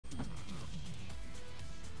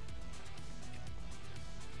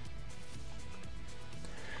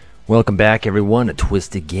Welcome back, everyone, to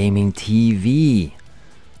Twisted Gaming TV.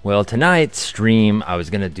 Well, tonight's stream, I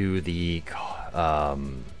was going to do the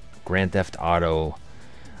Grand Theft Auto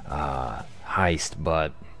heist,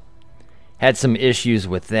 but had some issues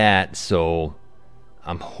with that, so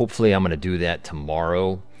hopefully I'm going to do that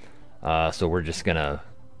tomorrow. So we're just going to,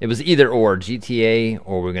 it was either or, GTA,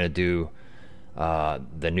 or we're going to do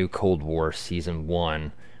the new Cold War Season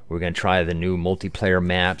 1. We're going to try the new multiplayer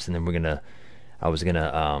maps, and then I was going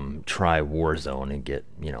to try Warzone and get,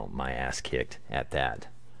 my ass kicked at that.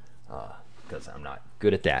 Because I'm not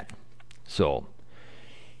good at that. So,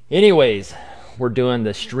 anyways, we're doing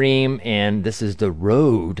the stream, and this is the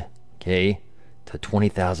road, okay, to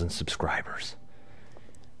 20,000 subscribers.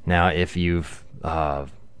 Now, if you've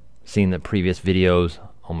seen the previous videos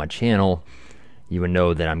on my channel, you would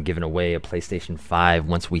know that I'm giving away a PlayStation 5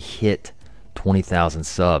 once we hit 20,000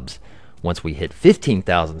 subs. Once we hit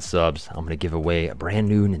 15,000 subs, I'm going to give away a brand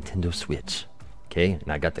new Nintendo Switch. Okay,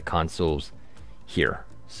 and I got the consoles here.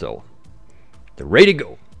 So, they're ready to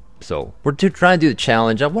go. So, we're trying to do the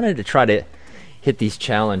challenge. I wanted to try to hit these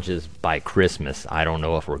challenges by Christmas. I don't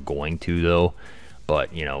know if we're going to, though.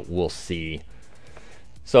 But, we'll see.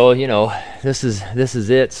 So, this is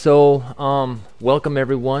it. So, welcome,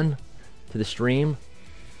 everyone, to the stream.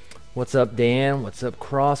 What's up, Dan? What's up,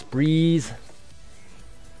 Cross Breeze?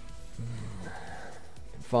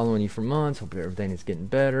 Following you for months. Hope everything is getting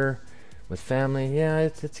better with family. Yeah,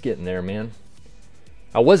 it's getting there, man.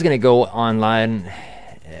 I was gonna go online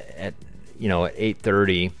at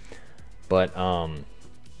 8:30, but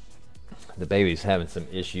the baby's having some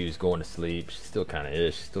issues going to sleep. She still kind of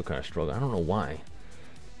is. She's still kind of struggling. I don't know why.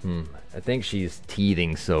 I think she's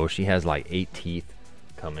teething, so she has like 8 teeth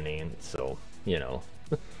coming in. So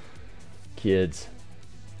kids.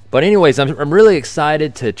 But anyways, I'm really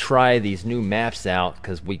excited to try these new maps out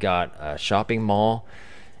because we got a shopping mall,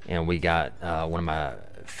 and we got one of my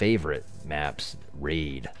favorite maps,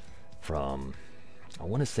 Raid, from, I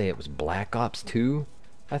want to say it was Black Ops 2,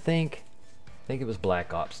 I think it was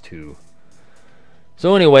Black Ops 2.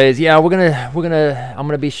 So anyways, yeah, I'm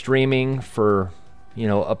gonna be streaming for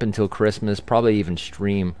up until Christmas, probably even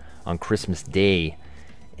stream on Christmas Day,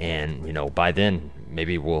 and by then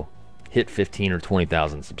maybe we'll hit 15 or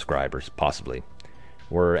 20,000 subscribers, possibly.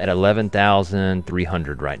 We're at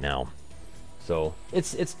 11,300 right now, so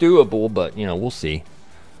it's doable, but we'll see.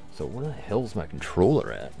 So where the hell's my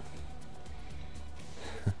controller at?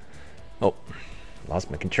 Oh,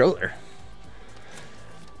 lost my controller.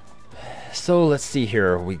 So let's see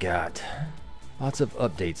here. We got lots of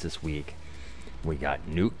updates this week. We got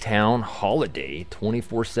Nuketown Holiday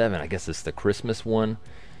 24/7. I guess it's the Christmas one.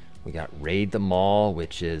 We got Raid the Mall,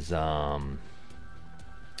 which is the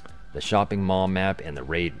shopping mall map and the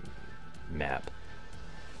Raid map.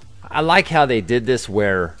 I like how they did this,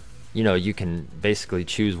 where you can basically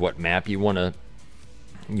choose what map you want to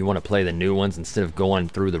play the new ones, instead of going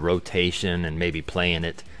through the rotation and maybe playing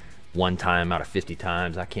it one time out of 50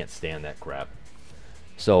 times. I can't stand that crap.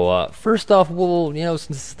 So first off, we'll since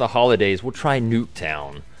it's the holidays, we'll try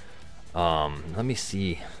Nuketown. Let me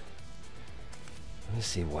see. Let me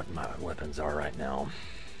see what my weapons are right now.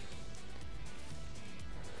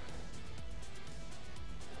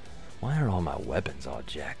 Why are all my weapons all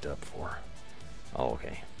jacked up for? Oh,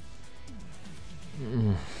 okay.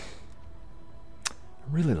 I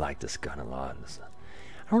really like this gun a lot.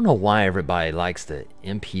 I don't know why everybody likes the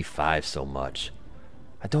MP5 so much.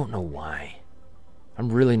 I don't know why.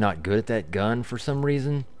 I'm really not good at that gun for some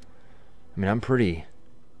reason. I mean, I'm pretty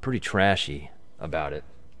trashy about it.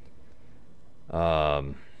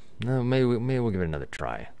 No, maybe we'll give it another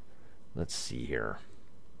try. Let's see here.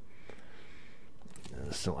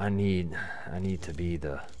 So I need to be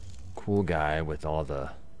the cool guy with all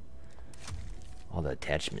the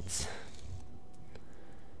attachments.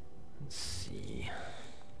 Let's see.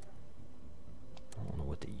 I don't know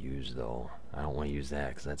what to use, though. I don't want to use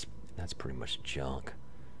that because that's pretty much junk.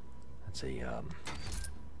 That's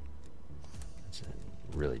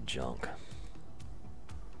really junk.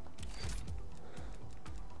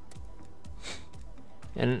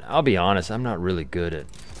 And I'll be honest, I'm not really good at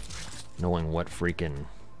knowing what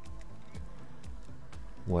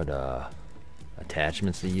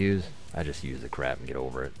attachments to use. I just use the crap and get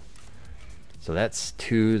over it. So that's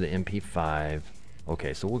 2, the MP5.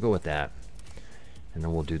 Okay, so we'll go with that. And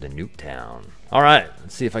then we'll do the Nuketown. Alright,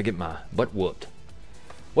 let's see if I get my butt whooped.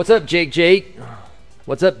 What's up, Jake?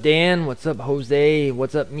 What's up, Dan? What's up, Jose?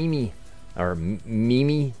 What's up, Mimi? Or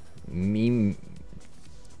Mimi? Meme.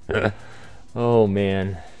 Oh,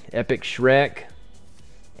 man. Epic Shrek.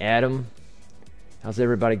 Adam. How's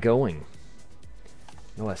everybody going?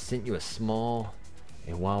 Oh, I sent you a small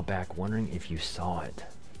a while back, wondering if you saw it.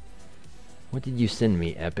 What did you send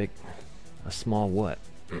me, Epic? A small what?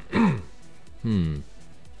 I don't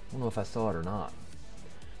know if I saw it or not.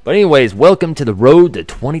 But anyways, welcome to the road to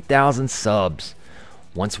 20,000 subs.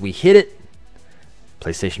 Once we hit it,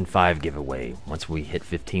 PlayStation 5 giveaway. Once we hit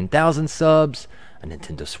 15,000 subs, a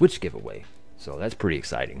Nintendo Switch giveaway. So that's pretty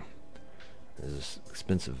exciting. This is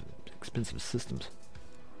expensive systems.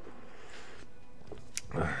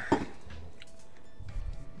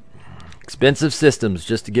 Expensive systems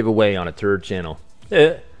just to give away on a third channel.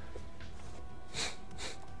 I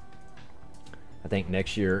think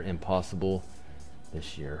next year, impossible.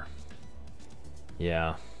 This year.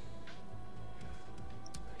 Yeah.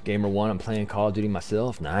 Gamer 1, I'm playing Call of Duty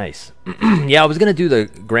myself. Nice. Yeah, I was going to do the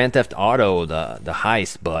Grand Theft Auto, the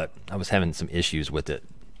heist, but I was having some issues with it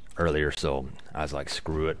earlier, so I was like,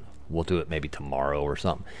 screw it. We'll do it maybe tomorrow or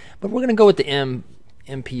something. But we're going to go with the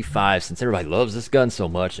MP5 since everybody loves this gun so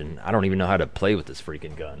much, and I don't even know how to play with this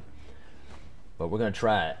freaking gun. But we're going to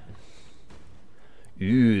try it.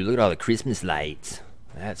 Ooh, look at all the Christmas lights.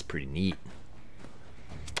 That's pretty neat.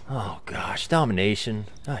 Oh gosh, domination.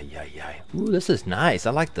 Ay, ay, ay. Ooh, this is nice.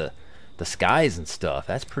 I like the skies and stuff.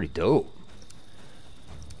 That's pretty dope.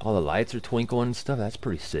 All the lights are twinkling and stuff. That's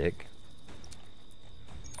pretty sick.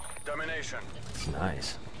 Domination. It's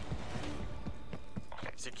nice.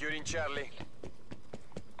 Securing Charlie.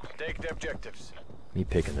 Take the objectives. Me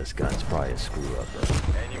picking this gun's probably a screw up though.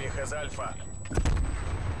 Enemy has Alpha.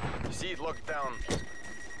 See it locked down.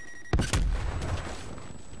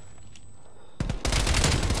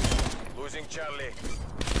 Losing Charlie.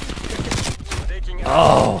 Taking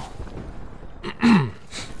Oh!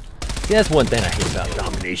 See, that's one thing I hate about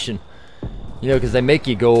domination. You know, because they make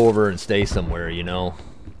you go over and stay somewhere, you know.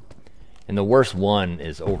 And the worst one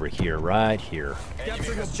is over here, right here. God,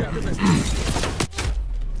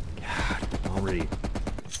 already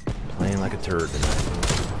playing like a turd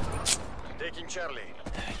tonight. Taking Charlie.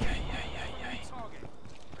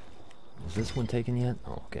 Is this one taken yet?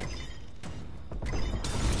 Oh, okay.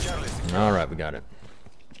 Charlie's All right, we got it.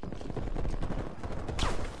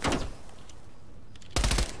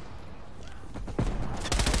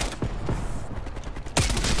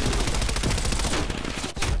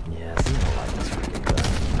 Yeah, see, I don't like this freaking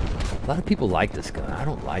gun. A lot of people like this gun. I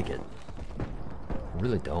don't like it. I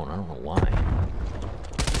really don't. I don't know why.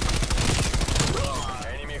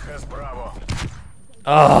 enemy has Bravo.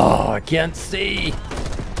 Oh, I can't see.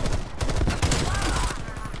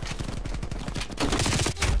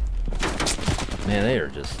 Man, they are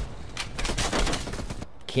just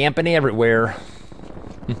camping everywhere.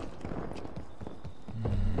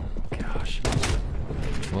 Gosh.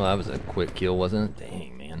 Well, that was a quick kill, wasn't it?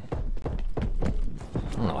 Dang, man.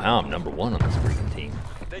 I don't know how I'm number one on this freaking team.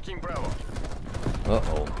 Taking Bravo.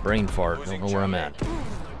 Uh-oh, brain fart. Don't know where I'm at.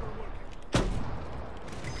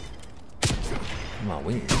 Come on,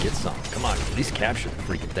 we need to get something. Come on, at least capture the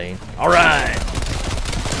freaking thing. All right.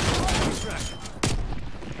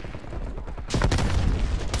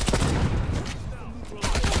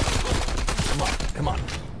 Come on.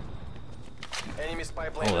 Enemy spy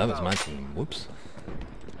plane. Oh, that was my team. Whoops.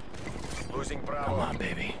 Losing Bravo. Come on,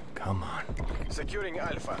 baby. Come on. Securing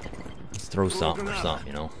Alpha. Let's throw something or something,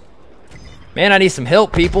 you know. Man, I need some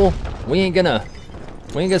help, people. We ain't gonna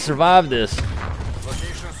survive this.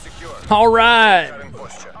 Location secure. All right. Current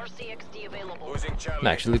posture. RCXD available. Losing Charlie. I'm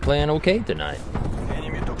actually playing okay tonight.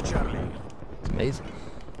 Enemy took Charlie. It's amazing.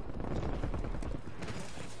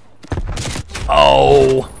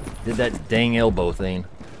 Oh, did that dang elbow thing.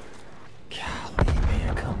 Golly,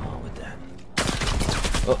 man, come on with that.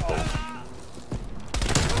 Uh-oh.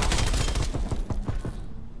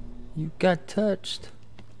 You got touched.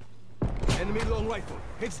 Enemy long rifle.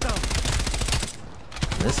 Hits down.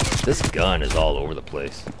 This gun is all over the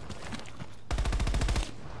place.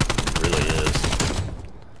 It really is.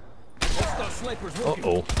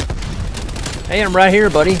 Uh-oh. Hey, I'm right here,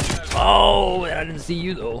 buddy. Oh, I didn't see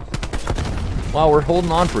you, though. Wow, we're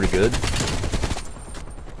holding on pretty good.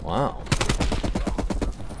 Wow.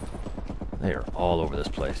 They are all over this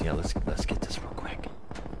place. Yeah, let's get this real quick.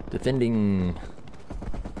 Defending.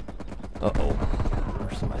 Uh-oh.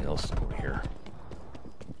 There's somebody else over here.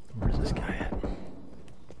 Where's this guy at?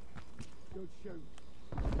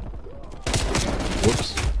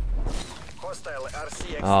 Whoops. Hostile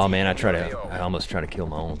RCXD. Oh man, I almost tried to kill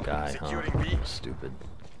my own guy, huh? Securing B. Stupid.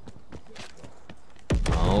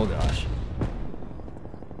 Oh gosh.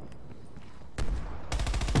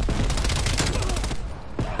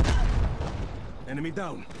 Enemy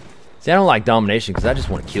down. See, I don't like domination because I just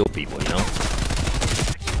want to kill people, you know?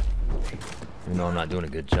 Even though I'm not doing a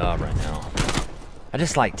good job right now. I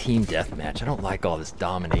just like team deathmatch. I don't like all this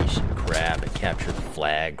domination crap and capture the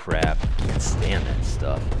flag crap. I can't stand that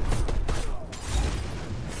stuff.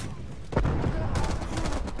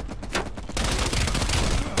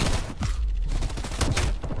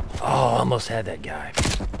 Oh, I almost had that guy.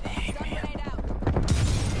 Dang, man.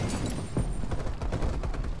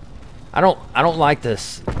 I don't like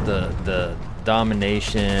this the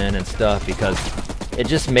domination and stuff because it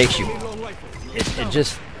just makes you it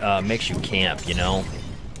just makes you camp, you know.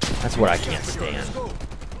 That's what I can't stand.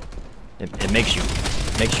 It makes you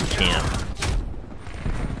camp.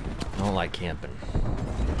 I don't like camping.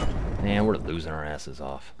 Man, we're losing our asses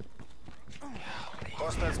off.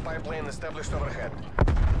 Hostile spy plane established overhead.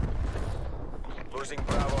 Losing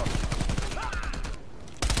Bravo.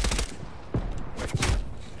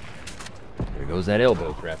 There goes that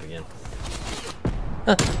elbow crap again.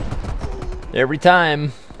 Huh. Every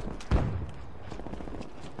time.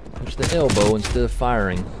 Push the elbow instead of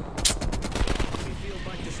firing.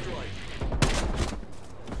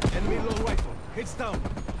 Enemy low rifle. Hits down.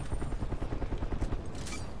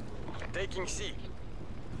 Taking C.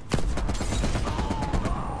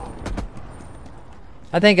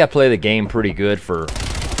 I think I play the game pretty good for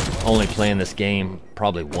only playing this game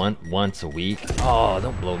probably once a week. Oh,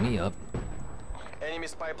 don't blow me up. Enemy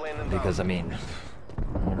spy plane inbound. Because, I mean,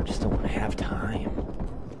 I just don't have time.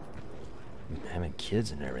 Having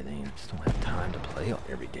kids and everything, I just don't have time to play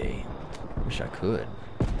every day. Wish I could.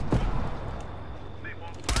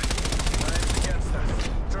 Time's against us.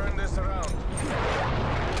 Turn this around.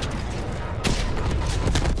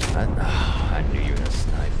 I knew you were gonna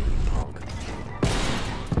snipe me, you punk.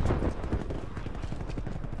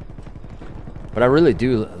 But I really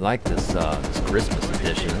do like this this Christmas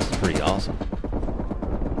edition. This is pretty awesome.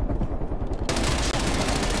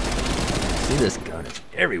 See, this gun is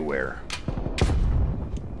everywhere.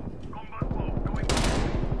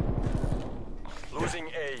 Losing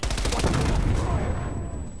A.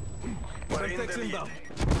 We're in the lead.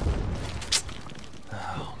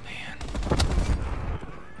 Oh man.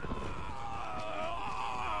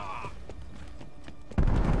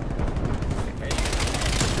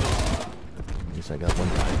 Guess I got one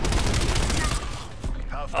time.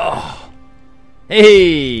 Oh.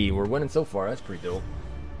 Hey, we're winning so far. That's pretty dope.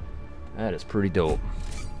 That is pretty dope.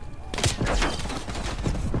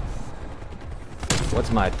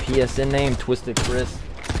 What's my PSN name? Twisted Chris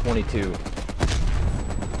 22.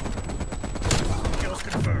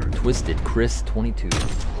 Twisted Chris 22.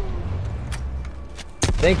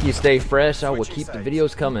 Thank you, Stay Fresh. I will keep the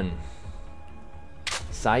videos coming.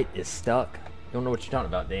 Site is stuck. Don't know what you're talking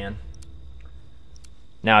about, Dan.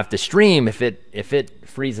 Now, if the stream, if it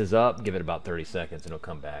freezes up, give it about 30 seconds and it'll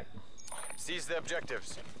come back. Seize the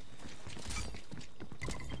objectives.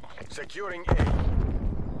 Securing A.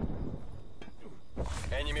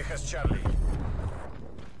 Enemy has Charlie.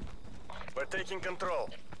 We're taking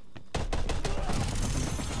control.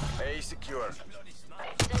 A secure.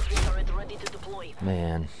 Ready to deploy.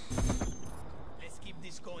 Man. Let's keep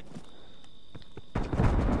this going.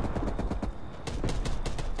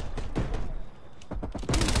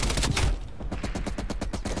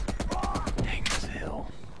 Dang as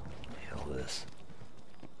hell. Hell this.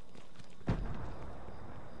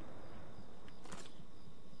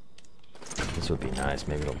 This would be nice.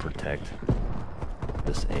 Maybe it'll protect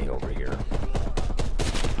this A over here.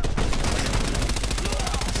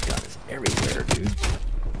 This gun is everywhere, dude.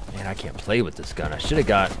 Man, I can't play with this gun. I should have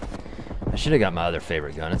got my other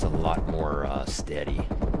favorite gun. It's a lot more steady.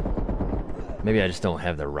 Maybe I just don't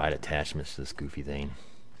have the right attachments to this goofy thing.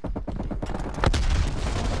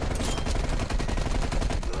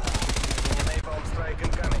 Napalm strike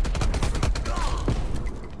incoming.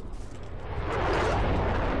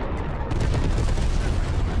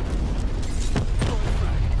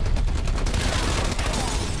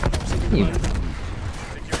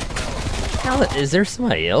 Hell, is there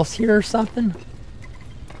somebody else here or something?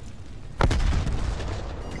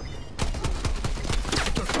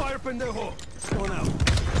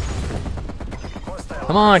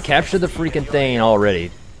 Come on, capture the freaking thing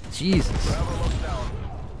already. Jesus.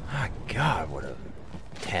 My God, what a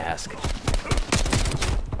task.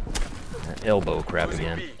 That elbow crap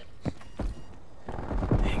again.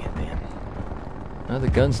 Dang it, man. Oh, the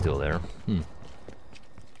gun's still there.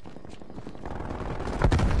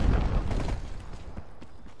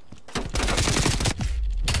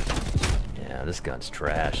 Yeah, this gun's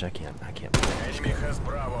trash. I can't play this Enemy has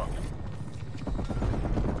Bravo.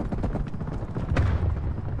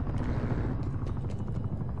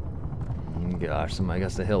 Gosh, somebody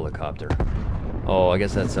got the helicopter. Oh, I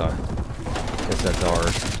guess that's our. I guess that's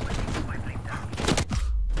ours.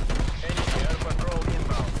 Enemy air patrol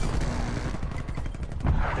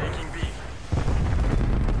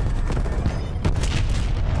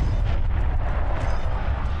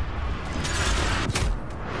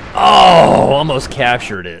Oh, almost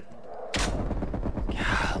captured it.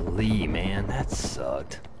 Golly, man, that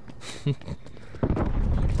sucked. We're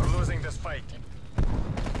losing this fight.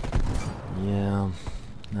 Yeah,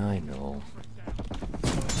 I know.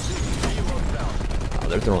 Reload down. Oh,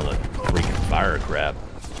 they're throwing a freaking fire crap.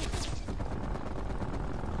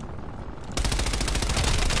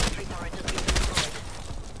 Entry turret has been destroyed.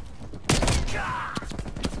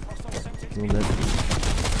 Taking the lead.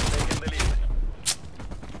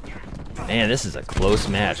 Man, this is a close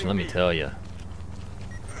match, let me tell you.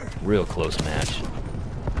 Real close match.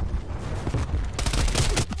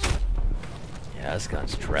 Yeah, this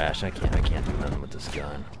gun's trash. I can't do nothing with this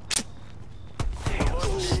gun. Damn, that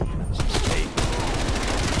was a mistake.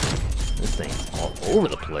 This thing's all over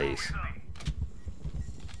the place.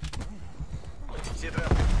 Sit rep.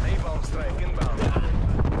 Napalm strike inbound.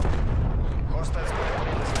 Hostile squad.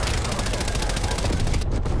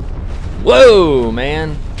 Whoa,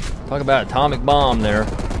 man! Talk about atomic bomb there.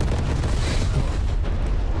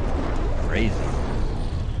 Crazy.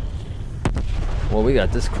 Well, we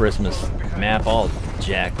got this Christmas map all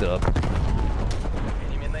jacked up.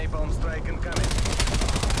 Enemy napalm strike incoming.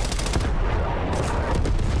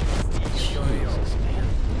 Jesus, man.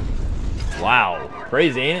 Wow.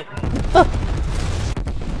 Crazy, ain't it?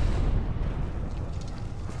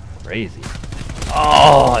 Crazy.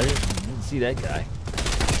 Oh, I didn't see that guy.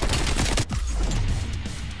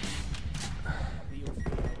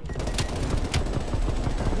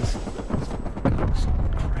 This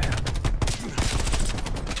crap.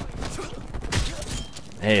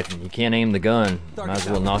 Hey, if you can't aim the gun, might as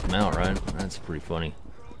well knock him out, right? That's pretty funny.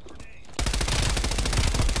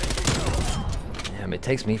 Damn, it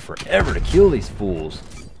takes me forever to kill these fools.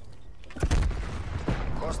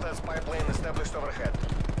 Hostile spy plane established overhead.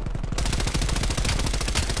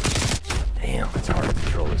 Damn, it's hard to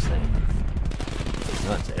control this thing.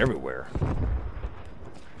 Nuts everywhere.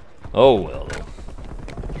 Oh well, though.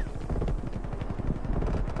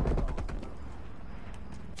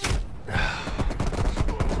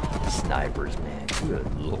 Snipers, man.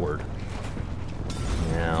 Good lord.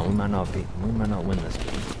 Yeah, we might not win this game.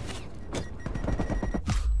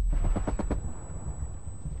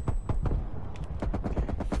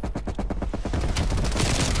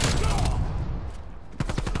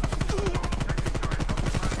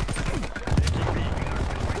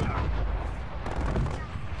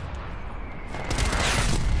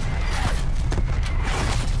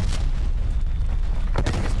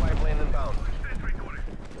 Enemy spy plane inbound.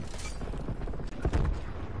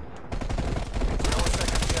 No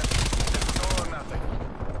seconds yet. It's all or nothing.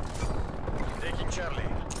 Taking Charlie.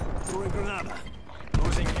 Throwing granada.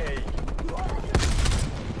 Losing A.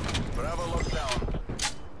 Bravo locked down.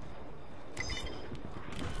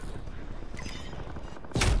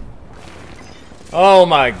 Oh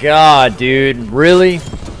my god, dude. Really?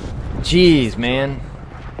 Jeez, man.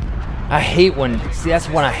 I hate when... See, that's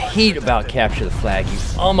what I hate about Capture the Flag. You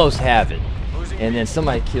almost have it, and then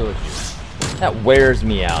somebody kills you. That wears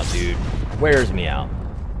me out, dude. Wears me out.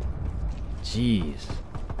 Jeez.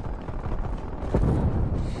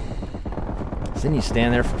 Then you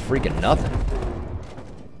stand there for freaking nothing.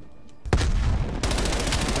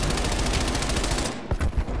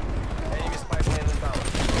 Enemy spy plane inbound.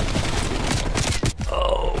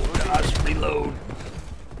 Oh, gosh, reload.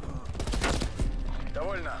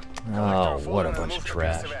 Довольно. Oh, what a bunch of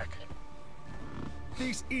trash.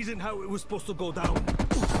 This isn't how it was supposed to go down.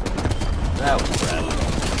 That was crap.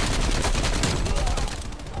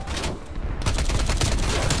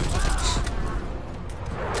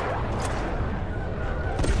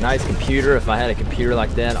 Nice computer. If I had a computer like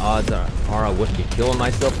that, odds are I wouldn't be killing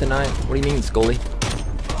myself tonight. What do you mean, Scully?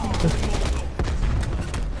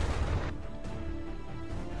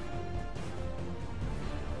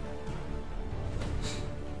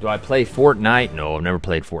 Do I play Fortnite? No, I've never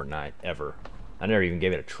played Fortnite, ever. I never even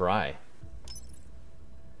gave it a try.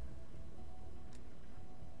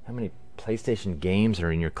 How many PlayStation games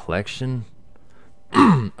are in your collection?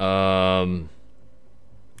 How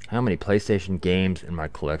many PlayStation games in my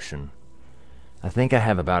collection? I think I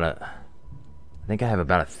have about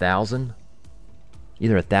 1,000.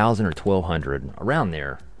 Either 1,000 or 1,200, around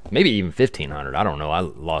there. Maybe even 1,500. I don't know. I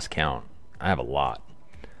lost count. I have a lot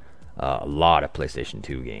of PlayStation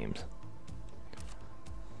 2 games.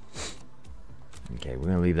 Okay, we're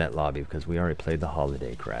gonna leave that lobby because we already played the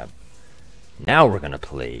holiday crap. Now we're gonna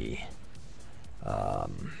play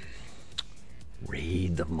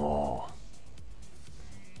Raid the Mall.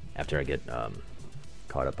 After I get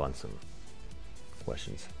caught up on some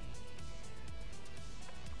questions.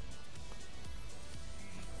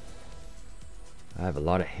 I have a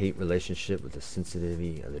lot of hate relationship with the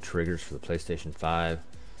sensitivity of the triggers for the PlayStation 5.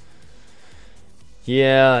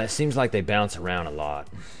 Yeah, it seems like they bounce around a lot.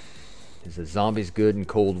 Is the zombies good in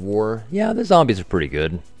Cold War? Yeah, the zombies are pretty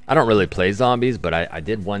good. I don't really play zombies, but I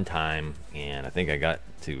did one time, and I think I got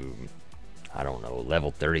to, I don't know,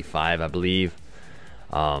 level 35, I believe.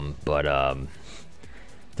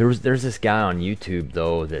 There's this guy on YouTube,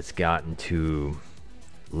 though, that's gotten to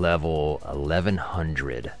level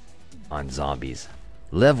 1100 on zombies.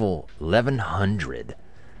 Level 1100.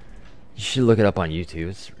 You should look it up on YouTube.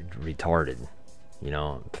 It's retarded. You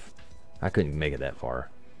know, I couldn't make it that far.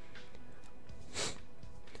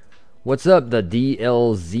 What's up, the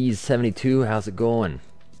DLZ72? How's it going?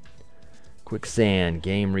 Quicksand.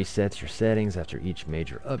 Game resets your settings after each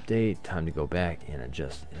major update. Time to go back and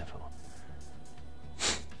adjust info.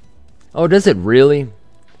 Oh, does it really?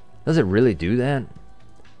 Does it really do that?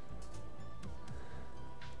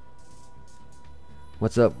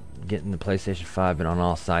 What's up? Getting the PlayStation 5 and on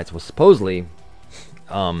all sites. Well, supposedly,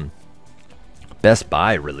 Best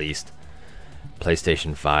Buy released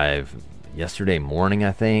PlayStation 5 yesterday morning,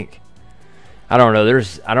 I think. I don't know.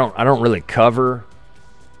 I don't really cover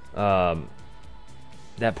that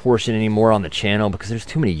portion anymore on the channel because there's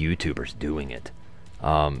too many YouTubers doing it,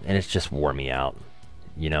 and it's just wore me out.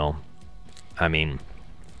 You know, I mean,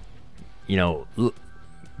 you know,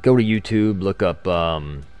 go to YouTube, look up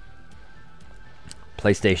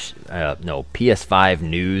PS5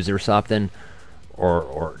 news or something,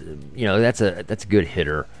 or you know, that's a good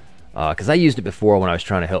hitter, because I used it before when I was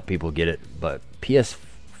trying to help people get it. But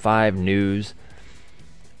PS5 news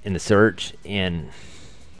in the search, and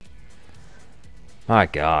my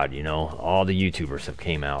God, you know, all the YouTubers have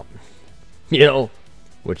came out, you know,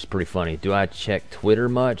 which is pretty funny. Do I check Twitter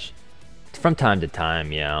much? From time to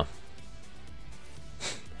time, yeah.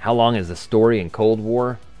 How long is the story in Cold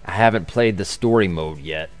War? I haven't played the story mode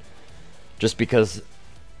yet, just because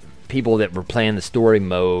people that were playing the story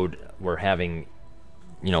mode were having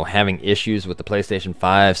issues with the PlayStation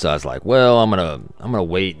 5. So I was like, well, I'm gonna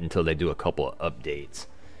wait until they do a couple of updates,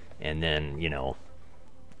 and then, you know,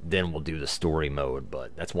 then we'll do the story mode.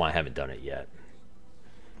 But that's why I haven't done it yet.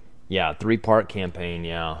 Yeah, 3-part campaign.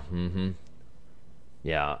 Yeah,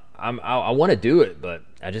 yeah. I want to do it, but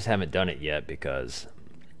I just haven't done it yet because,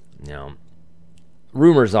 you know,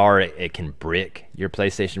 rumors are it can brick your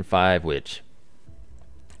PlayStation 5, which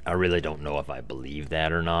I really don't know if I believe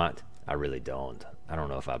that or not. I really don't. I don't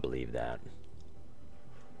know if I believe that.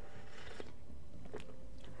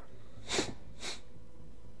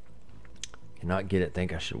 Cannot get it.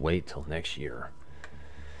 Think I should wait till next year.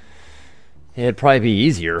 It'd probably be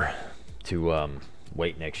easier to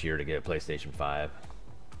wait next year to get a PlayStation 5.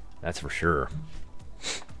 That's for sure.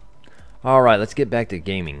 All right, let's get back to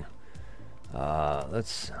gaming.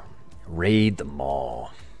 Let's raid the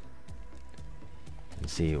mall and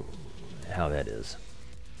see how that is.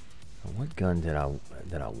 What gun did I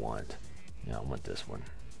want? Yeah, I want this one.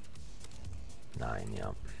 9,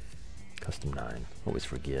 yeah. Custom 9. Always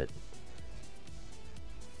forget.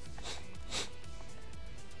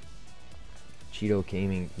 Cheeto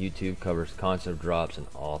Gaming YouTube covers console drops and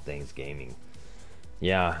all things gaming.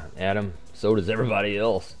 Yeah, Adam, so does everybody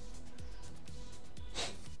else.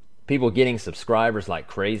 People getting subscribers like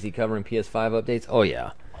crazy covering PS5 updates. Oh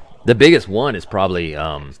yeah, the biggest one is probably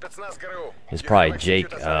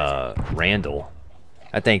Jake Randall.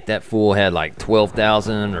 I think that fool had like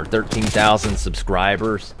 12,000 or 13,000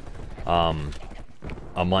 subscribers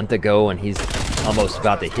a month ago, and he's almost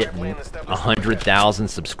about to hit 100,000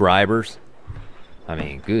 subscribers. I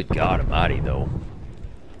mean, good God Almighty, though.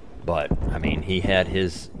 But I mean, he had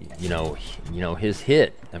his, his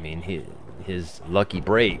hit. I mean, his lucky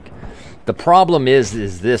break. The problem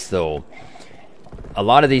is this though. A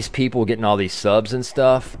lot of these people getting all these subs and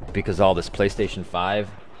stuff because all this PlayStation 5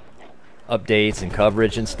 updates and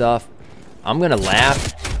coverage and stuff. I'm gonna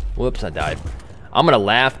laugh. Whoops, I died. I'm gonna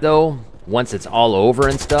laugh though once it's all over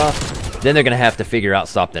and stuff. Then they're gonna have to figure out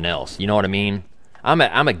something else. You know what I mean?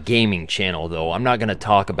 I'm a gaming channel though. I'm not gonna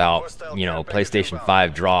talk about, PlayStation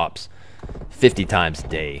 5 drops 50 times a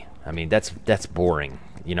day. I mean, that's boring.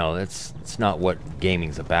 It's not what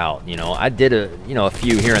gaming's about. I did a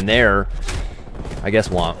few here and there. I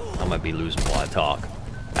guess I might be losing while I talk.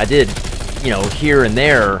 I did, here and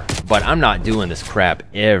there, but I'm not doing this crap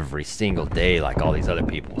every single day like all these other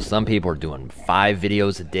people. Some people are doing 5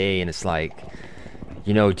 videos a day, and it's like,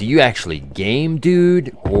 do you actually game,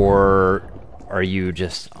 dude, or are you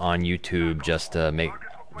just on YouTube just to make,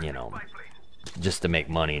 just to make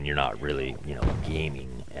money, and you're not really,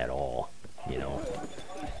 gaming at all,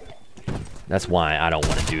 That's why I don't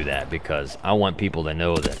want to do that, because I want people to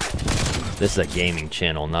know that This is a gaming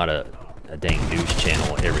channel, not a dang news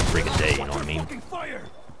channel every freaking day, you know what I mean? Fire!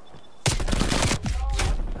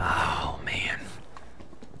 Oh, man.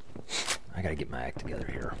 I gotta get my act together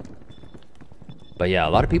here. But yeah, a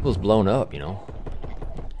lot of people's blown up, you know?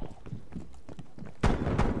 A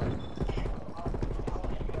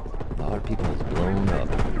lot of people has blown up.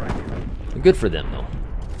 Good for them, though.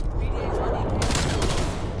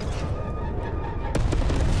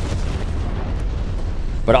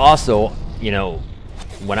 But also, you know,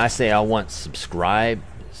 when I say I want subscribers,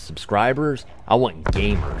 I want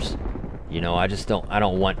gamers. You know, I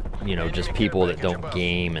don't want, you know, just people that don't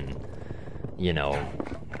game and, you know,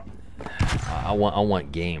 I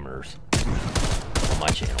want gamers on my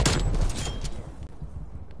channel.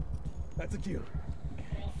 That's a kill.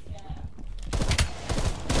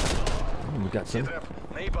 We got some.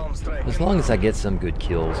 Napalm strike. As long as I get some good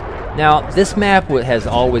kills. Now, this map has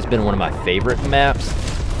always been one of my favorite maps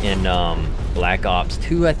in Black Ops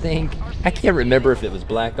 2, I think. I can't remember if it was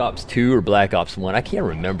Black Ops 2 or Black Ops 1. I can't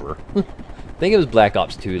remember. I think it was Black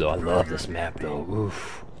Ops 2, though. I love this map, though.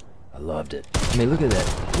 Oof. I loved it. I mean, look at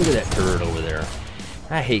that. Look at that turret over there.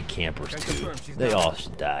 I hate campers, too. They all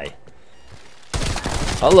should die.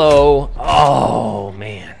 Hello. Oh,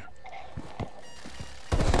 man.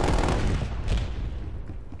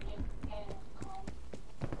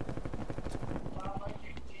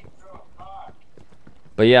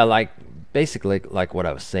 But yeah, like basically like what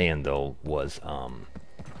I was saying though was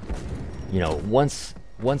you know, once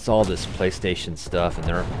all this PlayStation stuff and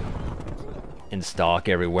they're in stock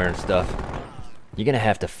everywhere and stuff, you're gonna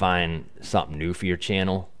have to find something new for your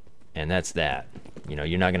channel, and that's that. You know,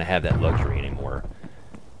 you're not gonna have that luxury anymore.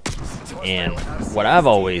 And what I've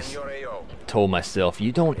always told myself,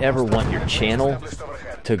 you don't ever want your channel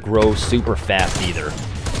to grow super fast either.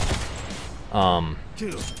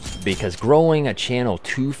 Because growing a channel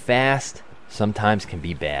too fast sometimes can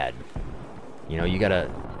be bad. You know, you gotta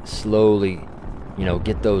slowly, you know,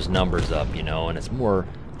 get those numbers up, you know, and it's more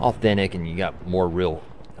authentic and you got more real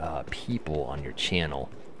people on your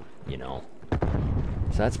channel, you know.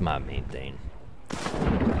 So that's my main thing.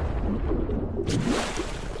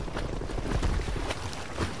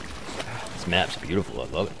 This map's beautiful, I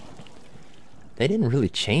love it. They didn't really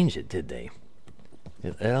change it, did they?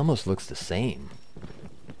 It almost looks the same.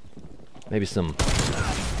 Maybe some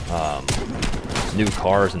new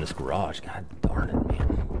cars in this garage. God darn it,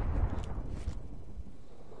 man.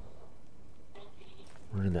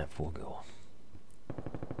 Where did that fool go?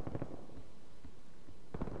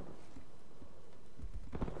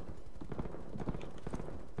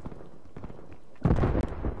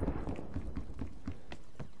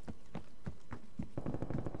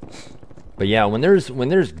 But yeah, when there's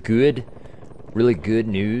good, really good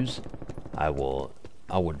news, I will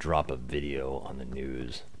drop a video on the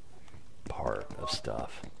news part of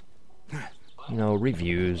stuff. You know,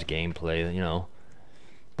 reviews, gameplay, you know.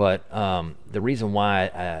 But the reason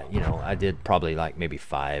why you know, I did probably like maybe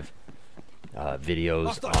 5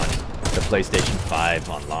 videos on the PlayStation 5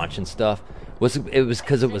 on launch and stuff was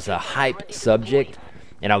because it was a hype subject,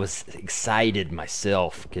 and I was excited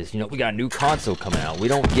myself because, you know, we got a new console coming out. We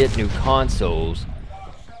don't get new consoles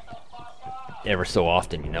ever so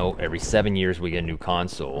often, you know. Every 7 years we get a new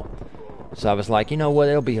console. So I was like, you know what,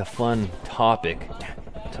 it'll be a fun topic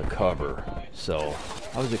to cover. So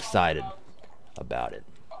I was excited about it.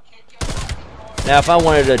 Now if I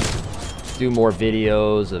wanted to do more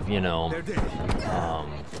videos of, you know,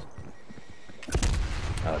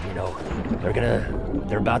 you know,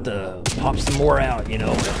 they're about to pop some more out, you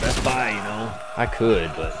know, at Best Buy, you know, I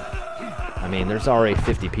could, but I mean, there's already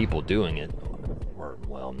 50 people doing it.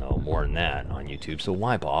 Well, no, more than that on YouTube, so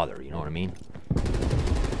why bother, you know what I mean?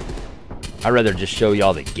 I'd rather just show you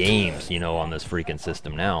all the games, you know, on this freaking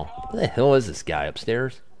system now. Where the hell is this guy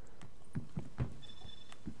upstairs? Where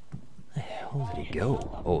the hell did he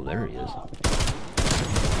go? Oh, there he is.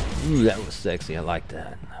 Ooh, that was sexy. I like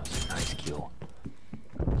that. That was a nice kill.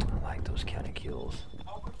 I like those kind of kills.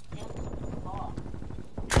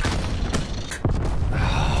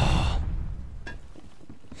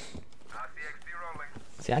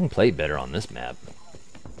 See, I can play better on this map.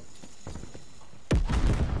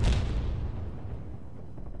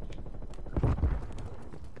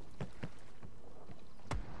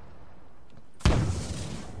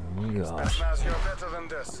 Oh my gosh.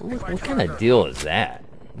 What kind of deal is that?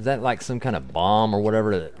 Is that like some kind of bomb or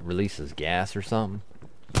whatever that releases gas or something?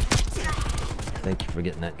 Thank you for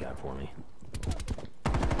getting that guy for me.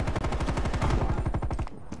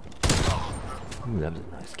 Ooh, that was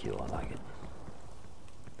a nice kill. I like it.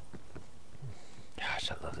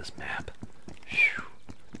 Gosh, I love this map. Whew.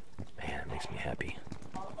 Man, it makes me happy.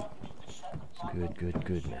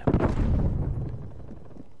 good map.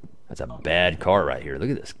 That's a bad car right here. Look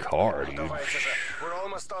at this car, dude. We're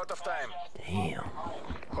almost out of time. Damn.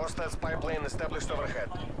 Hostile spy plane established overhead.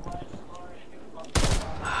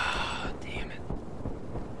 Ah, damn it.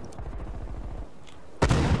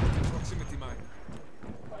 Proximity mine.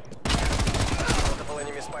 Multiple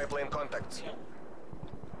enemy spy plane contacts.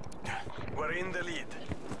 We're in the lead.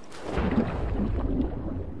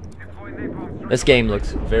 This game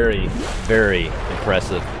looks very, very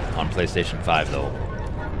impressive on PlayStation 5, though.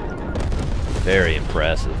 Very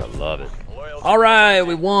impressive. I love it. All right,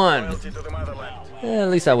 we won. Loyalty to the motherland. Yeah, at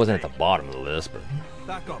least I wasn't at the bottom of the list, but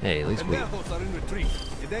Back up. hey, at least we Rebels are in retreat.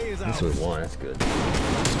 The day is ours. won. That's good.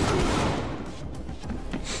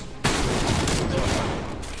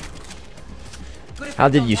 How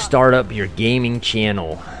did you start up your gaming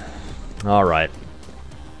channel? All right.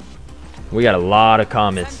 We got a lot of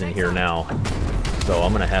comments in here now, so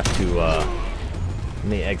I'm gonna have to let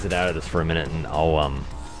me exit out of this for a minute, and I'll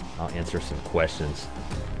answer some questions.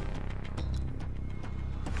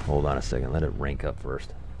 Hold on a second. Let it rank up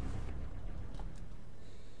first.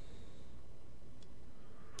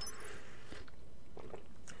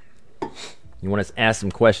 You want to ask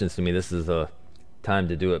some questions to me? This is a time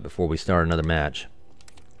to do it before we start another match.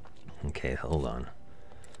 Okay, hold on.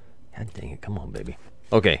 God dang it! Come on, baby.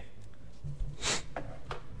 Okay.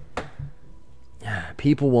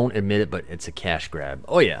 People won't admit it, but it's a cash grab.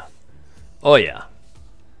 Oh yeah, oh yeah.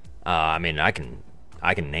 I mean, I can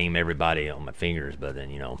name everybody on my fingers, but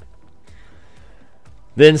then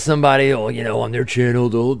then somebody, on their channel,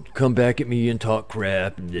 they'll come back at me and talk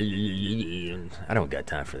crap. I don't got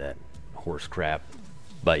time for that horse crap.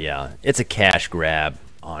 But yeah, it's a cash grab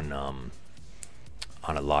on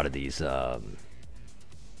a lot of these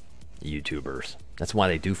YouTubers. That's why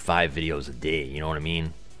they do 5 videos a day. You know what I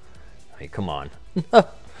mean? Hey, come on.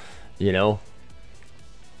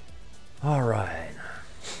 All right.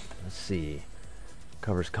 Let's see.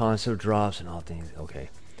 Covers console drops and all things.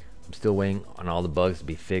 Okay. I'm still waiting on all the bugs to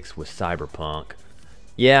be fixed with Cyberpunk.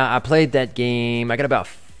 Yeah, I played that game. I got about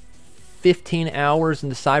 15 hours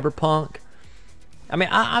into Cyberpunk. I mean,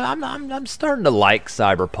 I'm starting to like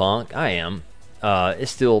Cyberpunk. I am.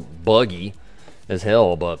 It's still buggy as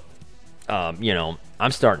hell, but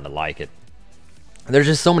I'm starting to like it. There's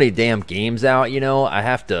just so many damn games out, I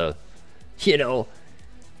have to,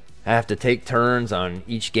 take turns on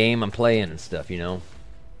each game I'm playing and stuff, Are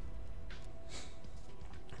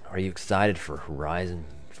you excited for Horizon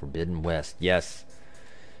Forbidden West? Yes.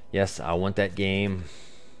 Yes, I want that game.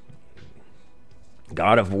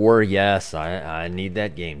 God of War, yes. I need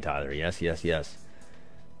that game, Tyler. Yes. The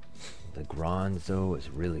Gronzo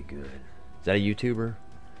is really good. Is that a YouTuber?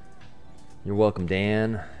 You're welcome,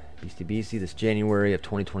 Dan. Beastie, this January of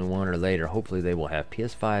 2021 or later. Hopefully they will have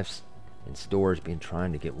PS5s in stores. Been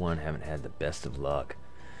trying to get one. Haven't had the best of luck.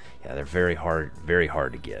 Yeah, they're very hard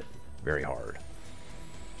to get. Very hard.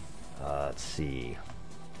 Let's see.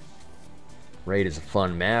 Raid is a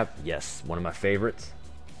fun map. Yes, one of my favorites.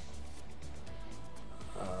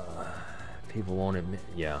 People won't admit.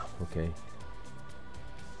 Yeah, okay.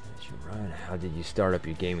 How did you start up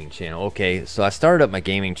your gaming channel? Okay, so I started up my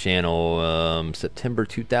gaming channel September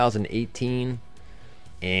 2018,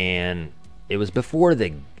 and it was before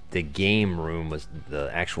the game room was the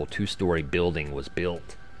actual 2-story building was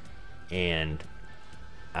built, and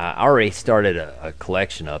I already started a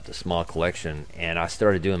collection up, the small collection, and I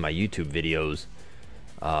started doing my YouTube videos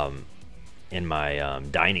in my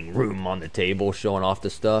dining room on the table, showing off the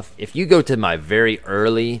stuff. If you go to my very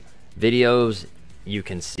early videos, you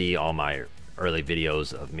can see all my early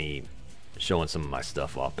videos of me showing some of my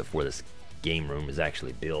stuff off before this game room is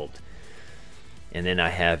actually built. And then I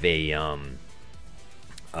have a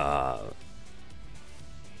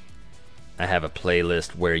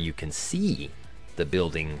playlist where you can see the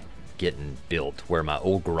building getting built, where my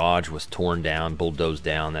old garage was torn down, bulldozed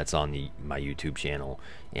down. That's on my YouTube channel,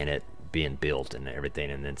 and it being built and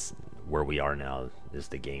everything. And that's where we are now, is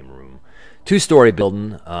the game room. 2-story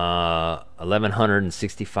building,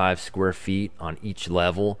 1,165 square feet on each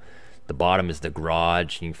level. The bottom is the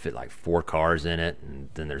garage. You can fit like 4 cars in it, and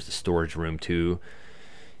then there's the storage room too.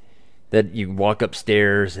 That you walk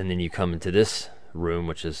upstairs, and then you come into this room,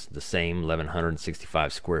 which is the same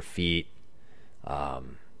 1,165 square feet.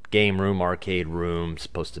 Game room, arcade room,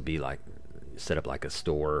 supposed to be like set up like a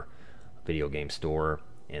store, video game store.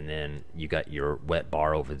 And then you got your wet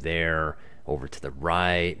bar over there. Over to the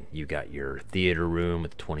right, you got your theater room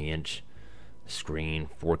with a 20-inch screen,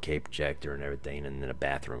 4K projector and everything, and then a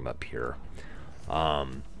bathroom up here.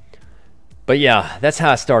 But yeah, that's how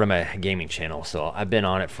I started my gaming channel. So I've been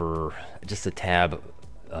on it for just a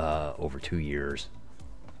over 2 years.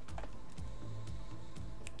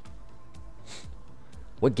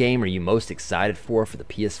 What game are you most excited for the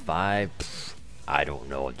PS5? Pfft, I don't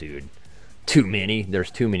know, dude. Too many.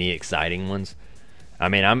 There's too many exciting ones. I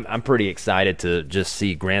mean, I'm pretty excited to just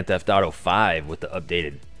see Grand Theft Auto 5 with the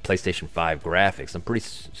updated PlayStation 5 graphics. I'm pretty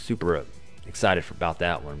super excited about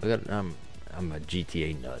that one. But I'm a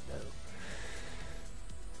GTA nut though.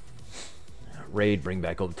 Raid, bring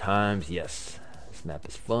back old times. Yes. This map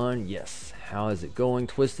is fun. Yes. How is it going,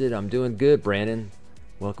 Twisted? I'm doing good, Brandon.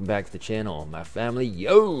 Welcome back to the channel, my family.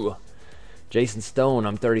 Yo! Jason Stone,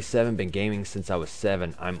 I'm 37, been gaming since I was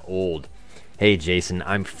 7. I'm old. Hey, Jason,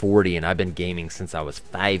 I'm 40, and I've been gaming since I was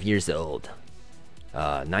 5 years old.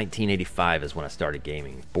 1985 is when I started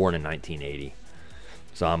gaming. Born in 1980.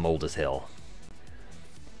 So I'm old as hell.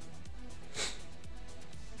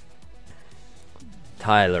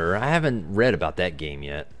 Tyler, I haven't read about that game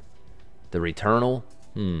yet. The Returnal?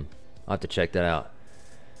 I'll have to check that out.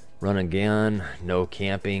 Run and gun, no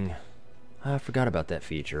camping. I forgot about that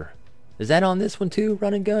feature. Is that on this one too,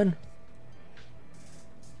 run and gun?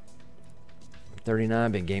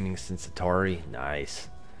 39, been gaming since Atari. Nice.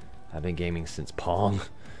 I've been gaming since Pong.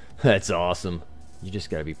 That's awesome. You just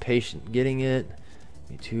gotta be patient getting it.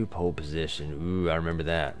 Me too, pole position. Ooh, I remember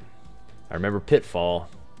that. I remember Pitfall.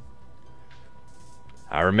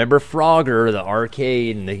 I remember Frogger, the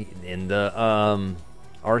arcade, in the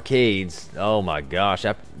arcades. Oh my gosh,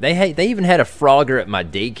 they even had a Frogger at my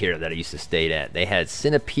daycare that I used to stay at. They had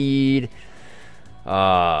Centipede,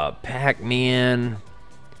 Pac-Man.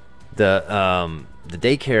 The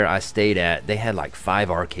daycare I stayed at, they had like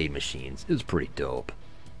 5 arcade machines. It was pretty dope.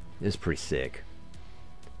 It was pretty sick.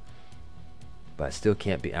 But I still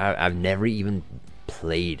can't be. I've never even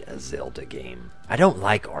played a Zelda game. I don't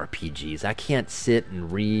like RPGs. I can't sit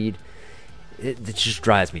and read. It just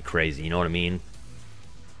drives me crazy. You know what I mean?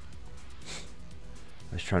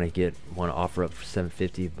 I was trying to want to offer up for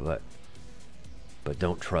 $7.50, but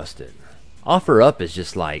don't trust it. Offer up is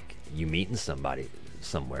just like you meeting somebody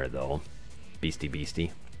somewhere though.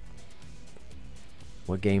 Beastie.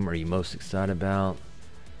 What game are you most excited about?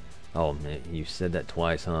 Oh man, you said that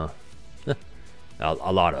twice, huh? A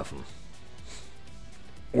lot of them.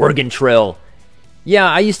 Oregon Trail. Yeah,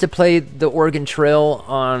 I used to play the Oregon Trail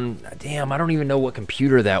on, damn, I don't even know what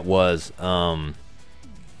computer that was.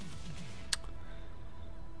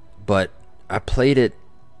 But I played it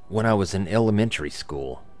when I was in elementary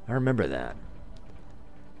school. I remember that.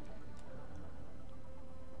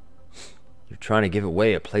 You're trying to give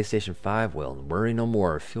away a PlayStation 5? Well, worry no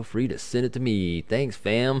more. Feel free to send it to me. Thanks,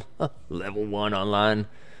 fam. Level 1 online.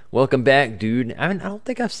 Welcome back, dude. I don't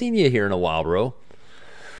think I've seen you here in a while, bro.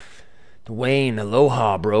 Dwayne,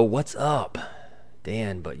 aloha, bro. What's up?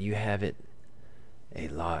 Dan, but you have it a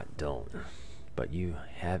lot, don't. But you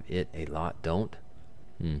have it a lot, don't?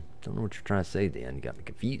 Don't know what you're trying to say, Dan. You got me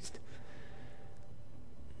confused.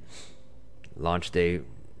 Launch day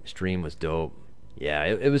stream was dope. Yeah,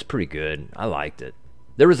 it was pretty good. I liked it.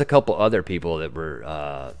 There was a couple other people that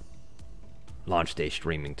were launch day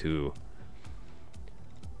streaming too.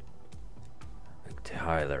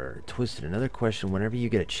 Tyler, Twisted, another question. Whenever you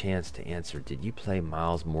get a chance to answer, did you play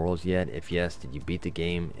Miles Morales yet? If yes, did you beat the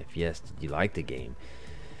game? If yes, did you like the game?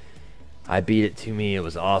 I beat it. To me, it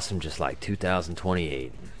was awesome, just like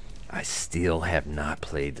 2028. I still have not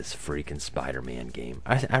played this freaking Spider-Man game.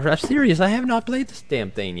 I'm serious. I have not played this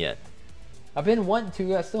damn thing yet. I've been wanting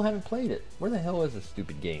to. I still haven't played it. Where the hell is this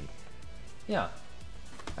stupid game? Yeah,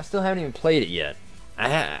 I still haven't even played it yet.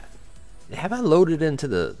 Have I loaded into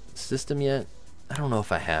the system yet? I don't know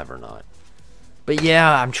if I have or not. But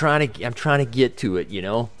yeah, I'm trying to get to it. You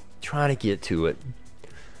know, trying to get to it.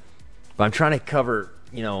 But I'm trying to cover,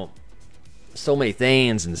 you know, so many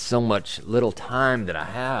things and so much little time that I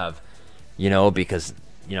have. You know, because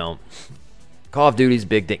you know, Call of Duty's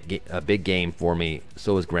a big game for me.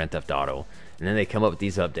 So is Grand Theft Auto. And then they come up with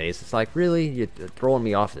these updates. It's like, really? You're throwing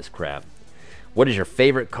me off this crap. What is your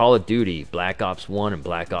favorite Call of Duty? Black Ops 1 and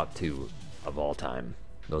Black Ops 2 of all time.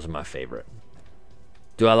 Those are my favorite.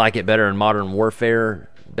 Do I like it better in Modern Warfare?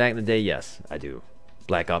 Back in the day, yes, I do.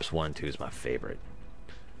 Black Ops 1 and 2 is my favorite.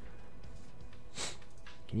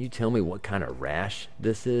 Can you tell me what kind of rash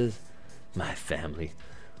this is? My family.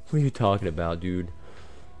 What are you talking about, dude?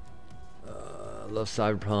 I love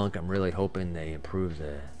Cyberpunk. I'm really hoping they improve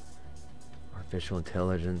the artificial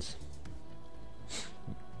intelligence.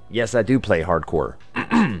 Yes, I do play hardcore.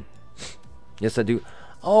 Yes, I do.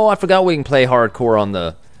 Oh, I forgot we can play hardcore on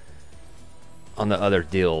the other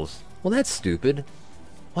deals. Well, that's stupid.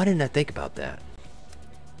 Why didn't I think about that?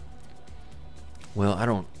 Well, I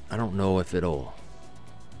don't know if it'll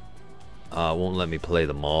Won't let me play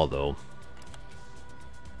them all though.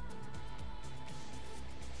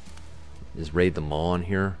 Is Raid them all in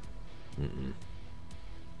here?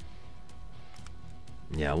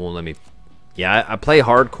 Yeah, it won't let me. Yeah, I play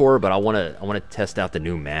hardcore, but I wanna test out the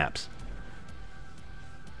new maps.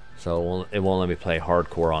 So it won't let me play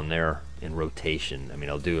hardcore on there in rotation. I mean,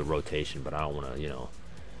 I'll do a rotation, but I don't want to, you know.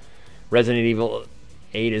 Resident Evil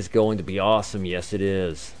 8 is going to be awesome. Yes, it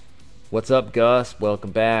is. What's up, Gus?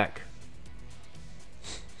 Welcome back.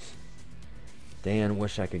 Dan,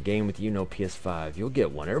 wish I could game with you. No PS5. You'll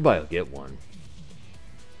get one. Everybody will get one.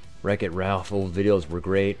 Wreck-It Ralph. Old videos were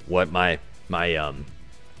great. What, my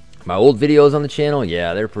old videos on the channel?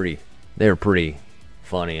 Yeah, they were pretty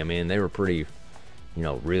funny. I mean, they were pretty, you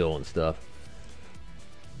know, real and stuff.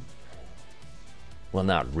 Well,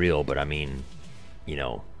 not real, but I mean, you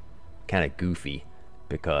know, kind of goofy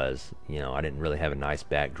because, you know, I didn't really have a nice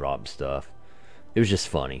backdrop and stuff. It was just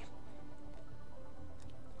funny.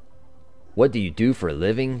 What do you do for a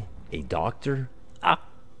living? A doctor?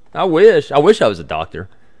 I wish I was a doctor.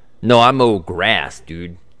 No, I mow grass,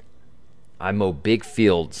 dude. I mow big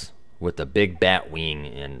fields with a big bat wing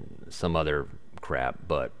and some other crap,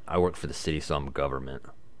 but I work for the city, so I'm government.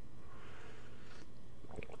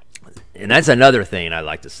 And that's another thing I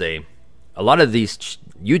like to say. A lot of these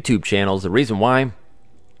YouTube channels, the reason why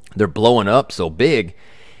they're blowing up so big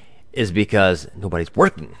is because nobody's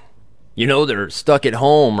working. You know, they're stuck at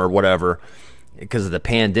home or whatever because of the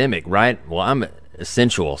pandemic, right? Well, I'm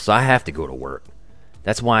essential, so I have to go to work.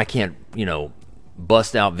 That's why I can't, you know,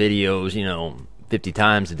 bust out videos, you know, 50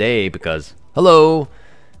 times a day because, hello,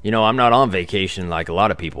 you know, I'm not on vacation like a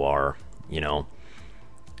lot of people are, you know.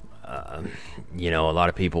 You know, a lot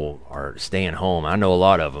of people are staying home. I know a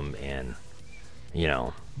lot of them, and, you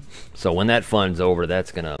know, so when that fun's over,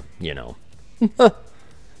 that's going to, you know,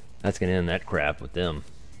 that's going to end that crap with them.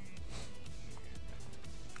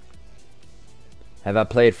 Have I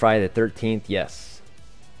played Friday the 13th? Yes.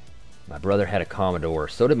 My brother had a Commodore.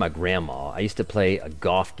 So did my grandma. I used to play a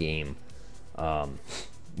golf game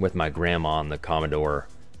with my grandma on the Commodore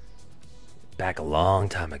back a long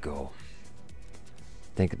time ago.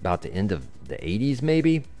 Think about the end of the 80s,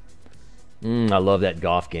 maybe. I love that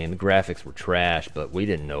golf game. The graphics were trash, but we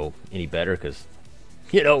didn't know any better because,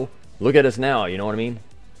 you know, look at us now. You know what I mean?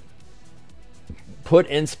 Put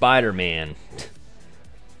in Spider-Man.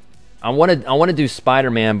 I want to do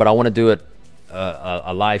Spider-Man, but I want to do it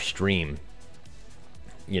a live stream.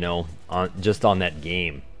 You know, just on that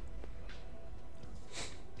game.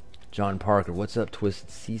 John Parker, what's up, Twisted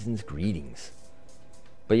Seasons? Greetings.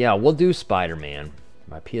 But yeah, we'll do Spider-Man.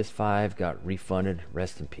 My PS5 got refunded.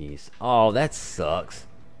 Rest in peace. Oh, that sucks.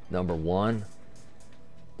 Number one.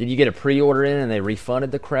 Did you get a pre-order in and they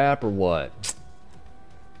refunded the crap or what?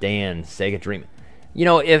 Dan, Sega Dream. You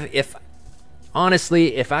know, if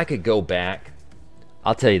honestly, if I could go back,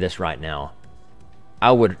 I'll tell you this right now.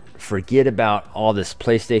 I would forget about all this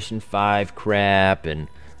PlayStation 5 crap and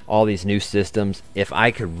all these new systems. If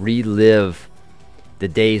I could relive the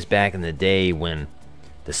days back in the day when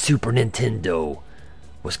the Super Nintendo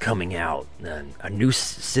was coming out, and a new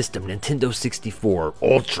system, Nintendo 64,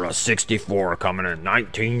 Ultra 64, coming in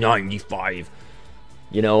 1995,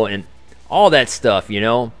 you know, and all that stuff, you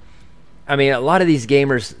know. I mean, a lot of these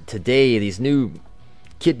gamers today, these new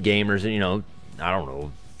kid gamers, you know, I don't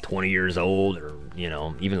know, 20 years old, or, you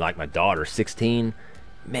know, even like my daughter, 16,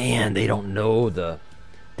 man, they don't know the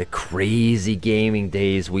crazy gaming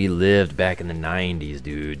days we lived back in the 90s,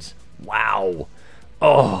 dudes. Wow.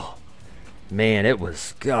 Oh, man, it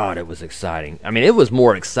was exciting. I mean, it was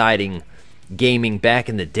more exciting gaming back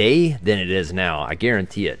in the day than it is now. I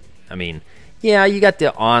guarantee it. I mean, yeah, you got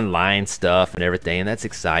the online stuff and everything, and that's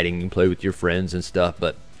exciting. You can play with your friends and stuff,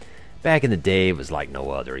 but back in the day, it was like no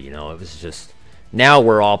other, you know. It was just, now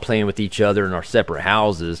we're all playing with each other in our separate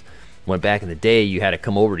houses, when back in the day, you had to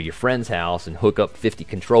come over to your friend's house and hook up 50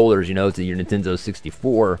 controllers, you know, to your Nintendo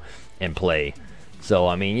 64 and play. So,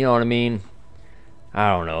 I mean, you know what I mean? I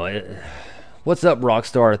don't know. What's up,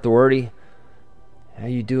 Rockstar Authority? How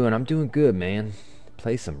you doing? I'm doing good, man.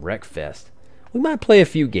 Play some Wreckfest. We might play a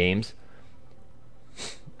few games.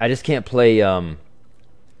 I just can't play I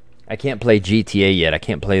can't play GTA yet. I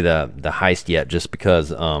can't play the heist yet just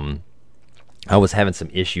because I was having some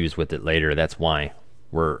issues with it later. That's why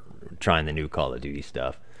we're trying the new Call of Duty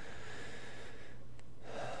stuff.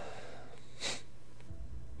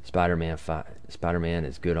 Spider-Man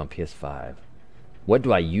is good on PS5. What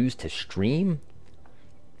do I use to stream?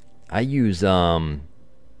 I use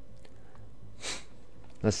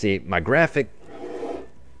let's see, my graphic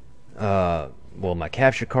well, my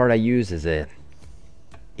capture card I use is a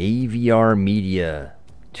AVR Media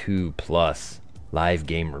 2 plus live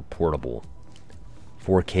gamer portable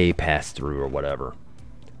 4K pass through or whatever.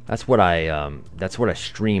 That's what I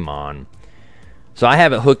stream on. So I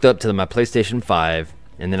have it hooked up to my PlayStation 5,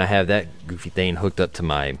 and then I have that goofy thing hooked up to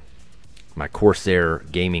my Corsair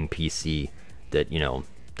gaming PC that, you know,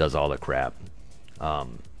 does all the crap.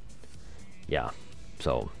 Yeah,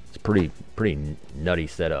 so it's pretty nutty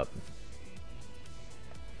setup.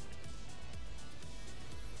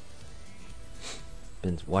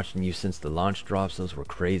 Been watching you since the launch drops. Those were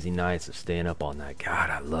crazy nights of staying up all night. God,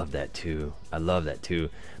 I love that too. I love that too.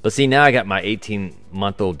 But see, now I got my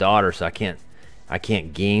 18-month-old daughter, so I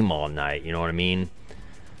can't game all night. You know what I mean?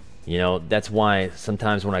 You know, that's why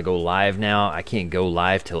sometimes when I go live now, I can't go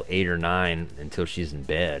live till 8 or 9 until she's in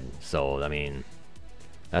bed. So I mean,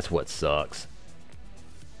 that's what sucks.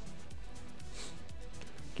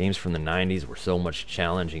 Games from the 90s were so much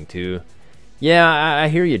challenging too. Yeah, I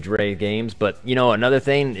hear you, Dre Games, but you know, another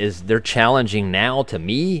thing is they're challenging now to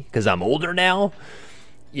me because I'm older now,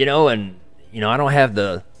 you know, and you know, I don't have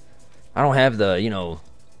the you know,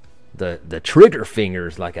 the trigger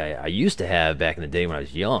fingers like I used to have back in the day when I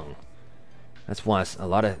was young. That's why a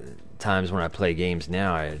lot of times when I play games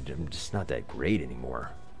now, I'm just not that great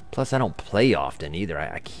anymore. Plus, I don't play often either.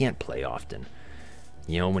 I can't play often.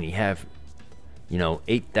 You know, when you have, you know,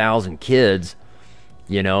 8,000 kids,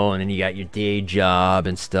 you know, and then you got your day job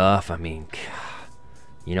and stuff. I mean,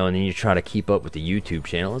 you know, and then you try to keep up with the YouTube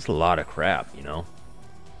channel. It's a lot of crap, you know.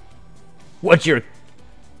 What's your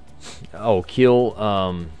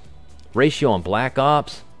kill ratio on Black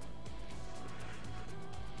Ops?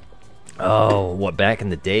 Oh, what, back in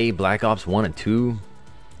the day, Black Ops 1 and 2?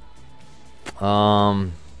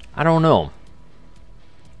 I don't know.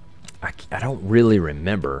 I don't really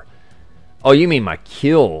remember. Oh, you mean my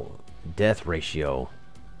kill death ratio?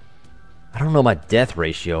 I don't know my death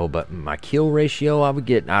ratio, but my kill ratio, I would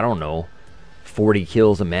get, I don't know, 40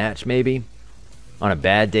 kills a match maybe. On a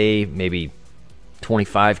bad day, maybe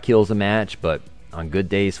 25 kills a match, but on good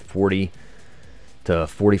days, 40 to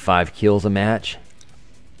 45 kills a match.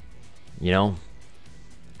 You know,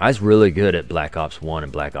 I was really good at Black Ops 1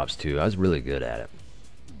 and Black Ops 2. I was really good at it.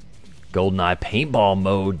 GoldenEye paintball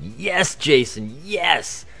mode. Yes, Jason,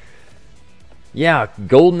 yes! Yeah,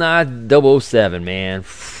 GoldenEye 007, man.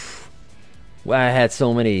 Well, I had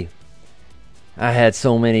so many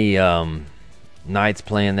nights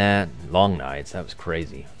playing that, long nights. That was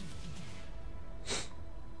crazy.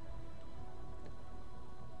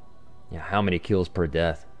 Yeah, how many kills per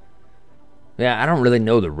death? Yeah, I don't really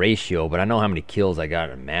know the ratio, but I know how many kills I got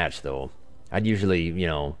in a match, though. I'd usually, you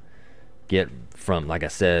know, get from, like I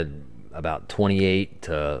said, about 28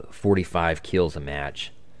 to 45 kills a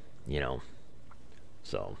match, you know.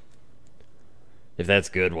 So if that's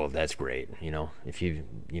good, well, that's great. You know, if you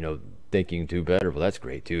know, think you can do better, well, that's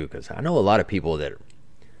great too. Because I know a lot of people that are,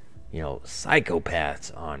 you know,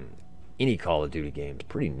 psychopaths on any Call of Duty games.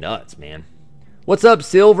 Pretty nuts, man. What's up,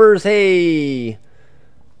 Silvers? Hey,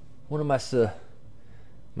 one of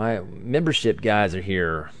my membership guys are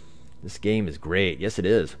here. This game is great. Yes, it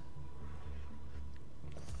is.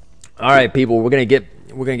 All right, people, we're gonna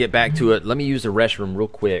get back to it. Let me use the restroom real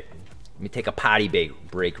quick. Let me take a potty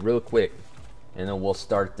break real quick, and then we'll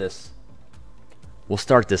start this. We'll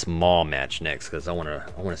start this mall match next because I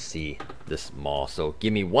wanna see this mall. So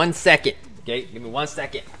give me 1 second, okay? Give me 1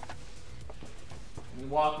 second. Let me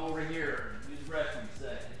walk over here. Use the restroom a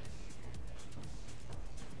second.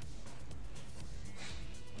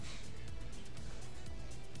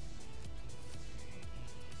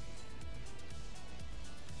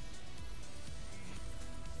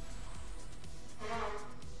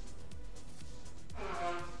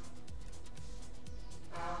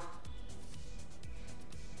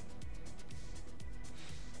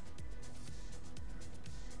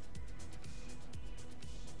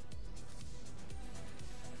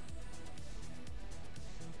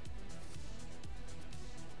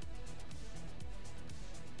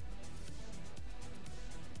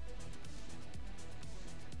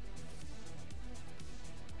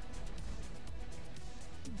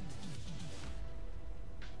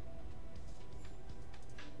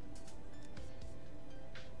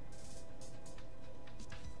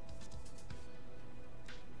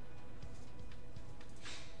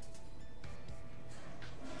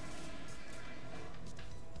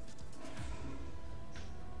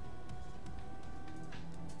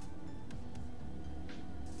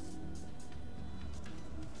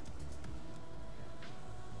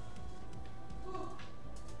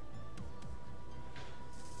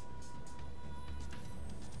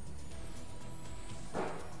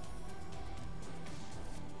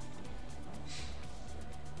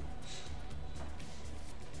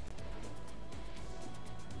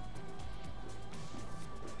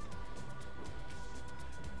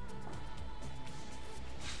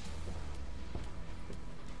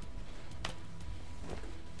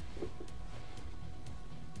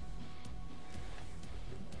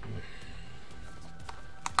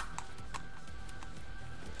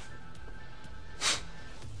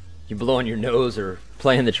 You blowing your nose or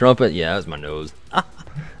playing the trumpet? Yeah, that was my nose.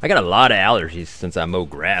 I got a lot of allergies since I mow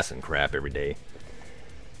grass and crap every day.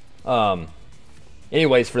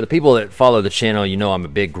 Anyways, for the people that follow the channel, you know I'm a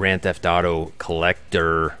big Grand Theft Auto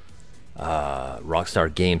collector,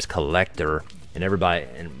 Rockstar Games collector, and everybody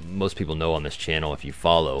and most people know on this channel, if you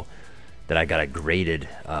follow, that I got a graded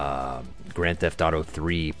Grand Theft Auto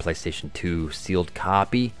 3 PlayStation 2 sealed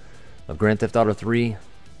copy of Grand Theft Auto 3,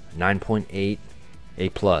 9.8 A+.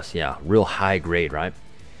 Yeah, real high grade, right?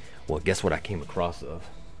 Well, guess what I came across of?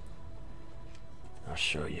 I'll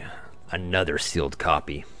show you. Another sealed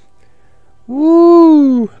copy.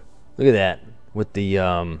 Woo! Look at that with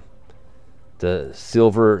the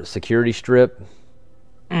silver security strip.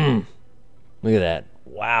 Look at that!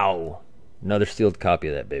 Wow, another sealed copy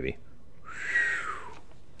of that baby.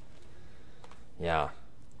 Yeah,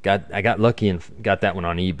 I got lucky and got that one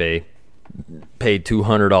on eBay. Paid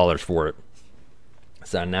 $200 for it.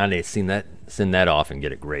 So now they send that off and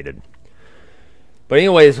get it graded. But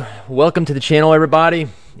anyways, welcome to the channel, everybody,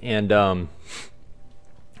 and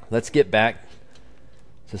let's get back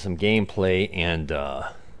to some gameplay and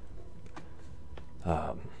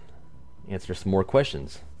answer some more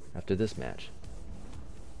questions after this match.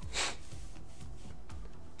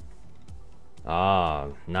 Ah,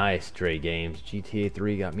 nice, Dre Games. GTA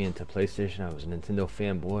 3 got me into PlayStation. I was a Nintendo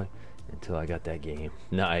fanboy until I got that game.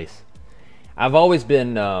 Nice. I've always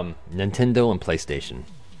been Nintendo and PlayStation.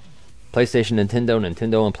 PlayStation, Nintendo,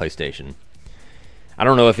 Nintendo, and PlayStation. I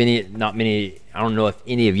don't know if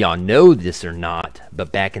any of y'all know this or not,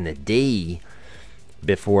 but back in the day,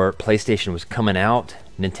 before PlayStation was coming out,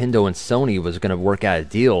 Nintendo and Sony was going to work out a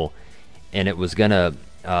deal, and it was going to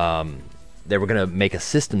they were going to make a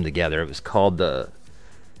system together. It was called I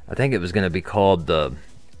think it was going to be called the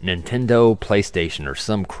Nintendo PlayStation or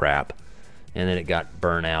some crap, and then it got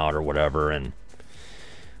burnt out or whatever, and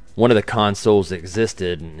one of the consoles that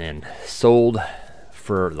existed and sold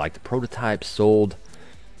for, like, the prototype sold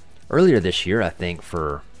earlier this year, I think,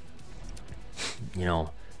 for, you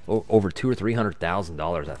know, over $200,000 or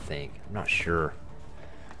 $300,000, I think. I'm not sure.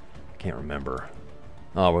 Can't remember.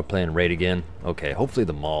 Oh, we're playing Raid again? Okay, hopefully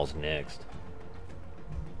the mall's next.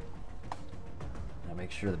 Now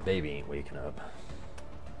make sure the baby ain't waking up.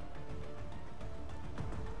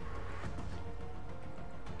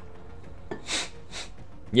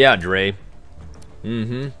 Yeah, Dre.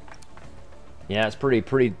 Mm-hmm. Yeah, it's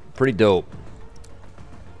pretty dope.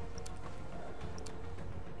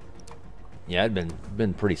 Yeah, I'd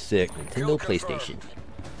been pretty sick. Nintendo PlayStation.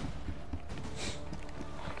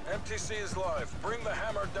 MTC is live. Bring the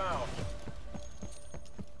hammer down.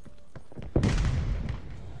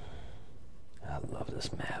 I love this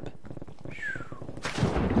map.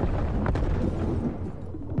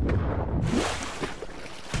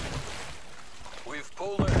 We've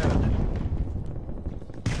pulled ahead.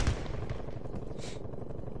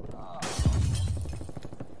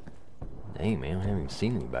 Dang, man, I haven't even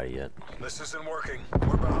seen anybody yet. This isn't working.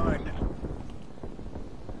 We're behind.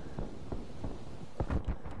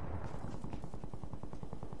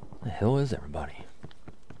 The hell is everybody?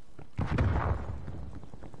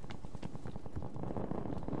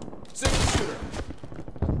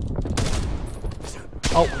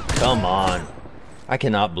 Oh, come on. I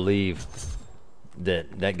cannot believe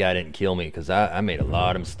that guy didn't kill me, because I made a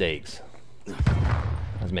lot of mistakes.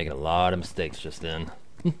 I was making a lot of mistakes just then.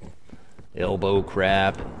 Elbow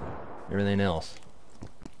crap and everything else.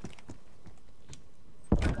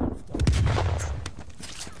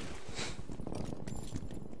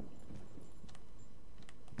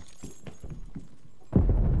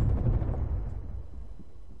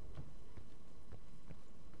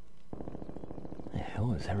 The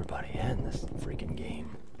hell is everybody at in this freaking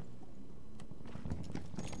game?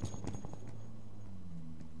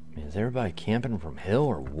 I mean, is everybody camping from hell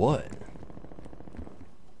or what?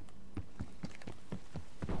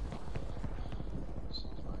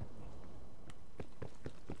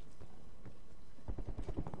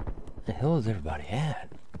 The hell is everybody at?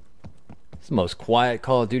 It's the most quiet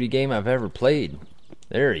Call of Duty game I've ever played.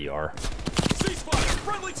 There you are. Ceasefire!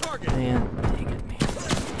 Friendly target! Man, dang it, man.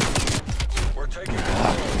 We're taking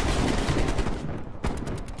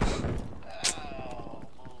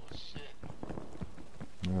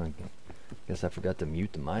Oh, I guess I forgot to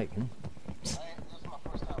mute the mic.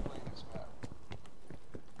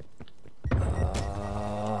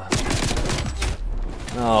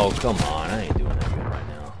 Oh, come on. I ain't doing that good right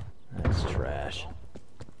now. That's trash.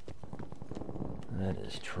 That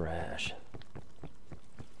is trash.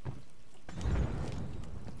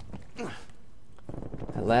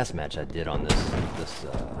 That last match I did on this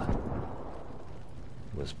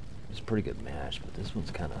was a pretty good match, but this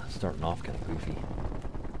one's kind of starting off kind of goofy.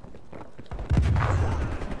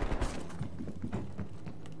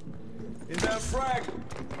 Inbound frag.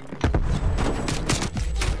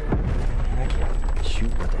 I can't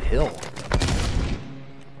shoot. What the hell?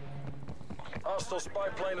 Hostile spy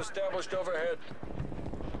plane established overhead.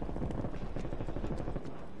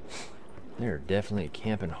 They're definitely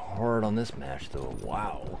camping hard on this match, though.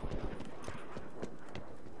 Wow.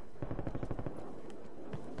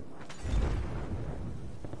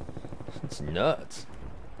 It's nuts.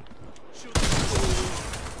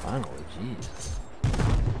 Finally, jeez.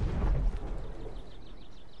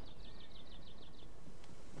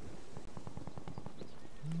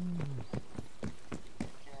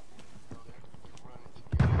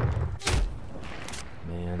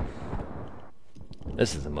 Man,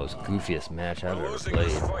 this is the most goofiest match I've ever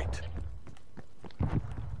played.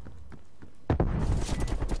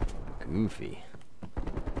 Goofy.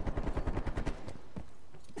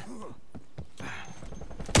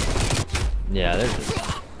 Yeah, they're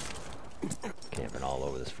just camping all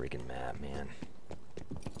over this freaking map, man.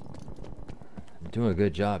 I'm doing a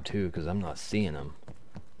good job too, because I'm not seeing them.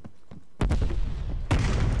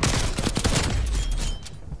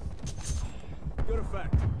 Good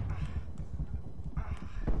effect.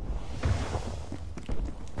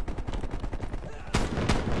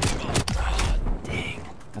 Oh, dang.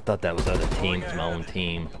 I thought that was other teams, my own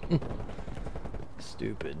team.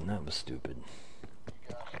 Stupid. That was stupid.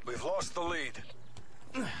 We've lost the lead.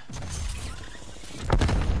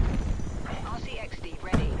 RCXD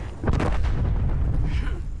ready.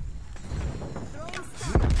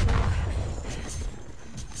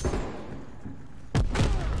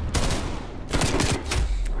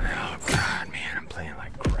 Oh god, man, I'm playing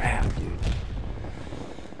like crap, dude.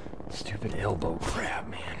 Stupid elbow crap,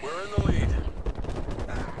 man. We're in the lead.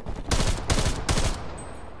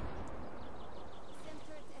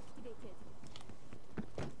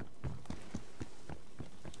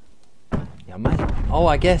 Yeah, oh,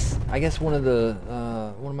 I guess one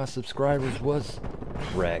of my subscribers was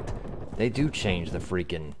correct. They do change the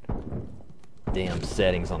freaking damn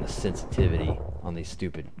settings on the sensitivity on these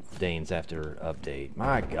stupid things after update.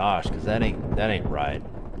 My gosh, because that ain't right.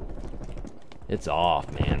 It's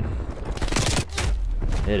off, man.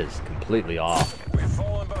 It is completely off. We've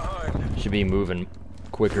fallen behind. Should be moving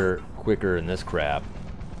quicker in this crap.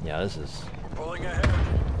 Yeah, this is Pulling ahead.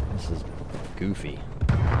 goofy.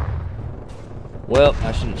 Well,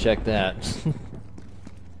 I should have checked that. 2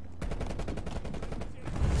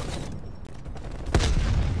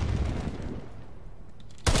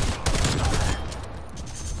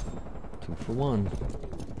 for 1.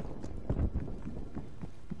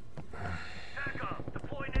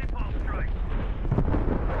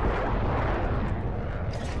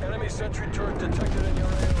 Enemy sentry turret detected in your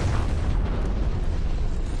AO.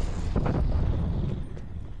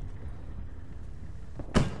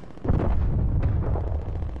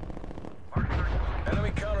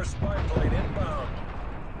 Enemy counter spy plane inbound.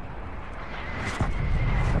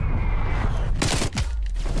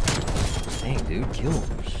 Dang, dude, kill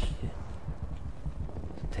him. Shit.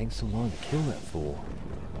 It takes so long to kill that fool.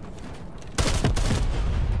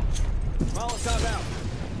 Molotov out.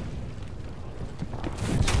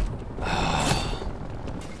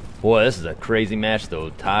 Boy, this is a crazy match,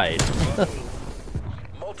 though. Tied.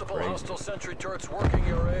 Multiple Crazy. hostile sentry turrets working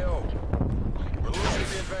your AO. We're losing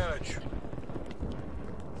the advantage.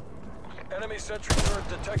 Enemy sentry turret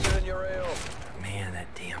detected in your AO. Man,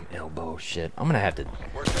 that damn elbow shit. I'm gonna have to.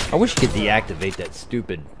 I wish you could deactivate that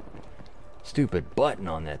stupid button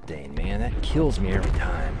on that thing, man. That kills me every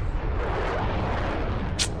time.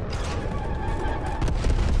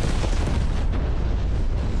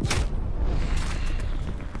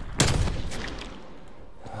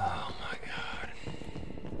 Oh my god.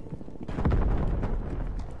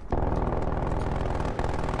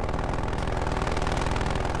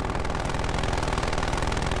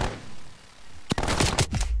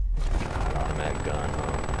 Automatic gun,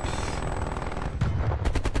 huh?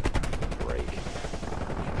 Break.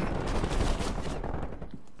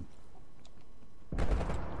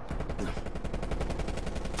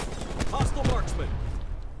 Hostile marksman.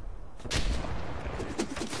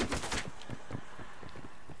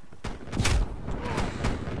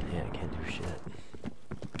 Yeah, I can't do shit.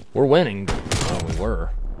 We're winning. Well, we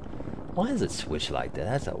were. Why does it switch like that?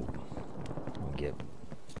 That's a. I don't get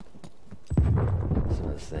some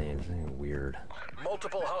of the things. Weird.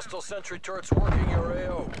 Multiple hostile sentry turrets working your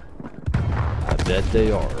AO. I bet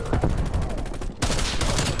they are. Care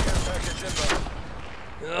package inbound.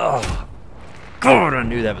 Oh, God, I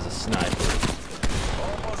knew that was a sniper.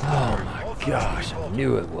 Almost Oh there. my All gosh, I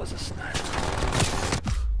knew it was a sniper.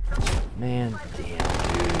 Man, damn,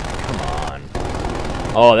 dude. Come on.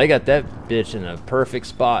 Oh, they got that bitch in a perfect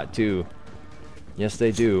spot, too. Yes,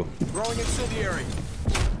 they do. Throwing incendiary.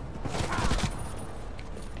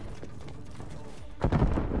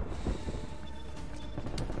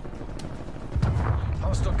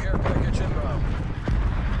 Hostile care package inbound.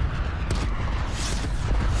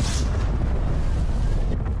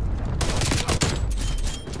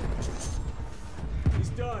 He's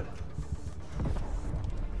done.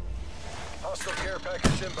 Hostile care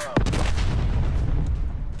package inbound.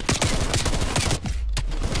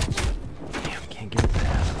 Damn, can't get it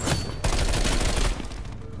past.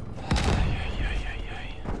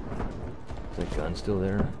 Is that gun still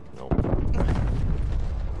there? Nope.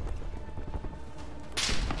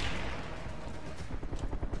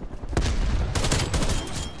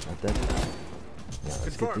 Not that guy. Yeah,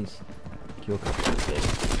 let's get these kill confirms.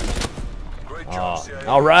 Great job, Oh, CIA.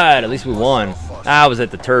 all right. At least we won. I was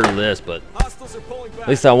at the turd of this, but Hostiles are pulling back. at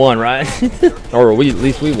least I won, right? Or at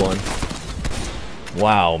least we won.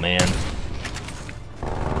 Wow, man.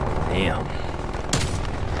 Damn.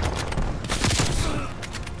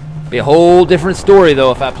 Be a whole different story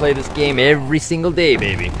though if I play this game every single day,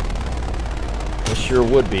 baby. It sure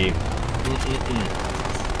would be.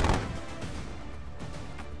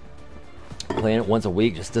 Playing it once a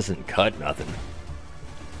week just doesn't cut nothing.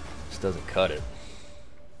 Just doesn't cut it.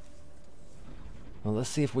 Well, let's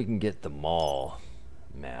see if we can get the mall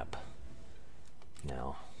map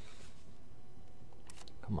now.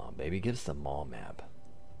 Come on, baby, give us the mall map.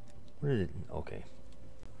 Where did it? Okay.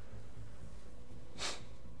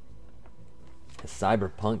 Is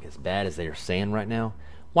Cyberpunk as bad as they are saying right now?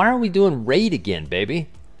 Why aren't we doing Raid again, baby?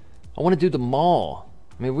 I want to do the mall.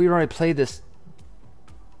 I mean, we already played this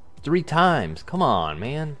 3 times. Come on,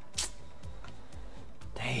 man.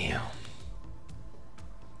 Damn.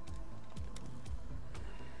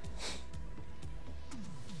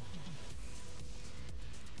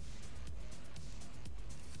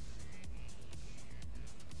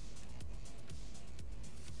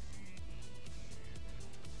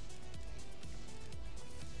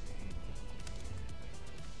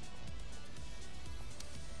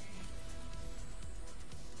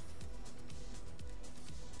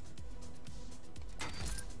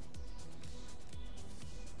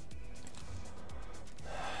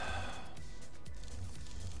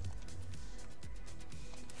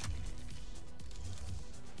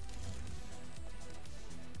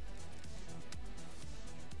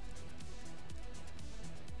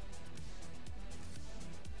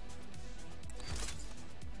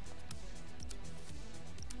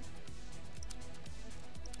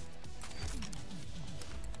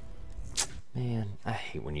 Man, I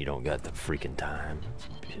hate when you don't got the freaking time,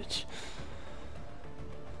 bitch.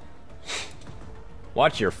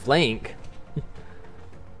 Watch your flank.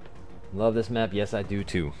 Love this map? Yes, I do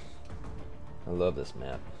too. I love this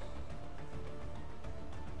map.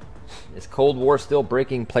 Is Cold War still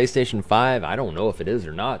breaking PlayStation 5? I don't know if it is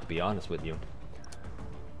or not, to be honest with you.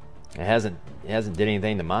 It hasn't did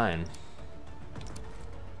anything to mine.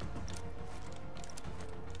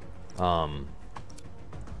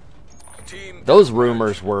 Those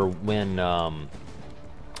rumors were when oh,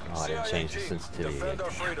 I didn't change the sensitivity again.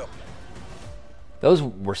 Those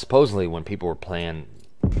were supposedly when people were playing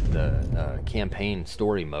the campaign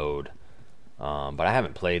story mode, but I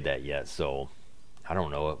haven't played that yet, so I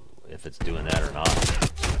don't know if it's doing that or not.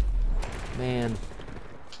 Man,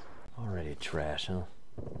 already trash, huh?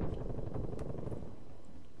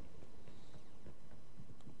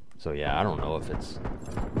 So yeah, I don't know if it's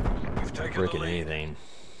breaking anything.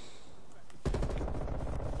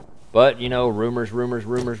 But, you know, rumors,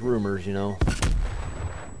 you know.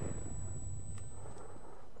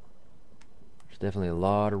 There's definitely a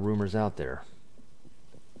lot of rumors out there.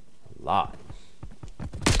 A lot.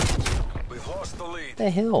 We've lost the lead. What the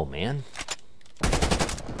hell, man?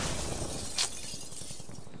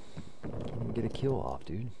 Can't get a kill off,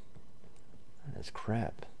 dude. That's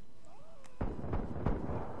crap.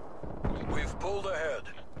 We've pulled ahead.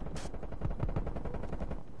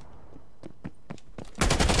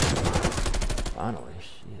 Finally,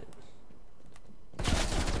 shit.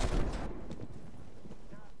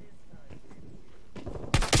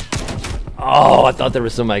 Oh, I thought there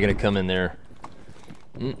was somebody gonna come in there.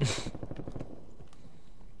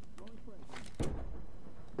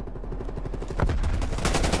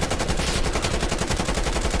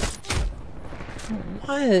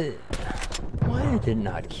 Why did it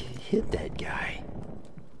not hit that guy?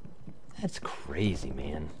 That's crazy,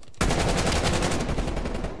 man.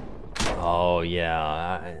 Oh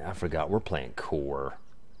yeah, I forgot we're playing core.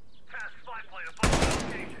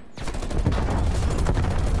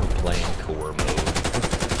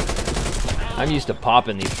 I'm used to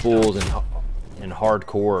popping these fools in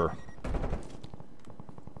hardcore.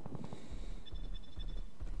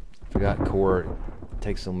 Forgot core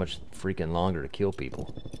takes so much freaking longer to kill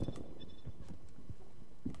people.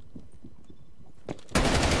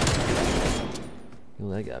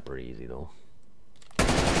 Well, that got pretty easy though. I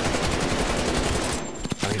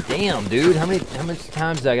mean, damn, dude, how much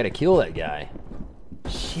times do I gotta kill that guy?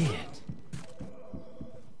 Shit.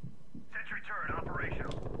 Sentry turret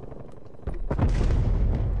operational.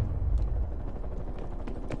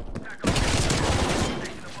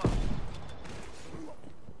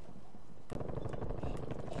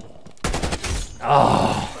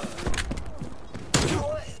 Oh.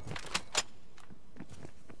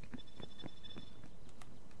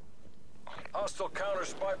 Hostile counter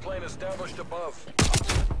spy plane established above.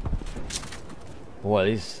 Boy,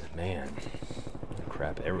 these, man,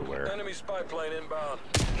 crap everywhere. Enemy spy plane inbound.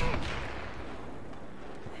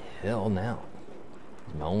 Hell now.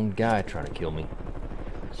 It's my own guy trying to kill me.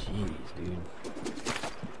 Jeez, dude.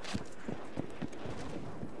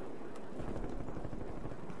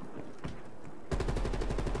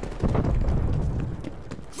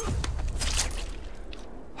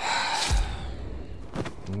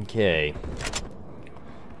 Okay.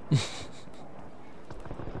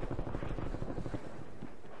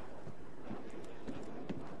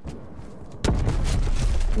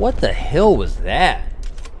 What the hell was that?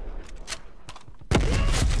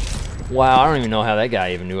 Wow, I don't even know how that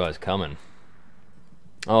guy even knew I was coming.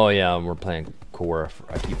 Oh yeah, we're playing core.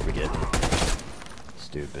 I keep forgetting.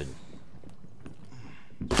 Stupid.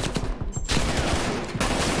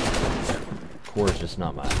 Core is just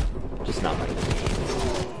not my game.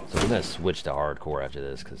 So we're gonna switch to hardcore after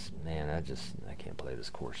this, cause man, I can't play this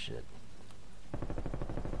core shit.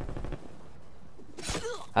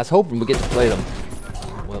 I was hoping we get to play them.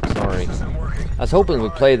 Well, sorry. I was hoping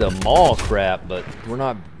we'd play the mall crap, but we're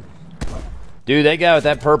not. Dude, that guy with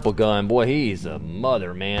that purple gun, boy, he's a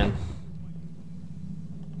mother, man.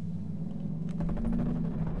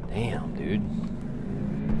 Damn, dude.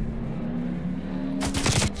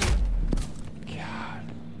 God.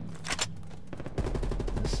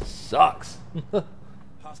 This sucks.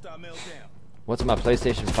 Hostile male down. What's my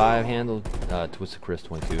PlayStation 5 handle? Twisted Chris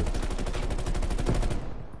 22.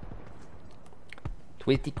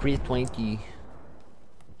 Twisty Chris 20.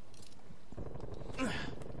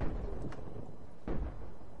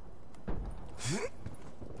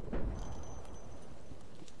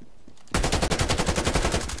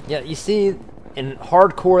 Yeah, you see, in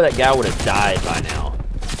hardcore, that guy would have died by now.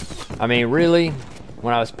 I mean, really?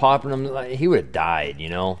 When I was popping him, like, he would have died, you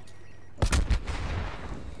know?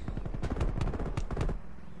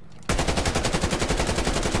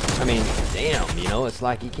 I mean, damn, you know, it's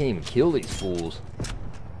like you can't even kill these fools.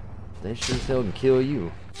 They sure as hell can kill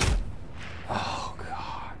you. Oh,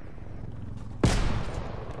 God.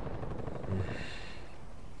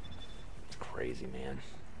 Crazy, man.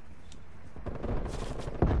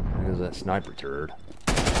 There goes that sniper turd.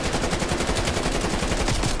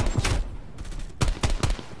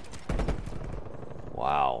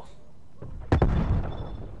 Wow.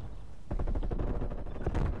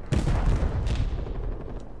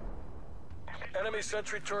 Enemy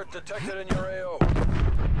sentry turret detected in your AO.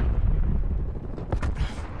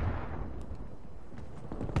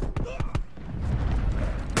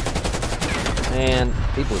 Man,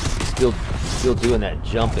 people still doing that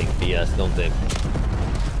jumping BS, don't they?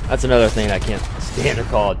 That's another thing I can't stand in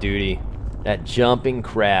Call of Duty. That jumping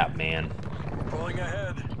crap, man. Pulling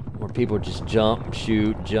ahead. Where people just jump,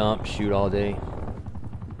 shoot all day.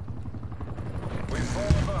 We've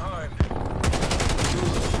fallen behind.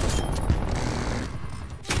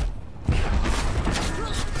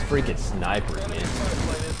 Freaking snipers, Enemy man. spy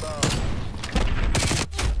plane inbound.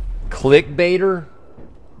 Clickbaiter?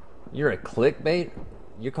 You're a clickbait?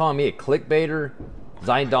 You're calling me a clickbaiter?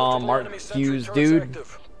 Zydom, Mark Enemy sentry Hughes, turrets dude?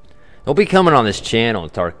 active. Don't be coming on this channel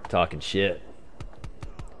and talking shit.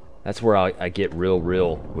 That's where I get real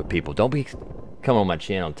with people. Don't be coming on my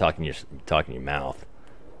channel and talking your mouth.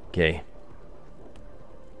 Okay?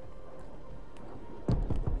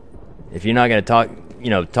 If you're not gonna talk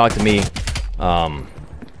to me,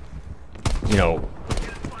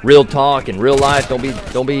 real talk in real life. Don't be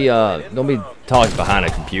talking behind a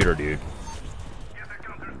computer, dude.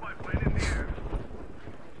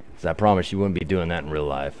 'Cause I promise you wouldn't be doing that in real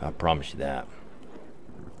life. I promise you that.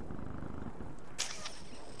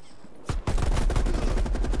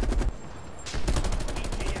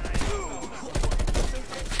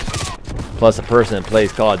 Plus, a person that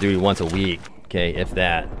plays Call of Duty once a week, okay, if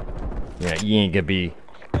that, yeah, you ain't gonna be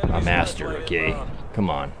a master, okay?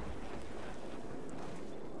 Come on.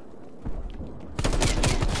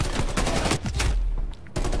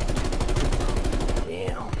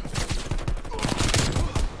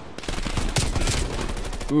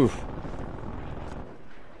 Oof.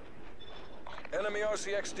 Enemy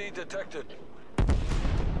RCXD detected.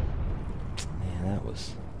 Man, that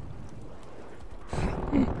was...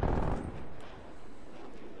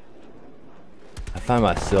 I find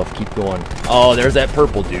myself keep going, oh, there's that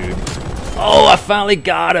purple dude. Oh, I finally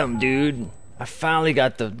got him, dude. I finally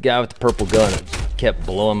got the guy with the purple gun that kept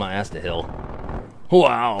blowing my ass to hell.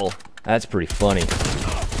 Wow, that's pretty funny.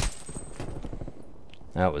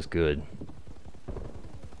 That was good.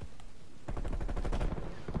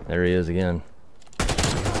 There he is again.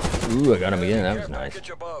 Ooh, I got him again. That was nice.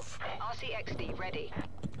 RCXD ready.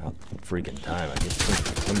 About freaking time. I just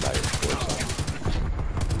think somebody scored something.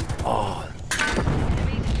 Oh.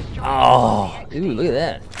 Oh. Ooh, look at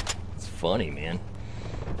that. It's funny, man.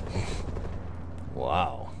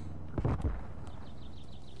 Wow.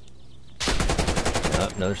 Oh,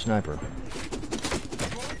 another sniper.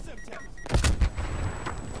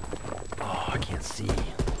 Oh, I can't see.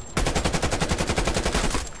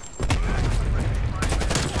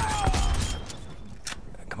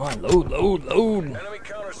 Come on, load. Enemy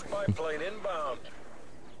counter spy plane inbound.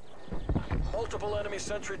 Multiple enemy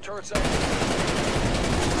sentry turrets out.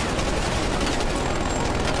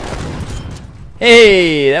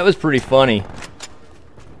 Hey, that was pretty funny.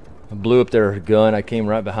 I blew up their gun. I came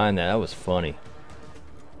right behind that. That was funny.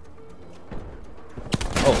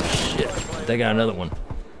 Oh shit! They got another one.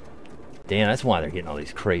 Damn, that's why they're getting all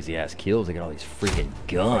these crazy ass kills. They got all these freaking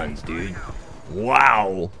guns, dude.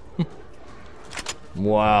 Wow.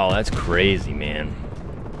 Wow, that's crazy, man.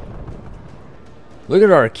 Look at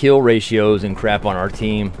our kill ratios and crap on our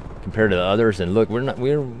team compared to the others, and look, we're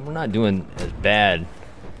not doing as bad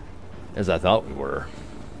as I thought we were.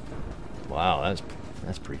 Wow,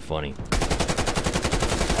 that's pretty funny.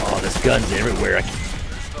 Oh, this gun's everywhere.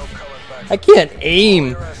 I can't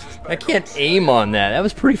aim. I can't aim on that. That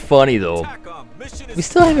was pretty funny though. We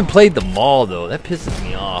still haven't played the mall though. That pisses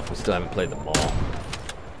me off. We still haven't played the mall.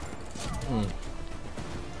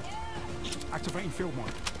 Activating field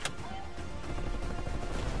mode.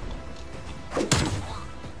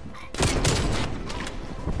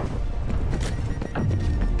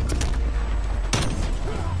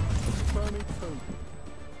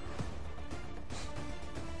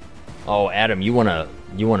 Oh, Adam, you want a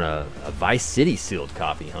Vice City sealed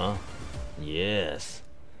copy, huh? Yes.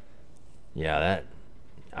 Yeah, that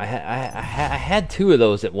I had two of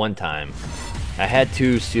those at one time. I had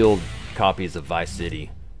two sealed copies of Vice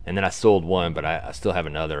City, and then I sold one, but I still have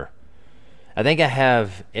another. I think I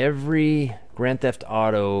have every Grand Theft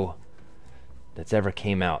Auto that's ever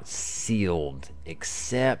came out sealed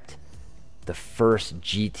except the first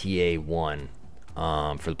GTA 1.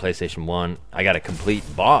 For the PlayStation 1, I got a complete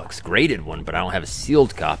box, graded one, but I don't have a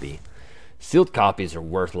sealed copy. Sealed copies are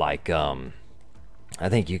worth like, I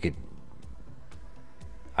think you could,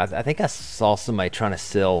 I think I saw somebody trying to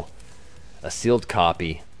sell a sealed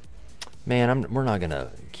copy. Man, we're not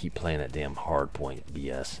gonna keep playing that damn hardpoint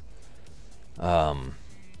BS.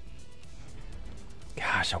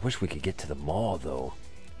 Gosh, I wish we could get to the mall though.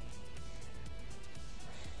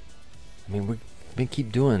 I mean, we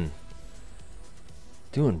keep doing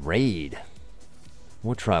raid.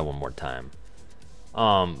 We'll try one more time.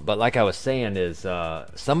 But like I was saying is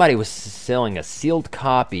somebody was selling a sealed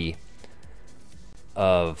copy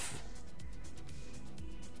of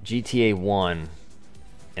GTA 1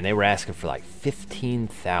 and they were asking for like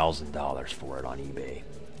 $15,000 for it on eBay.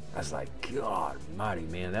 I was like, God mighty,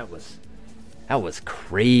 man, that was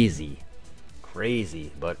crazy.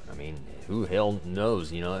 Crazy, but I mean, who hell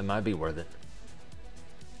knows, you know, it might be worth it.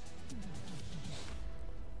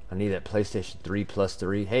 I need that PlayStation 3 plus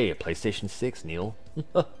 3. Hey, a PlayStation 6, Neil.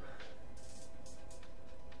 Can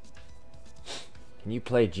you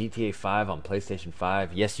play GTA 5 on PlayStation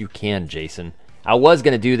 5? Yes, you can, Jason. I was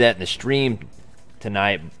gonna do that in the stream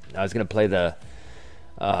tonight. I was gonna play the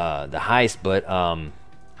heist, but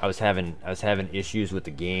I was having issues with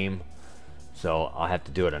the game, so I'll have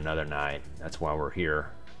to do it another night. That's why we're here.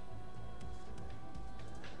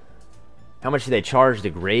 How much do they charge to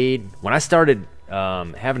grade? When I started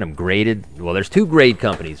having them graded, well, there's two grade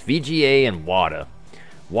companies, VGA and WADA.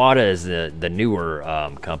 WADA is the newer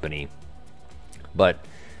company, but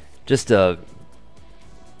just to,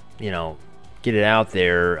 you know, get it out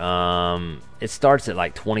there, it starts at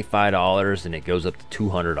like $25 and it goes up to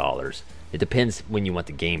 $200. It depends when you want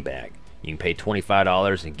the game back. You can pay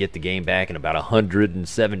 $25 and get the game back in about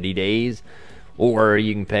 170 days, or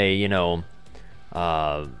you can pay, you know,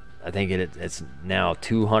 I think it's now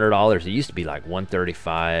 $200. It used to be like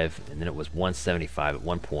 $135, and then it was $175 at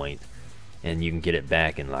one point, and you can get it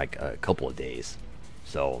back in like a couple of days.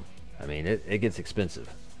 So, I mean, it gets expensive.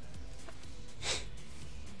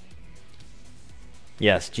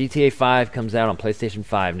 Yes, GTA 5 comes out on PlayStation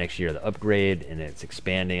 5 next year. The upgrade, and it's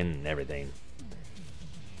expanding and everything.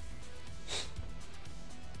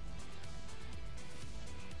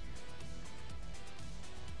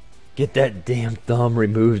 Get that damn thumb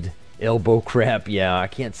removed. Elbow crap. Yeah, I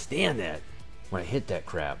can't stand that when I hit that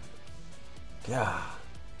crap. God.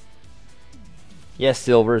 Yes,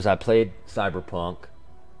 Silvers, I played Cyberpunk.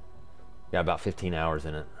 Got about 15 hours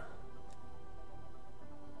in it.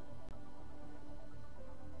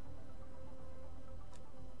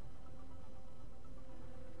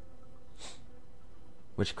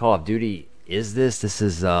 Which Call of Duty is this? This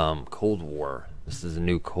is Cold War. This is a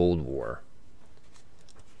new Cold War.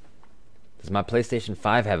 Does my PlayStation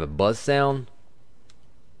 5 have a buzz sound?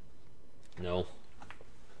 No.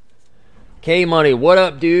 K-Money, what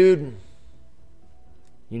up, dude?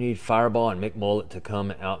 You need Fireball and Mick Mullet to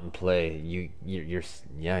come out and play.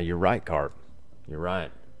 You're right, Carp. You're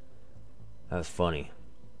right. That was funny.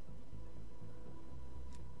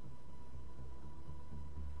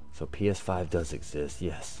 So PS5 does exist,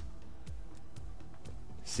 yes.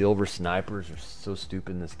 Silver snipers are so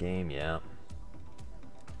stupid in this game, yeah.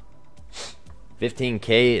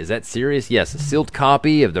 15K, is that serious? Yes, a sealed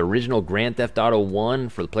copy of the original Grand Theft Auto 1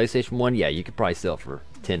 for the PlayStation 1. Yeah, you could probably sell it for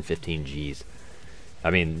 10, 15 G's.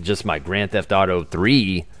 I mean, just my Grand Theft Auto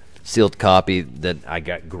 3 sealed copy that I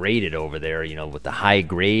got graded over there, you know, with the high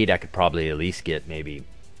grade, I could probably at least get maybe,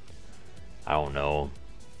 I don't know,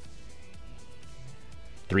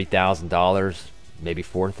 $3,000, maybe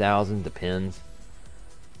 $4,000, depends.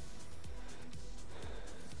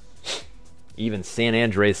 Even San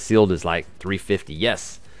Andreas sealed is like $350.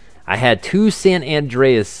 Yes, I had 2 San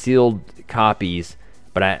Andreas sealed copies,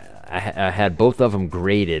 but I had both of them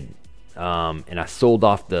graded, and I sold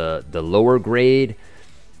off the lower grade,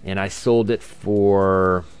 and I sold it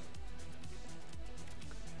for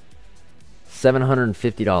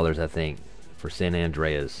 $750, I think, for San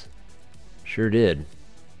Andreas. Sure did.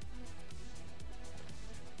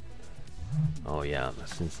 Oh yeah,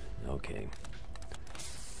 since okay.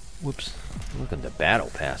 Whoops. Look at the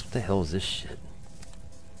battle pass. What the hell is this shit?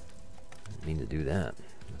 I need to do that.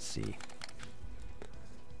 Let's see.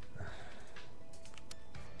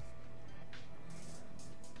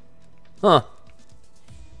 Huh.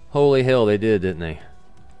 Holy hell, they did, didn't they?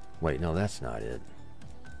 Wait, no, that's not it.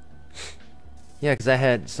 Yeah, because I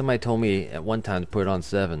had somebody told me at one time to put it on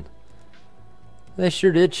 7. They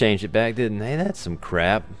sure did change it back, didn't they? That's some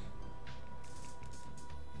crap.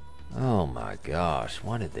 Oh my gosh,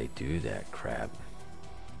 why did they do that crap?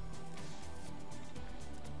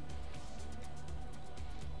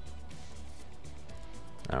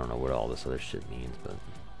 I don't know what all this other shit means, but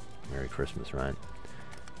Merry Christmas, right?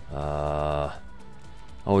 Oh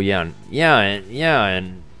yeah,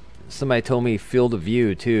 and somebody told me field of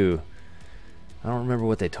view too. I don't remember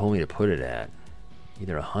what they told me to put it at.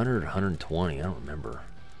 Either 100 or 120, I don't remember.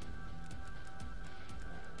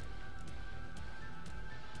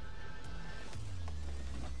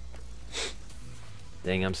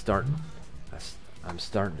 Dang, I'm starting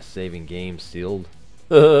to saving games sealed.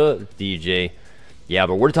 DJ. Yeah,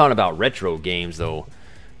 but we're talking about retro games though.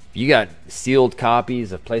 You got sealed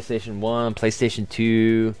copies of PlayStation 1, PlayStation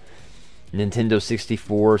 2, Nintendo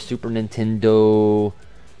 64, Super Nintendo,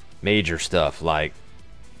 major stuff. Like,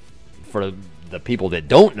 for the people that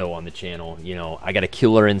don't know on the channel, you know, I got a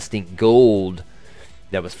Killer Instinct Gold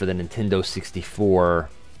that was for the Nintendo 64.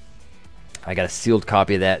 I got a sealed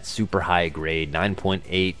copy of that, super high grade,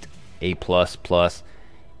 9.8 A++,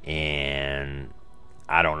 and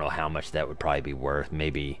I don't know how much that would probably be worth.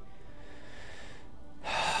 Maybe,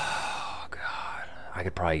 oh God, I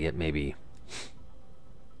could probably get maybe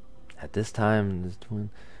at this time,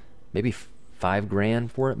 maybe $5,000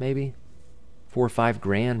 for it, maybe $4 or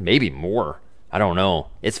 $5,000, maybe more. I don't know.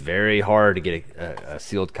 It's very hard to get a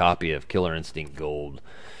sealed copy of Killer Instinct Gold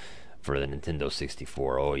for the Nintendo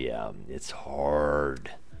 64. Oh yeah, it's hard.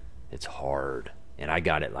 It's hard. And I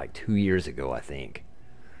got it like 2 years ago, I think.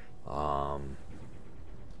 I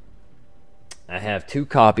have 2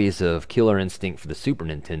 copies of Killer Instinct for the Super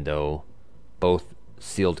Nintendo, both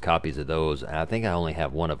sealed copies of those. And I think I only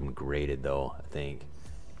have one of them graded though, I think.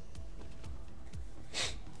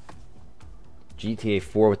 GTA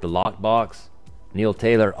 4 with the lockbox. Neil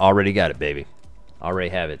Taylor, already got it, baby. Already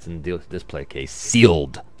have it. It's in the display case.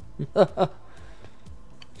 Sealed.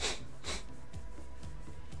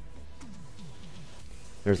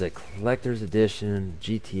 There's a collector's edition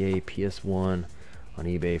GTA PS1 on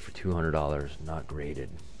eBay for $200, not graded.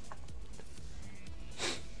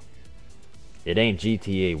 It ain't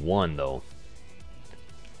GTA 1 though,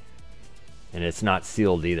 and it's not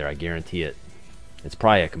sealed either, I guarantee it. It's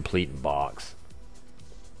probably a complete box.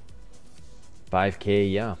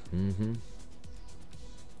 5K, yeah.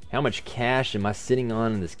 How much cash am I sitting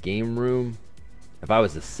on in this game room? If I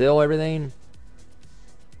was to sell everything?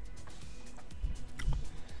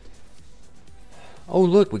 Oh,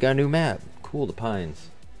 look, we got a new map. Cool, the Pines.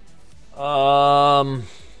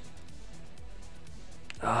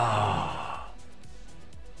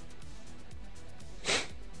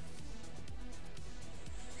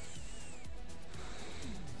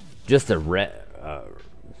 Just a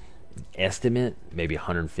estimate, maybe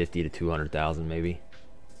 150 to 200,000, maybe,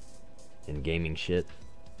 in gaming shit.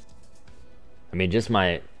 I mean, just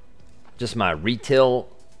my retail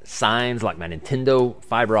signs, like my Nintendo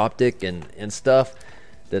fiber optic and stuff.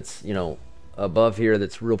 That's, you know, above here.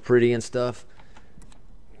 That's real pretty and stuff.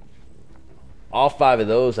 All 5 of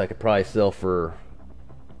those I could probably sell for,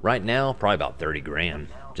 right now, probably about 30 grand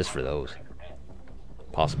just for those,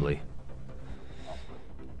 possibly.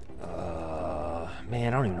 Man,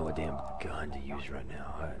 I don't even know what damn gun to use right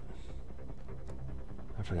now.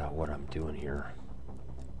 I forgot what I'm doing here.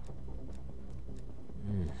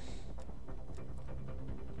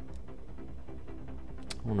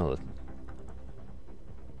 Oh no.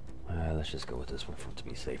 Let's just go with this one to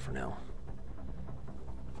be safe for now.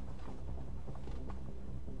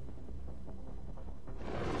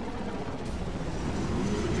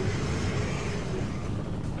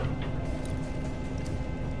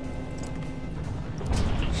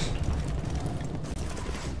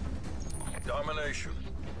 Domination.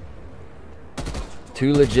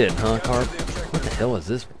 Too legit, huh, Carp? What the hell is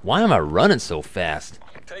this? Why am I running so fast?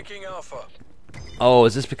 Taking Alpha. Oh,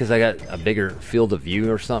 is this because I got a bigger field of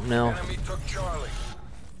view or something now? Enemy took Charlie.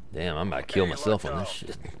 Damn, I'm about to kill myself on this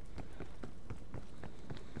shit.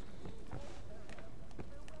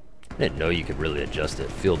 I didn't know you could really adjust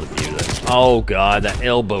that field of view. Oh god, that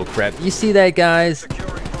elbow crap. You see that, guys?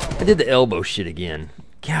 I did the elbow shit again.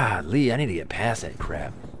 Golly, I need to get past that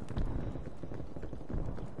crap.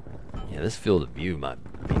 Yeah, this field of view might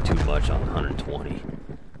be too much on 120.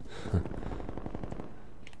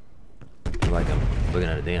 Like I'm looking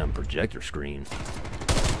at a damn projector screen.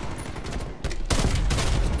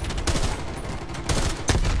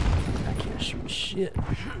 I can't shoot shit.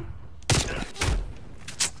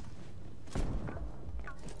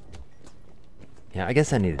 Yeah, I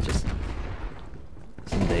guess I need to just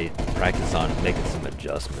someday practice on making some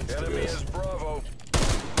adjustments to Enemy this. is Bravo.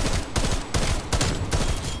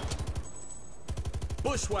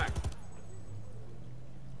 Bushwhack.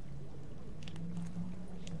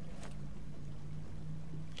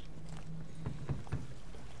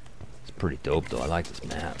 It's pretty dope though. I like this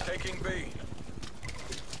map. Taking B.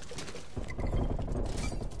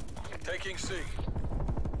 Taking C.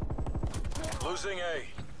 Losing A.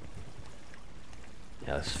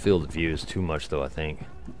 Yeah, this field of view is too much though, I think.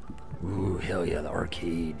 Ooh, hell yeah, the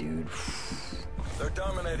arcade, dude. They're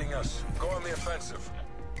dominating us. Go on the offensive.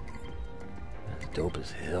 That's dope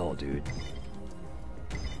as hell, dude.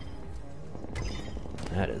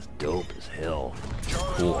 That is dope as hell.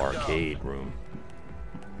 Cool arcade room.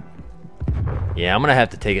 Yeah, I'm gonna have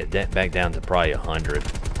to take it back down to probably 100.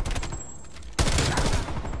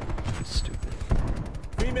 Stupid.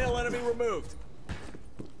 Female enemy removed.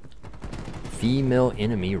 Female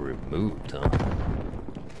enemy removed, huh?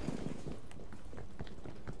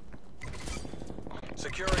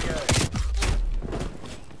 Securing A.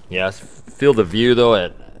 Yeah, field of view though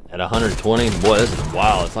at 120. Boy, this is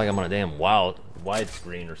wild. It's like I'm on a damn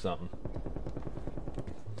widescreen or something.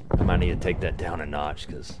 I might need to take that down a notch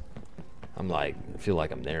because I'm like, I feel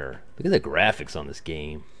like I'm there. Look at the graphics on this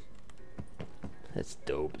game. That's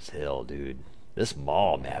dope as hell, dude. This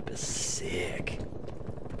mall map is sick.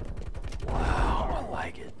 Wow, I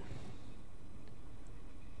like it.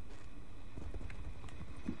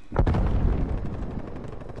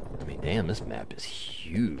 I mean, damn, this map is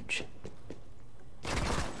huge.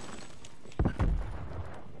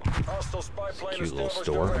 Hostile spy plane Cute little established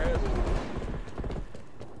store. overhead.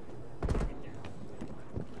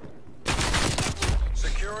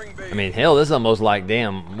 Securing B. I mean, hell, this is almost like,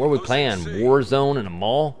 damn, what are we playing? Warzone in a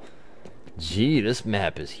mall? Gee, this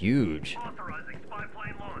map is huge. Authorizing spy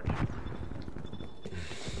plane launch.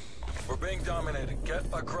 We're being dominated. Get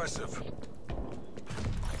aggressive.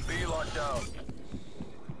 B locked down.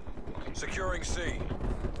 Securing C.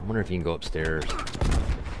 I wonder if you can go upstairs.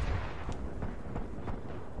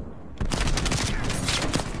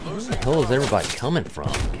 Where the hell is everybody coming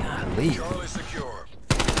from? Golly. Charlie secure.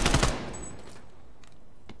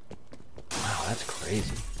 Wow, that's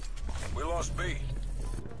crazy. We lost B.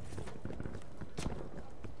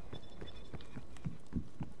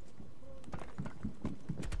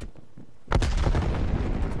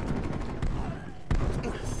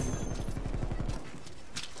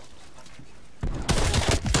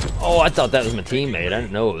 Oh, I thought that was my teammate. I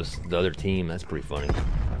didn't know it was the other team. That's pretty funny.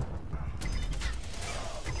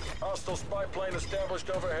 Hostile spy plane established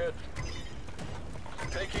overhead.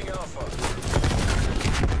 Taking Alpha.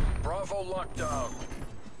 Bravo lockdown.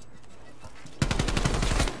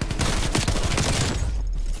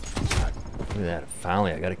 Look at that.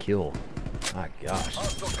 Finally, I got a kill. My gosh.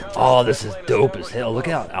 Oh, this is dope as hell. Look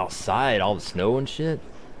out outside, all the snow and shit.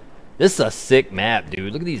 This is a sick map,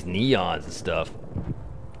 dude. Look at these neons and stuff.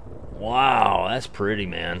 Wow, that's pretty,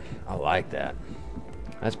 man. I like that.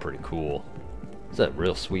 That's pretty cool. It's a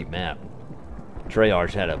real sweet map.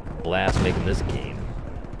 Treyarch had a blast making this game.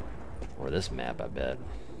 Or this map, I bet.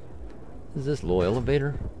 Is this little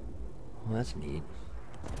elevator? Well, that's neat.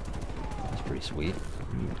 That's pretty sweet.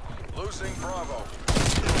 Losing Bravo.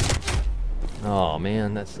 Oh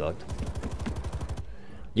man, that sucked.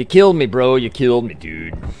 You killed me, bro. You killed me,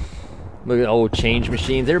 dude. Look at old change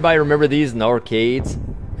machines. Everybody remember these in the arcades?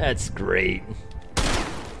 That's great.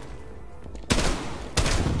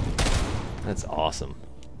 That's awesome.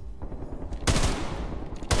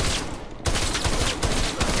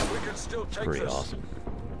 We can still take Pretty this. awesome.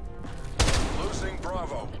 Losing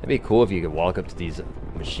Bravo. That'd be cool if you could walk up to these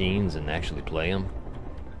machines and actually play them.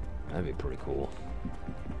 That'd be pretty cool.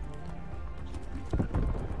 Oh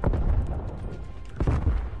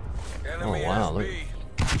Enemy wow, look.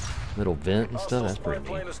 SB. Little vent and stuff. Hostile That's spy pretty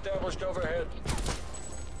plane neat. established overhead.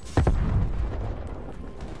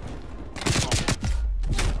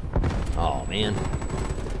 Oh man.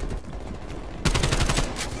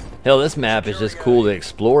 Hell, this map is just cool to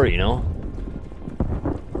explore, you know?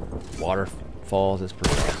 Waterfalls, it's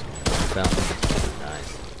pretty awesome. Fountains,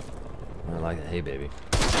 nice. I like it. Hey, baby.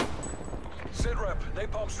 Sit rep.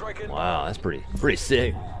 Napalm strike in. Wow, that's pretty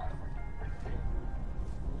sick.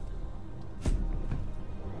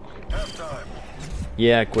 Halftime.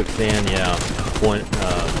 Yeah, quicksand, yeah.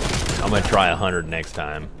 I'm gonna try 100 next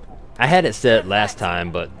time. I had it set last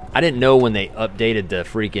time, but I didn't know when they updated the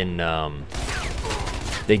freaking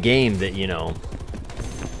the game that, you know,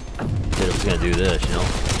 that it was gonna do this, you know.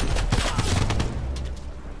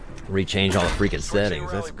 Rechange all the freaking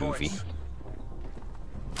settings. That's goofy.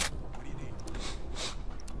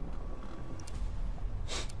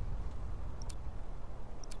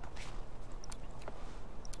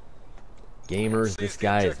 Gamers, this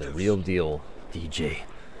guy is the real deal DJ.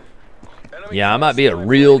 Yeah, I might be a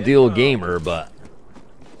real deal gamer, but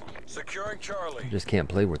Securing Charlie. I just can't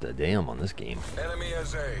play worth a damn on this game. Enemy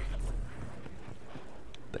as A.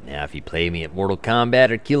 But now if you play me at Mortal Kombat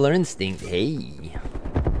or Killer Instinct, hey.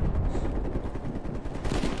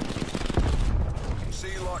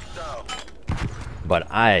 C locked down. But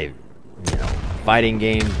you know, fighting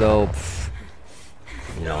games though, pff,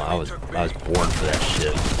 you know, I was born for that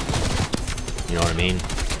shit. You know what I mean?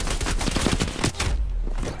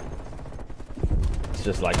 It's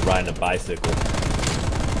just like riding a bicycle.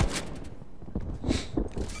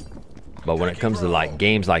 But when it comes to like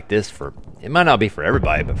games like this, it might not be for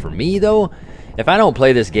everybody, but for me though, if I don't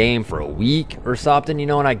play this game for a week or something, you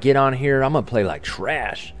know, and I get on here, I'm gonna play like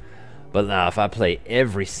trash. But now if I play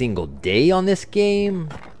every single day on this game,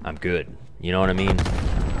 I'm good. You know what I mean?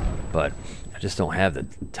 But I just don't have the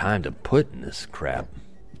time to put in this crap.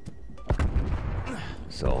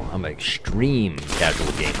 So I'm an extreme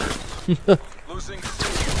casual gamer. Losing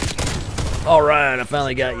All right, I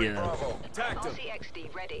finally got you. Bravo.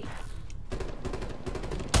 RCXD ready.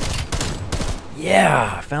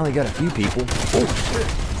 Yeah, I finally got a few people. Oh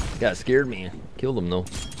shit! Got scared me. Killed them though.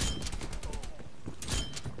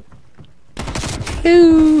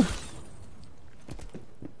 Ooh.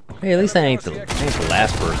 Hey, at least I ain't the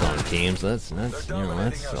last person on the team, so that's you know,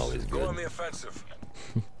 that's always Go on good. the offensive.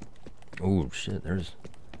 Oh shit! There's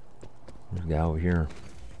a guy over here.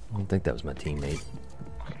 I don't think that was my teammate.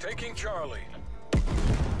 Taking Charlie.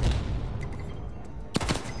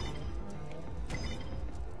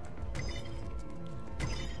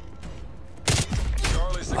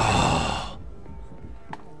 Charlie's the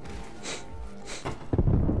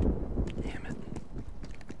Damn it!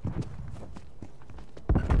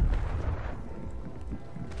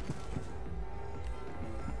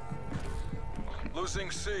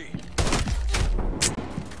 losing C.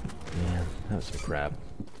 Man, that was some crap.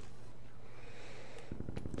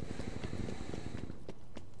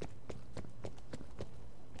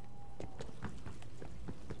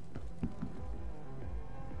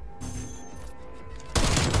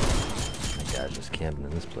 That guy's just camping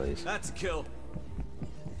in this place. That's a kill.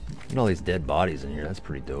 Look at all these dead bodies in here. That's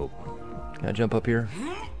pretty dope. Can I jump up here?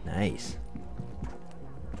 Nice.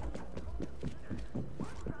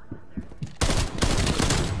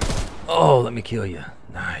 Oh, let me kill you.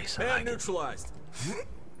 Nice. I Man like it. neutralized.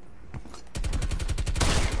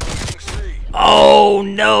 Oh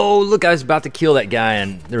no! Look, I was about to kill that guy,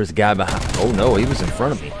 and there was a guy behind. Oh no, he was in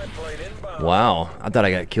front of me. Wow, I thought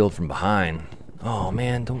I got killed from behind. Oh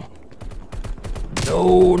man, don't.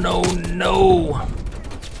 No, no, no!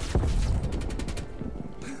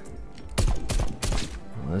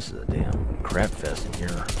 Well, this is a damn crap fest in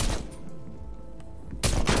here.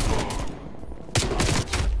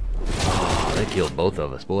 Oh, they killed both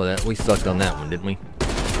of us. Boy, we sucked on that one, didn't we?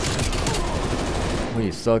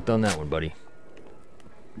 We sucked on that one, buddy.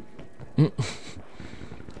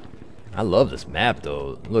 I love this map,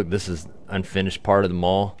 though. Look, this is unfinished part of the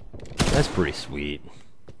mall. That's pretty sweet.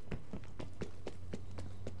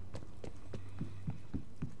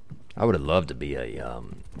 I would have loved to be a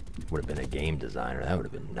would have been a game designer. That would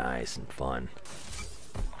have been nice and fun.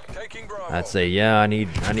 I'd say, yeah, I need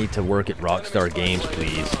to work at Rockstar Games,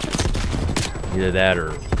 please. Either that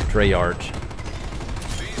or Treyarch.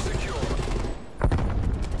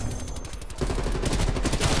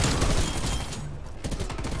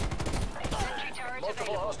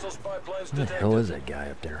 Who the hell is that guy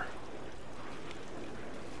up there?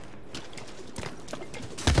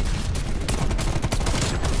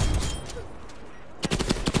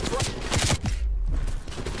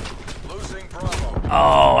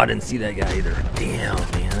 Oh, I didn't see that guy either. Damn,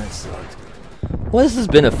 man, that sucked. Well, this has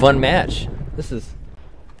been a fun match. This has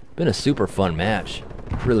been a super fun match.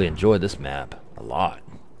 Really enjoyed this map a lot.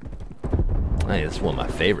 I think it's one of my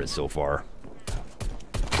favorites so far.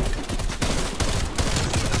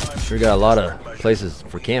 Sure got a lot of places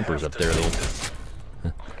for campers up there,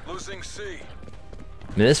 though. Losing C.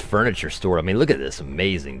 I mean, this furniture store, I mean, look at this.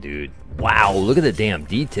 Amazing, dude. Wow, look at the damn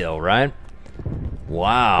detail, right?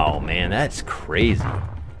 Wow, man, that's crazy.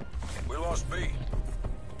 We lost B.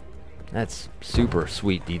 That's super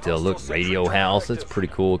sweet detail. Look, radio house. That's pretty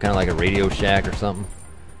cool. Kind of like a Radio Shack or something.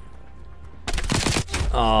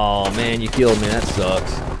 Oh, man, you killed me. That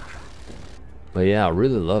sucks. But yeah, I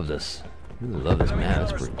really love this. Really love this map.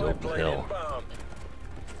 It's pretty dope as hell.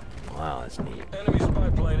 Wow, that's neat. Enemy spy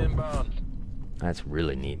plane inbound. That's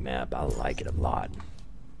really neat map. I like it a lot.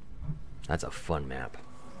 That's a fun map.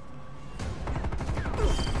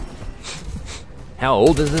 How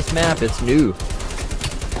old is this map? It's new.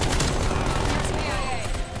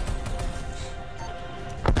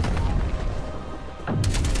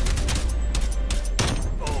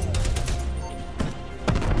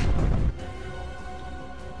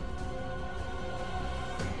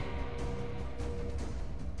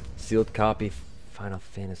 Sealed copy Final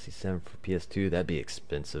Fantasy VII for PS2. That'd be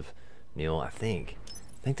expensive, Neil. I think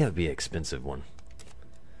that would be an expensive one.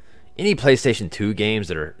 Any PlayStation 2 games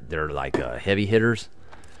that are like heavy hitters,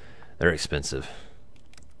 they're expensive.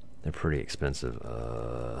 They're pretty expensive.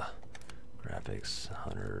 Graphics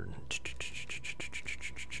 100.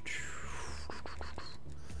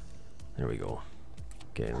 There we go.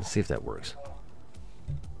 Okay, let's see if that works.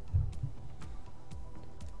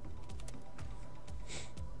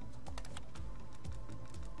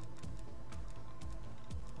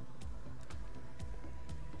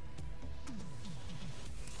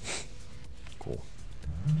 Cool.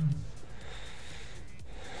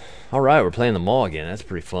 Alright, we're playing the mall again. That's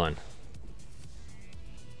pretty fun.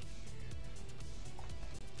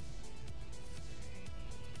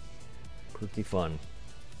 Pretty fun.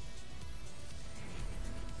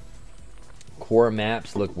 Core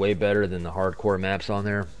maps look way better than the hardcore maps on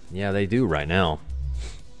there. Yeah, they do right now.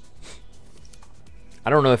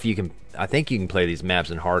 I don't know if you can... I think you can play these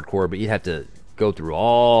maps in hardcore, but you'd have to go through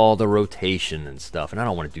all the rotation and stuff, and I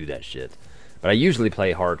don't want to do that shit. But I usually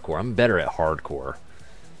play hardcore. I'm better at hardcore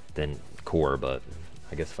than core, but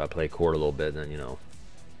I guess if I play core a little bit, then, you know.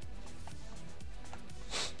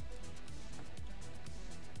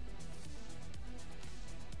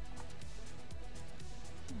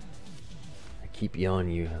 I keep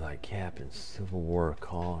yelling you like Captain Civil War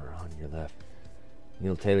call or on your left.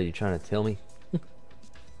 Neil Taylor, you trying to tell me?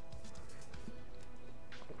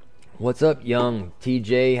 What's up, young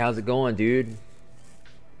TJ? How's it going, dude?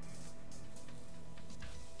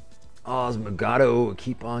 Osmagato,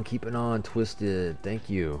 keep on keeping on, Twisted. Thank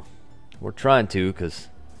you. We're trying to, because...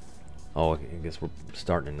 Oh, I guess we're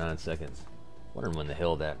starting in 9 seconds. Wondering when the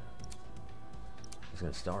hell that is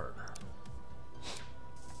going to start.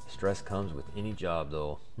 Stress comes with any job,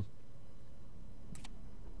 though.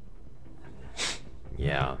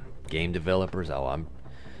 Yeah, game developers. Oh, I'm...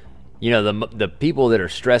 You know, the people that are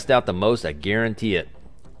stressed out the most, I guarantee it,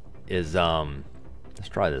 is... Let's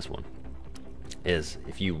try this one. Is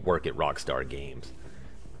if you work at Rockstar Games.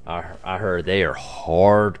 I heard they are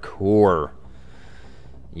hardcore.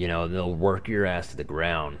 You know, they'll work your ass to the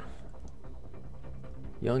ground.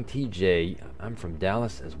 Young TJ, I'm from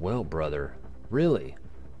Dallas as well, brother. Really?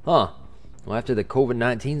 Huh. Well, after the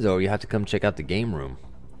COVID-19's over, you have to come check out the game room.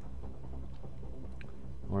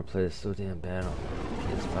 I want to play this so damn bad on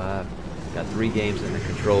PS5. Got 3 games in the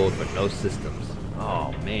controls, but no systems.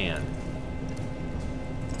 Oh, man.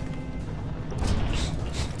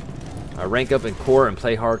 I rank up in core and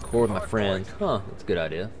play hardcore with my friends. Huh, that's a good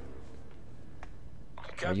idea.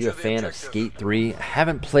 Are you a fan of Skate 3? I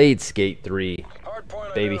haven't played Skate 3,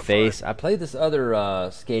 babyface. I played this other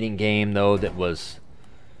skating game, though, that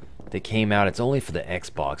came out. It's only for the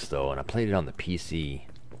Xbox, though, and I played it on the PC.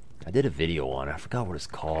 I did a video on it. I forgot what it's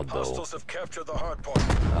called, though. Hostiles have captured the hard point.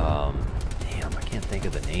 Damn, I can't think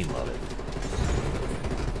of the name of it.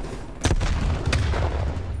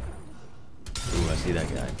 Ooh, I see that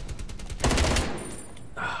guy.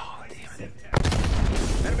 Oh, damn it.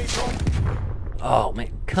 Enemy drone. Oh,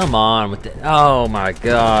 man, come on with the... Oh, my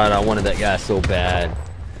God, I wanted that guy so bad.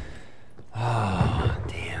 Oh,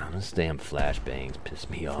 damn, this damn flashbangs piss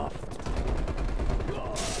me off.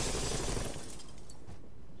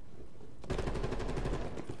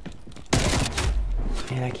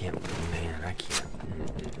 Man, I can't... Man, I can't...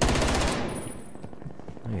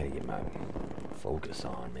 I gotta get my focus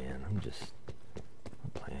on, man. I'm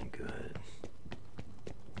playing good.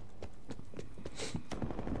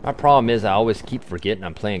 My problem is I always keep forgetting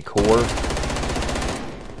I'm playing core,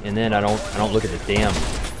 and then I don't look at the damn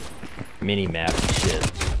mini map and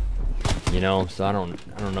shit. You know, so I don't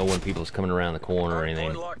know when people's coming around the corner or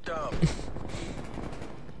anything.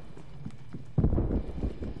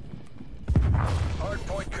 Hard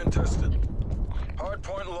point contested. Hard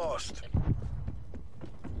point lost.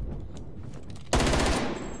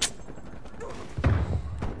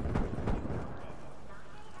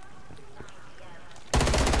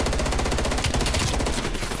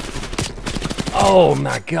 Oh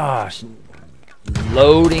my gosh.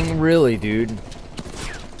 Loading, really, dude.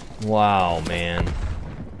 Wow, man.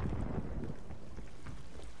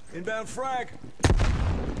 Inbound frag.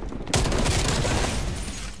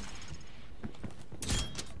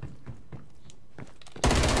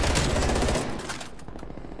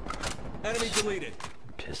 Enemy deleted.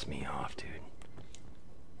 Piss me off, dude.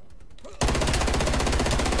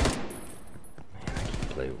 Man, I can't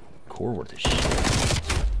play core worth of shit.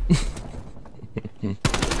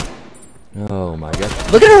 Oh my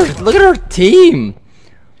god. Look at our team.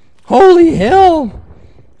 Holy hell.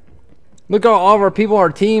 Look at all of our people on our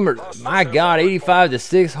team are, my god,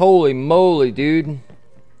 85-6. Holy moly, dude.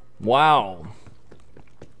 Wow.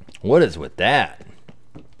 What is with that?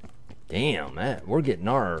 Damn, man, we're getting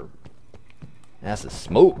our asses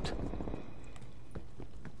smoked.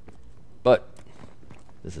 But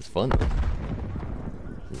this is fun.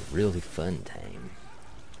 This is really fun time.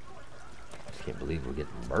 I can't believe we're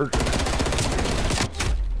getting murdered.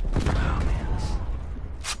 Oh man,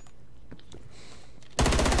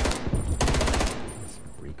 this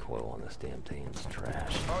recoil on this damn thing is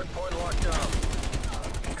trash. Hard point locked down.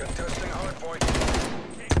 Contesting hard point.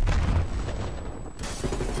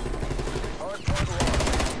 Hard point locked.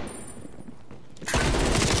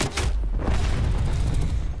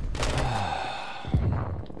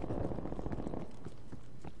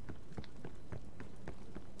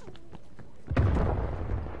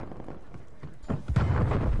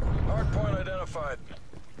 Hard point identified.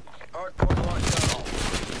 Hard point locked down.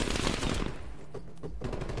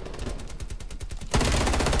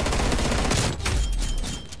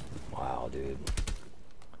 Wow, dude.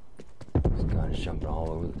 This guy's jumping all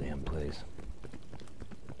over the damn place.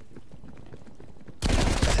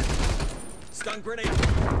 Stun grenade.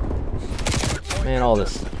 Man, all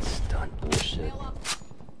this stunt bullshit.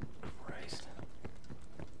 Christ.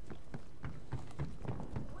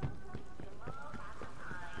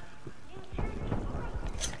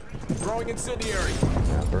 Throwing incendiary.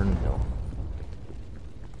 Yeah, burn hill.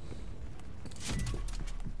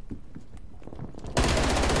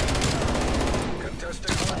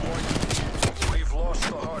 Contesting hard point. We've lost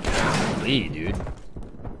the hard point. Lee, dude.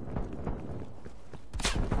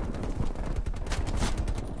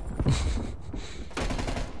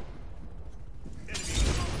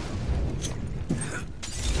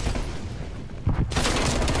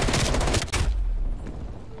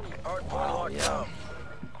 Hard point locked down.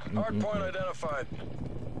 Hard point identified.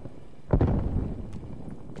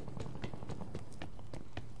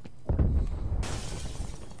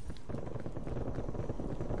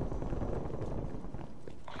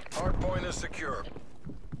 Hard point is secure.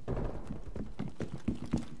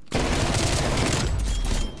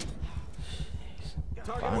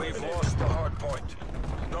 We've lost the hard point.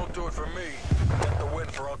 Don't do it for me. Get the win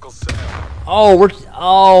for Uncle Sam. Oh,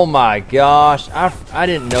 oh my gosh. I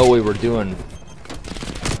didn't know we were doing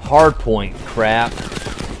hard point crap.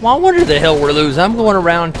 Well, I wonder the hell we're losing. I'm going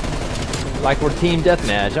around like we're team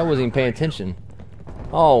deathmatch. I wasn't even paying attention.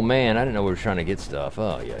 Oh man, I didn't know we were trying to get stuff.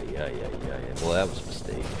 Oh yeah. Well, that was a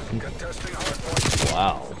mistake. Contesting hard point.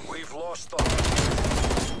 Wow. We've lost the hard.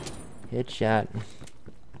 Headshot.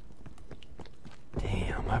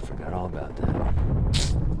 Damn, I forgot all about that.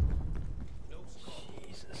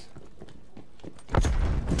 Jesus.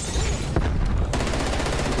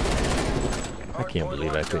 I can't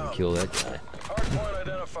believe I couldn't kill that guy. Hard point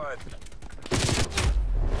identified.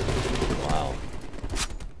 Wow.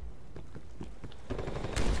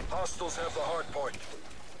 Hostiles have the hard point.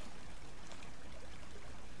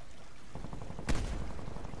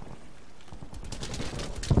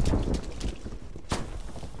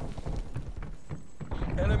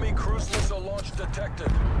 Enemy cruise missile launch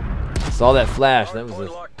detected. Saw that flash. Hard That was point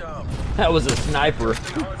a locked down. sniper.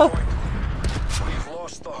 Hard point. We've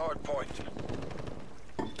lost the hard point.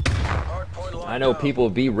 Hard point locked I know down. people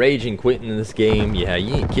be raging quitting in this game. Yeah,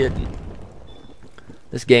 you ain't kidding.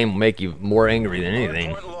 This game will make you more angry than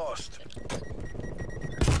anything. Hard point lost.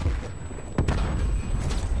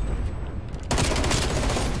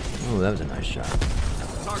 Oh, that was a nice shot.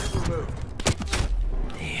 Target removed.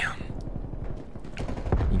 Damn.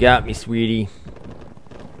 You got me, sweetie.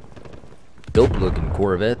 Dope looking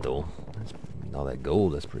Corvette, though. That's, all that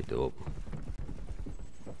gold, that's pretty dope.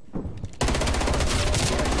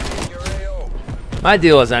 Your AO. My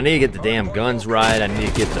deal is I need to get the damn guns right. I need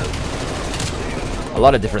to get a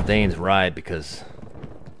lot of different things right because,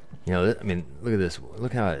 you know, I mean, look at this.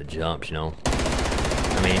 Look how it jumps, you know.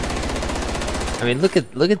 I mean, look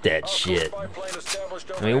at that shit. Spy plane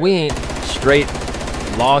established I mean, we ain't straight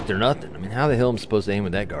locked or nothing. I mean, how the hell am I supposed to aim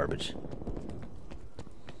with that garbage?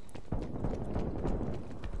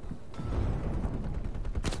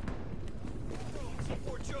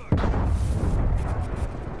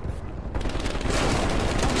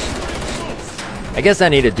 I guess I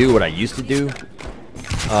need to do what I used to do.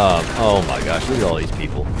 Oh my gosh, look at all these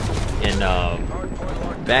people. And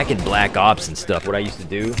back in Black Ops and stuff, what I used to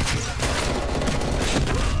do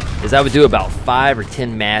is I would do about 5 or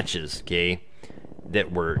 10 matches, okay,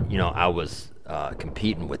 that were, you know, I was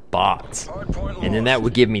competing with bots. And then that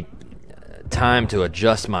would give me time to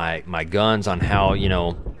adjust my guns on how, you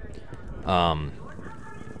know,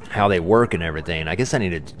 how they work and everything. I guess I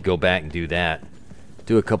need to go back and do that.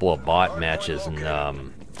 Do a couple of bot matches and get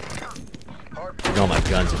all my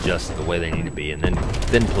guns adjusted the way they need to be, and then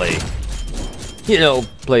play, you know,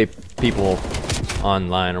 play people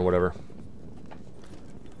online or whatever.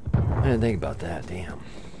 I didn't think about that. Damn,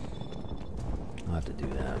 I'll have to do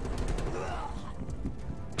that.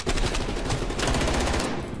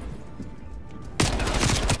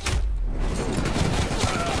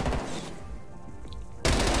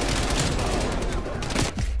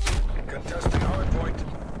 Contesting hard point.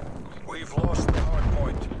 We've lost the hard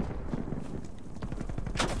point.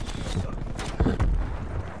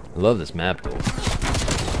 I love this map though.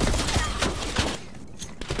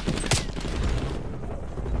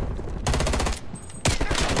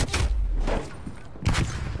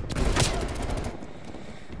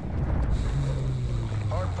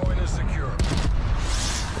 Hard point is secure.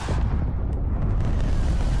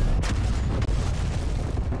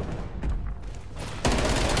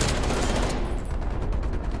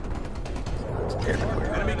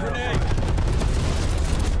 Enemy grenade.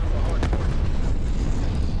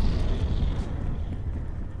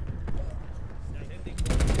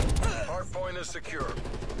 Hard point is secure.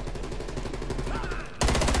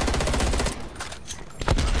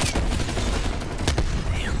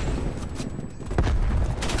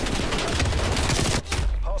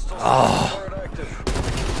 Hostile turret active.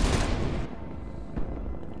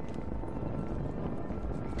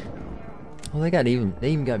 Well,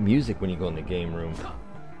 they even got music when you go in the game room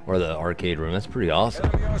or the arcade room. That's pretty awesome.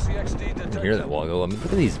 Enemy RCXD I didn't detected. hear that a while ago. I mean,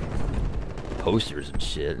 look at these posters and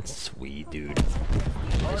shit. It's sweet, dude.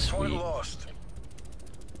 Hard point Sweet. lost.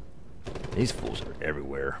 These fools are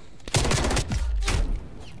everywhere.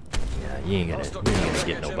 Yeah, you ain't gonna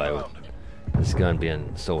get nobody with this gun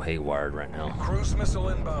being so haywired right now. Cruise missile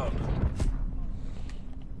inbound.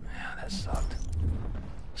 Yeah, that sucked.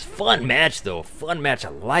 It's a fun match though. Fun match. I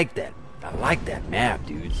like that. I like that map,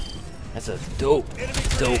 dude. That's a dope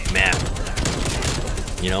map.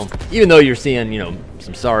 You know, even though you're seeing, you know,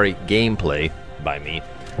 some sorry gameplay by me,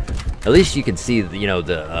 at least you can see, you know,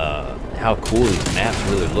 the how cool these maps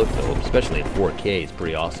really look though, especially in 4K. It's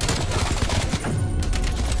pretty awesome.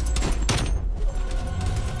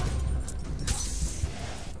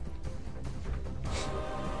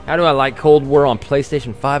 How do I like Cold War on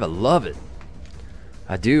PlayStation 5? I love it.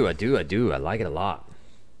 I do. I like it a lot.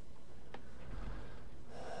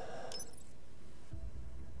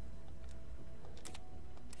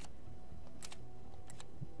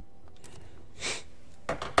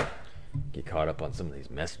 Get caught up on some of these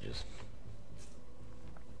messages.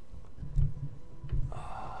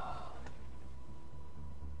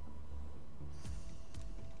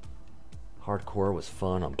 Hardcore was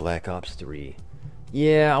fun on Black Ops 3.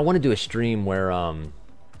 Yeah, I want to do a stream where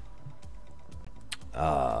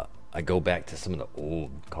I go back to some of the old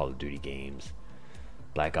Call of Duty games.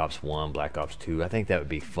 Black Ops 1, Black Ops 2. I think that would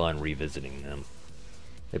be fun revisiting them.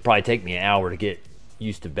 It'd probably take me an hour to get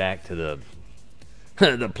used to back to the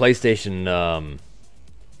the PlayStation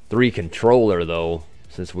 3 controller, though,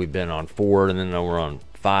 since we've been on 4 and then we're on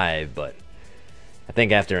 5. But I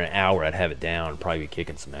think after an hour I'd have it down and probably be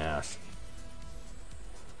kicking some ass.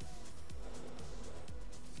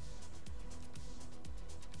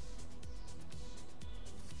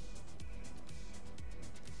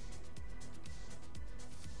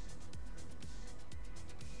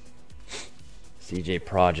 CJ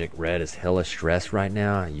Project Red is hella stressed right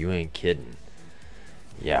now. You ain't kidding.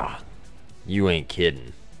 Yeah, you ain't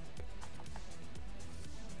kidding.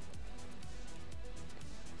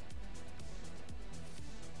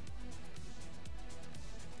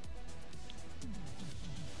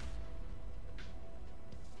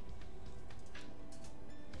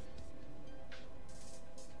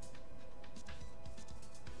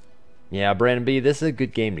 Yeah, Brandon B, this is a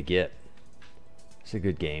good game to get. It's a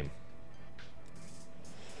good game.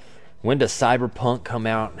 When does Cyberpunk come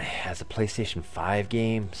out as a PlayStation 5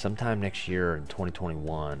 game? Sometime next year in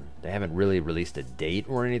 2021. They haven't really released a date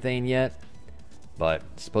or anything yet, but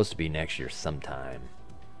it's supposed to be next year sometime.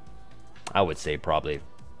 I would say probably,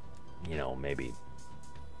 you know, maybe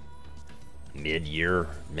mid-year,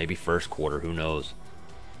 maybe first quarter, who knows.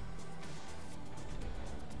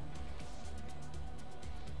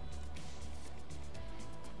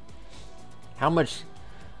 How much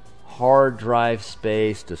hard drive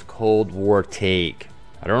space does Cold War take?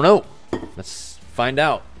 I don't know. Let's find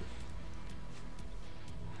out.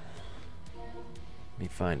 Let me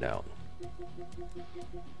find out.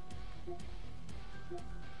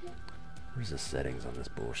 Where's the settings on this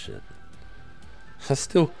bullshit? I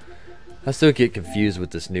still get confused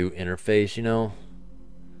with this new interface, you know?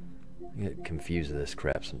 I get confused with this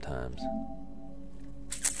crap sometimes.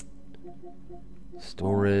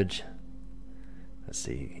 Storage. Let's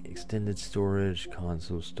see, extended storage,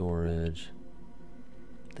 console storage.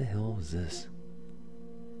 What the hell was this?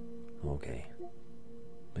 Okay.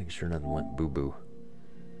 Making sure nothing went boo-boo.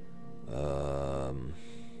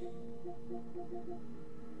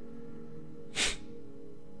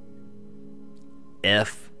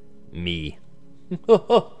 F me.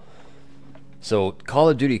 So, Call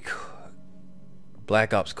of Duty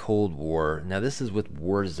Black Ops Cold War. Now, this is with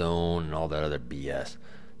Warzone and all that other BS.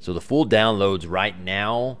 So the full downloads right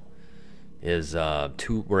now is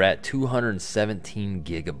we're at 217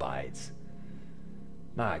 gigabytes.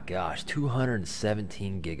 My gosh,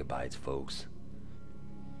 217 gigabytes, folks.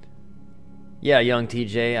 Yeah, young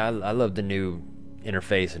TJ, I love the new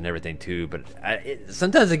interface and everything too, but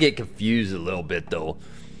sometimes I get confused a little bit though.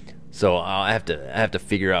 So I have to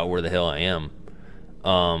figure out where the hell I am.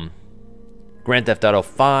 Grand Theft Auto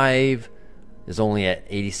 5 is only at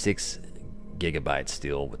 86 gigabytes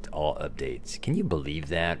still with all updates. Can you believe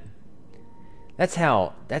that? That's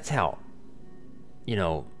how you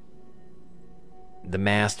know the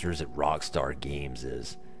masters at Rockstar Games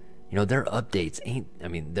is. You know, their updates ain't, I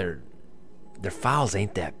mean, their files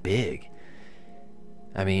ain't that big.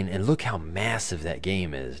 I mean, and look how massive that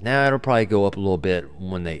game is. Now it'll probably go up a little bit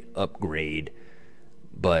when they upgrade,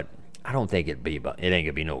 but I don't think it ain't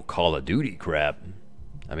gonna be no Call of Duty crap.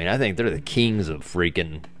 I mean, I think they're the kings of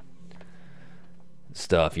freaking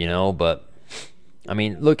stuff, you know. But I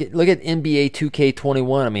mean, look at NBA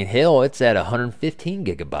 2K21. I mean, hell, it's at 115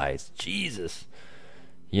 gigabytes. Jesus,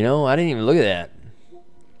 you know, I didn't even look at that.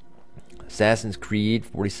 Assassin's Creed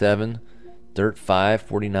 47, Dirt 5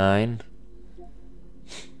 49.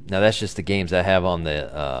 Now that's just the games I have on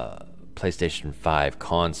the PlayStation 5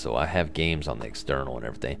 console. I have games on the external and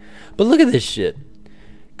everything. But look at this shit.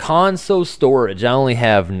 Console storage, I only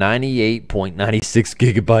have 98.96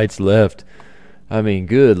 gigabytes left. I mean,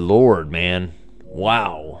 good lord, man.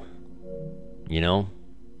 Wow. You know,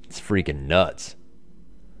 it's freaking nuts.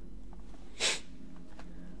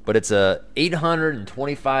 But it's a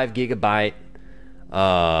 825 gigabyte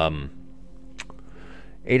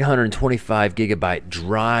 825 gigabyte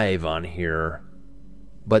drive on here.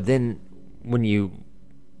 But then when you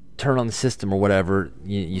turn on the system or whatever,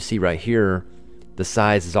 you see right here the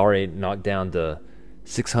size is already knocked down to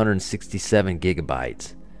 667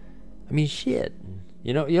 gigabytes. I mean, shit.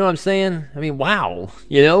 You know what I'm saying? I mean, wow.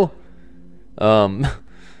 You know?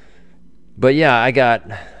 But yeah, I got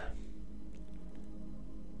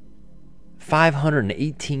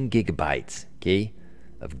 518 gigabytes, okay,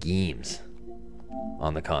 of games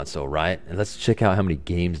on the console, right? And let's check out how many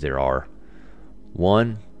games there are.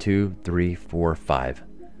 1, 2, 3, 4, 5.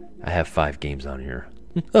 I have 5 games on here.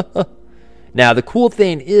 Now the cool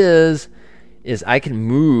thing is I can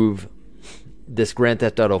move this Grand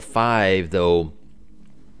Theft Auto 5 though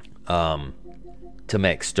to my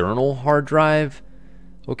external hard drive,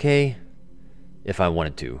 okay, if I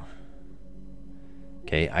wanted to.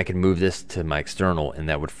 Okay, I can move this to my external and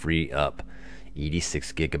that would free up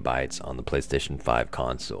 86 gigabytes on the PlayStation 5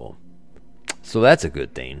 console. So that's a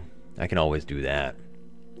good thing. I can always do that.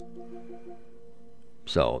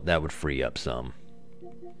 So that would free up some.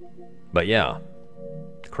 But yeah,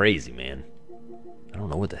 crazy, man. I don't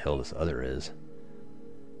know what the hell this other is.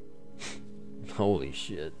 Holy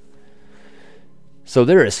shit. So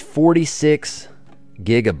there is 46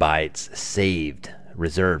 gigabytes saved,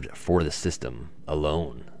 reserved for the system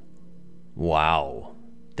alone. Wow.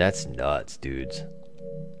 That's nuts, dudes.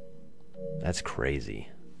 That's crazy.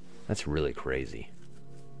 That's really crazy.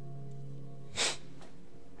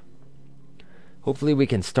 Hopefully we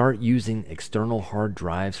can start using external hard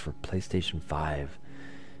drives for PlayStation 5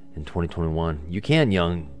 in 2021. You can,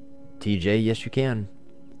 young TJ. Yes, you can.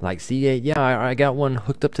 Like C8. Yeah, I got one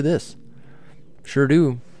hooked up to this. Sure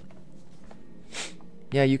do.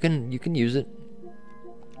 Yeah, you can use it.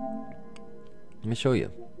 Let me show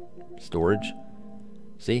you. Storage.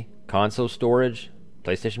 See? Console storage.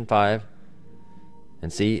 PlayStation 5.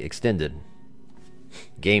 And see? Extended.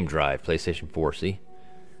 Game drive. PlayStation 4. See?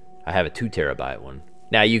 I have a 2 terabyte one.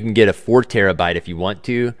 Now you can get a 4 terabyte if you want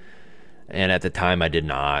to. And at the time I did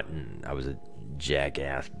not. And I was a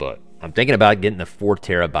jackass. But I'm thinking about getting the 4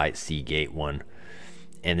 terabyte Seagate one.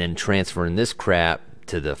 And then transferring this crap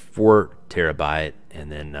to the 4 terabyte.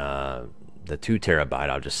 And then the 2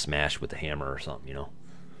 terabyte I'll just smash with a hammer or something, you know.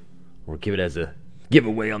 Or give it as a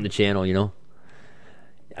giveaway on the channel, you know.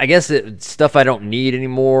 I guess it's stuff I don't need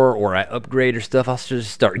anymore, or I upgrade or stuff, I'll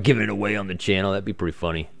just start giving it away on the channel. That'd be pretty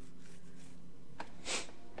funny.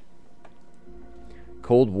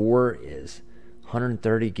 Cold War is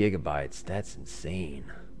 130 gigabytes. That's insane.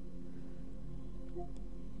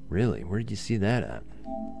 Really? Where did you see that at?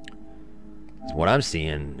 'Cause what I'm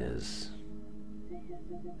seeing is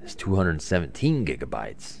 217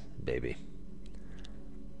 gigabytes, baby.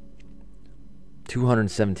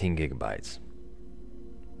 217 gigabytes.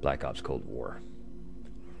 Black Ops Cold War.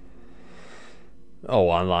 Oh,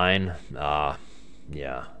 online?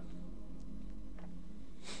 Yeah.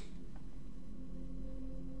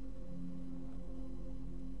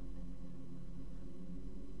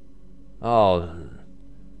 Oh,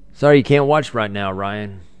 sorry you can't watch right now,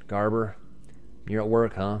 Ryan Garber. You're at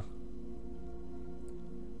work, huh?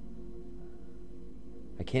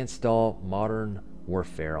 I can't install Modern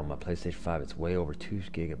Warfare on my PlayStation 5. It's way over 2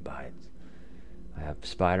 gigabytes. I have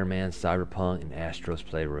Spider-Man, Cyberpunk, and Astro's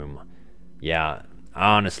Playroom. Yeah,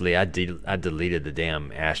 honestly, I deleted the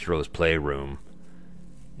damn Astro's Playroom.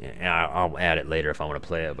 Yeah, I'll add it later if I want to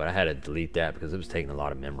play it, but I had to delete that because it was taking a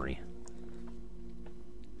lot of memory.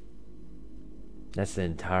 That's the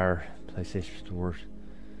entire PlayStation storage.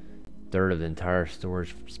 Third of the entire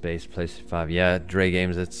storage space, PlayStation 5. Yeah, Dre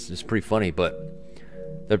Games, it's pretty funny, but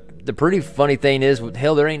the pretty funny thing is,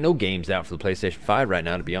 hell, there ain't no games out for the PlayStation 5 right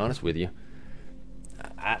now, to be honest with you.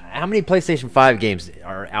 How many PlayStation 5 games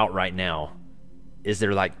are out right now? Is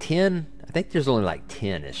there like 10? I think there's only like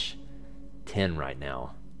 10-ish. 10 right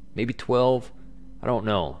now. Maybe 12? I don't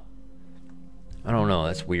know.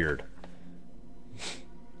 That's weird.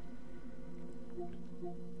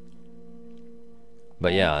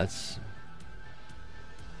 But yeah,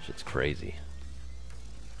 shit's crazy.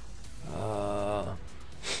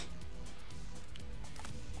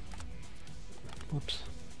 Whoops.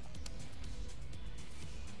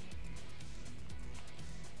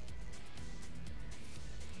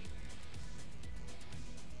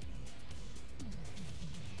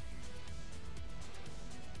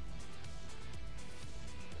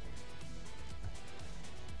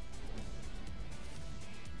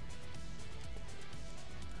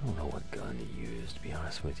 I don't know what gun to use, to be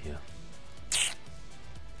honest with you.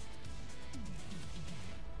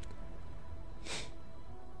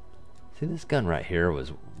 See, this gun right here was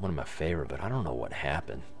one of my favorite, but I don't know what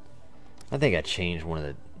happened. I think I changed one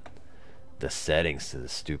of the settings to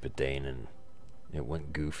this stupid thing, and it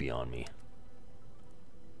went goofy on me.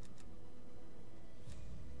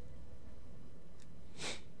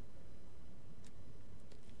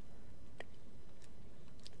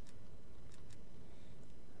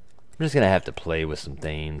 I'm just gonna have to play with some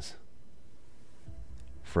things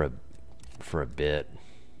for a bit.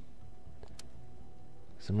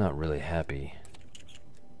 'Cause I'm not really happy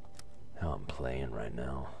how I'm playing right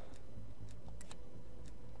now.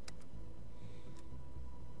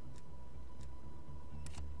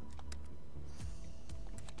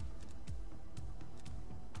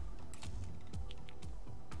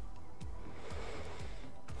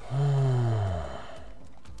 What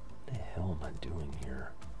the hell am I doing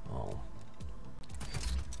here? Oh.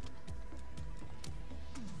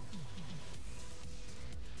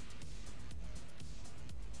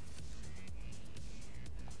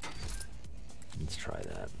 Let's try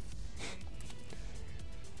that.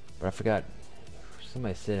 But I forgot.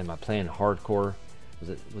 Somebody said, "Am I playing hardcore?" Was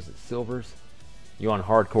it Silvers? You on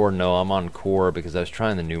hardcore? No, I'm on core because I was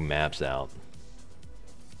trying the new maps out,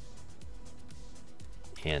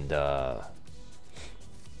 and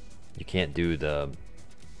you can't do them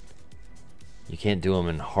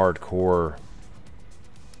in hardcore.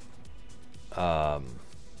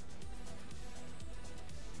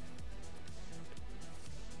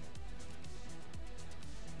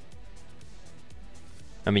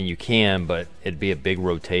 I mean, you can, but it'd be a big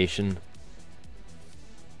rotation.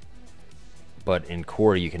 But in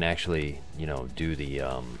core, you can actually, you know, do the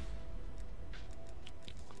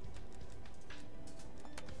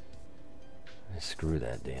screw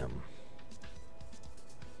that damn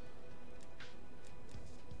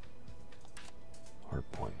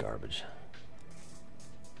hardpoint garbage.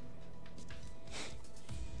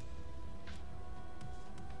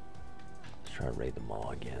 Let's try to raid them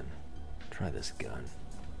all again. Try this gun.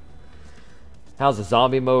 How's the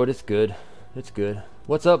zombie mode? It's good. It's good.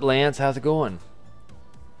 What's up, Lance? How's it going?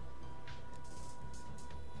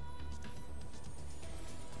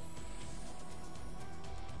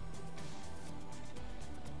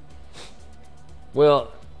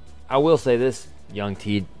 Well, I will say this, young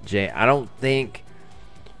TJ. I don't think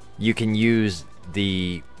you can use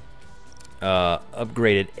the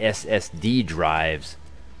upgraded SSD drives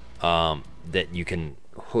that you can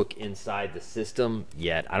hook inside the system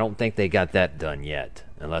yet. I don't think they got that done yet,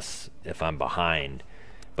 unless if I'm behind.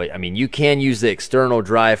 But I mean, you can use the external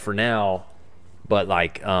drive for now, but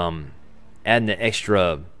like adding the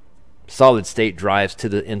extra solid state drives to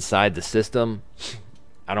the inside the system,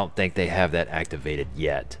 I don't think they have that activated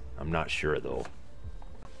yet. I'm not sure though.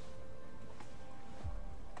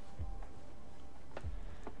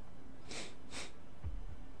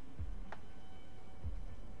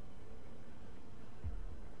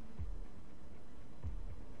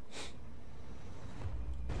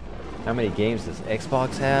 How many games does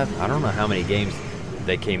Xbox have? I don't know how many games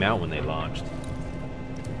they came out when they launched.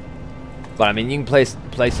 But I mean, you can play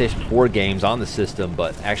PlayStation 4 games on the system,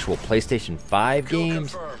 but actual PlayStation 5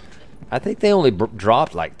 games, I think they only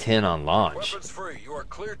dropped like 10 on launch. Weapons free. You are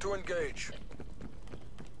clear to engage.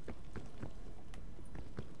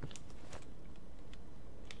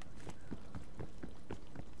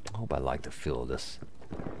 I hope I like the feel of this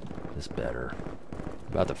better.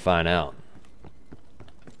 About to find out.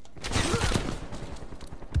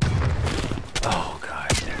 Oh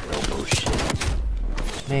god, that elbow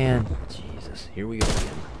shit. Man, Jesus, here we go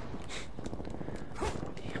again.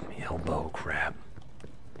 Damn elbow crap.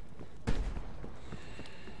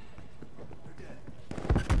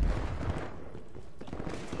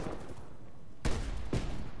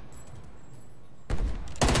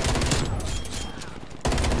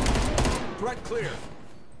 Threat clear.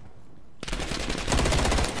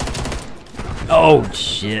 Oh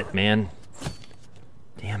shit, man.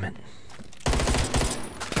 Damn it.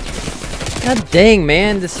 God dang,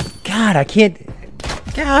 man. God, I can't.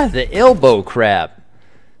 God, the elbow crap.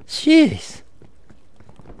 Jeez.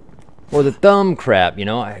 Or the thumb crap, you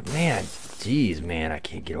know. Man, jeez, man, I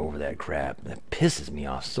can't get over that crap. That pisses me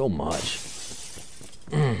off so much.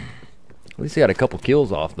 At least I got a couple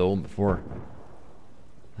kills off, though, before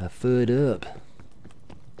I foot up.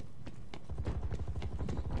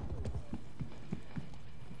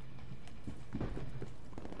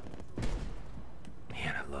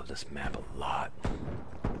 This map a lot.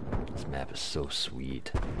 This map is so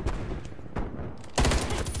sweet.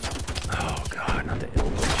 Oh god, not the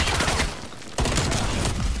elbow.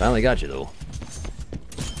 Finally got you though.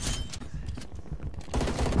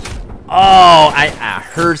 Oh, I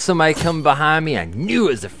heard somebody come behind me. I knew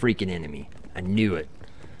it was a freaking enemy. I knew it.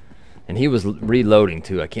 And he was reloading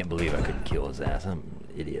too. I can't believe I couldn't kill his ass. I'm an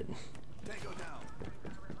idiot.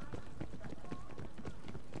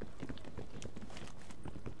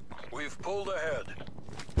 We've pulled ahead.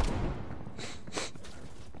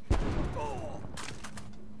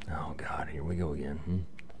 Oh god, here we go again.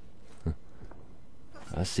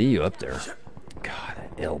 I see you up there. God,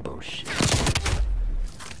 that elbow shit.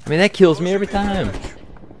 I mean, that kills me every time.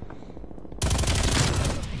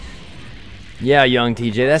 Yeah, young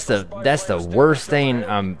TJ, that's the worst thing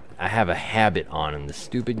I have a habit on in this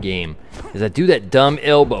stupid game is I do that dumb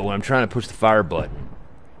elbow when I'm trying to push the fire button.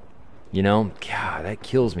 You know? God, that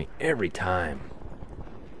kills me every time.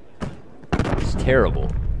 It's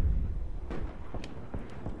terrible.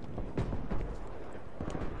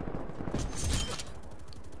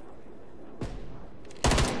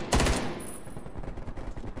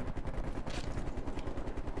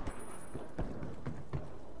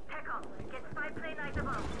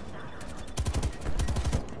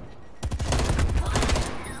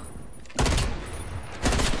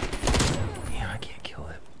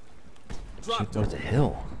 What the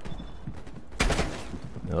hell?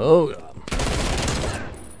 Oh. We're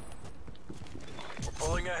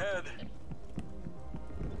pulling ahead.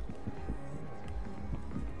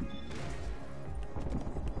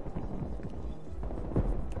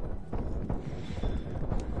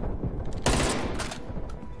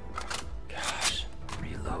 Gosh,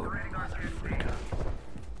 reload, motherfreaker.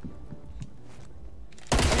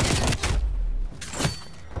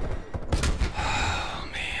 Oh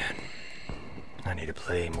man, I need to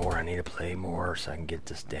play more. I need to play more so I can get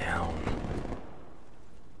this down.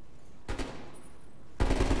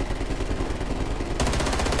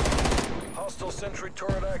 Hostile sentry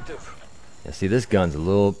turret active. Yeah, see, this gun's a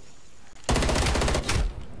little.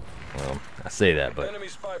 Well, I say that, but Enemy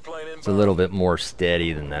spy plane it's a little bit more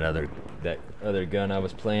steady than that other gun I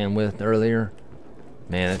was playing with earlier.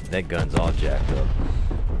 Man, that gun's all jacked up.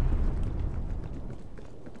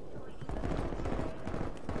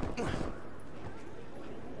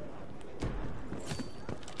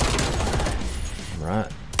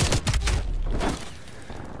 Right.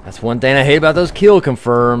 That's one thing I hate about those kill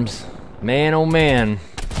confirms. Man, oh man.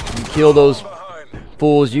 You kill those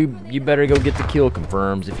fools, you better go get the kill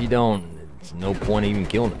confirms. If you don't, it's no point even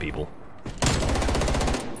killing the people.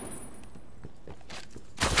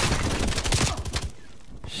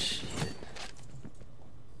 Shit.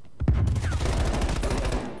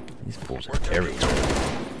 These fools are everywhere.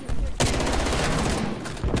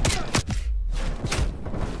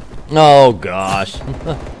 Oh gosh.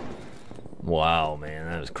 Wow, man,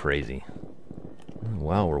 that was crazy.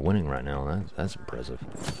 Wow, we're winning right now. That's impressive.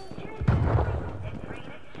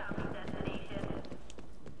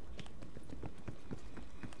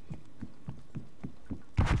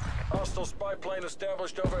 Hostile spy plane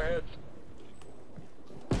established overhead.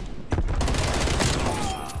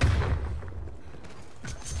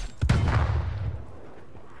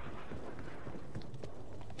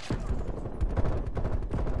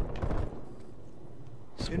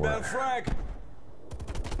 Inbound frag.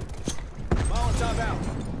 Molotov out.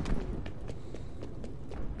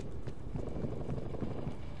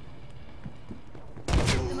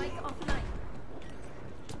 The mic offline.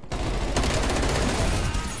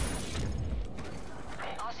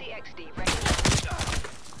 RCXD ready.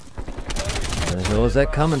 Where the hell is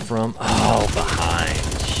that coming from? Oh, behind.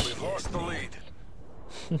 We've lost the lead.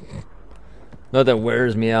 No, that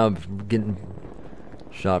wears me out getting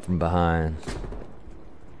shot from behind.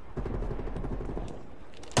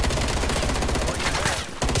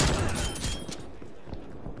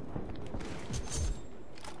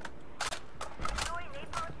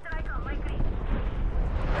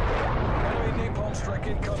 Enemy napalm strike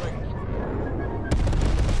incoming.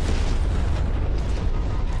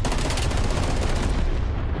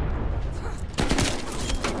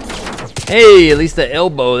 Hey, at least the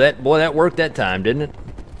elbow, that worked that time, didn't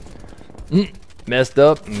it? Messed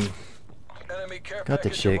up. Enemy care Got the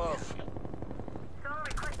package chick. above.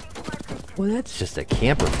 Well, that's just a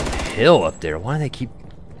camper from the hill up there. Why do they keep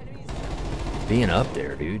being up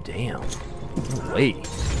there, dude? Damn. No way.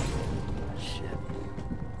 Shit.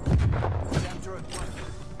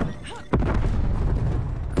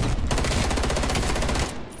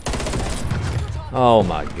 Oh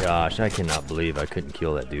my gosh, I cannot believe I couldn't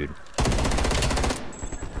kill that dude.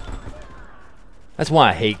 That's why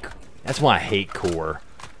I hate core.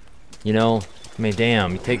 You know? I mean,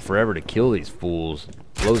 damn, you take forever to kill these fools.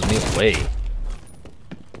 Blows me away.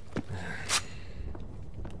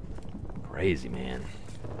 Crazy, man.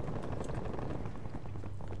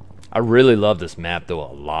 I really love this map, though,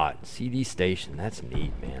 a lot. CD Station, that's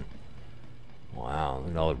neat, man. Wow,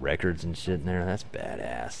 look at all the records and shit in there. That's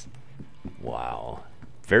badass. Wow.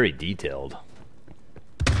 Very detailed.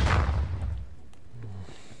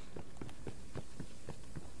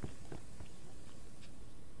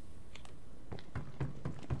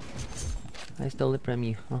 I stole it from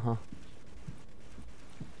you. Uh-huh.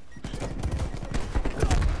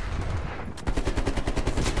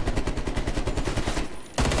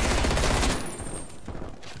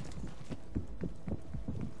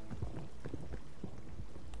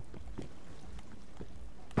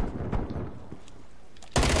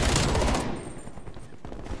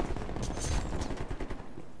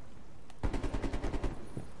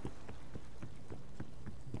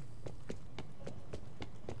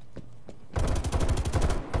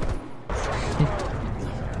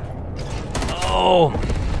 Oh!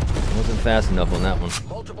 Wasn't fast enough on that one.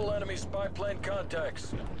 Multiple enemy spy plane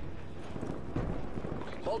contacts.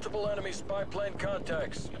 Multiple enemy spy plane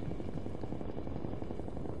contacts.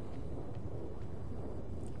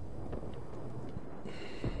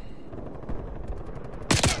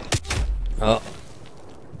 Oh.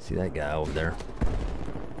 See that guy over there.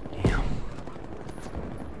 Damn.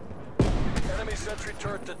 Enemy sentry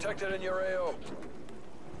turret detected in your AO.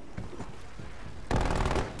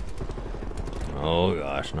 Oh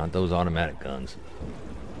gosh, not those automatic guns.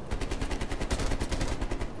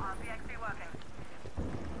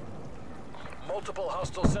 Multiple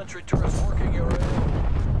hostile sentry turrets working your AO.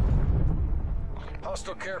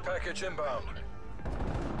 Hostile care package inbound.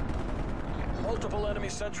 Multiple enemy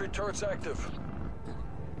sentry turrets active.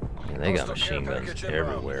 Yeah, they got Hostile machine care guns package inbound.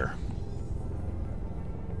 everywhere.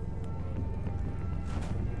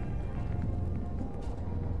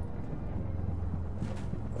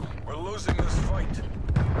 We're losing this fight.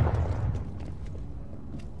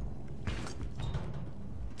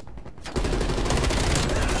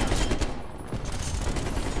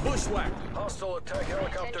 Bushwhack. Hostile attack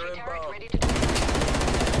helicopter Sentry turret inbound. ready to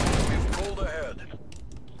deploy. We've pulled ahead.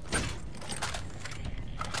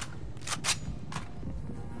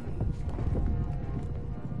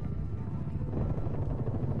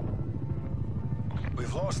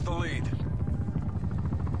 We've lost the lead.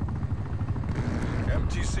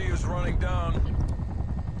 MTC is running down.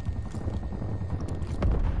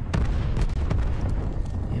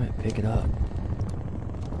 Damn it, pick it up.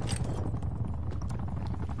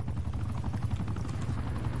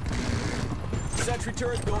 Sentry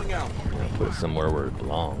turret going out. Yeah, put it somewhere where it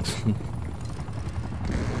belongs.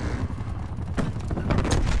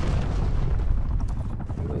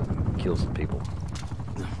 Kill some people.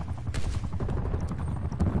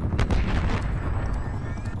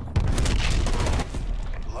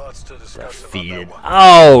 Lots to discuss about Defeated. that one.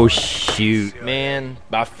 Oh shoot, man!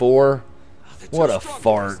 By 4. What a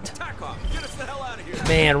fart. Tack off. Get us the hell out of here.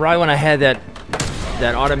 Man, right when I had that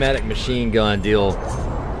automatic machine gun deal,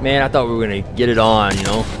 man, I thought we were gonna get it on, you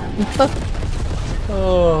know.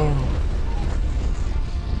 Oh,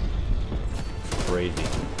 crazy.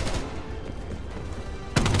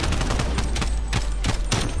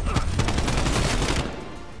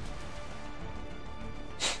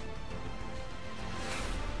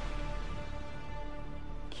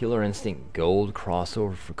 Killer Instinct Gold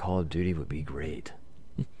crossover for Call of Duty would be great.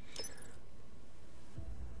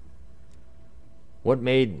 What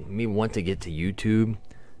made me want to get to YouTube?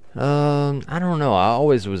 I don't know. I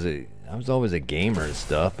was always a gamer and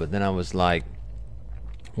stuff, but then I was like,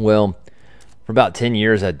 well, for about 10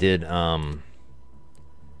 years I did I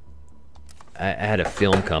had a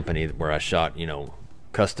film company where I shot, you know,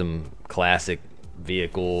 custom classic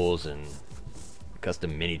vehicles and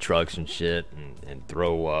custom mini trucks and shit, and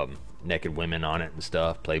throw naked women on it and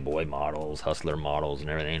stuff, Playboy models, Hustler models and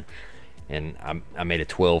everything. And I made a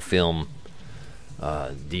 12 film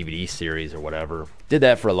DVD series or whatever. Did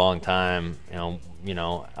that for a long time. You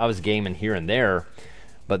know, I was gaming here and there,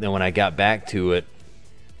 but then when I got back to it,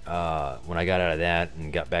 when I got out of that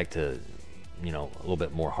and got back to, you know, a little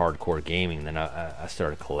bit more hardcore gaming, then I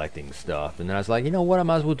started collecting stuff. And then I was like, you know what, I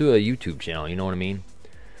might as well do a YouTube channel, you know what I mean?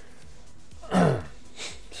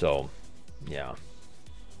 So, yeah.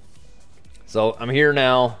 So, I'm here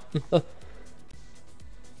now.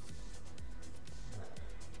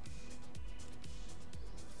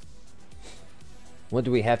 What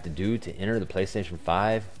do we have to do to enter the PlayStation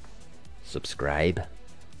 5? Subscribe.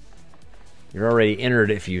 You're already entered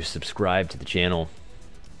if you subscribe to the channel.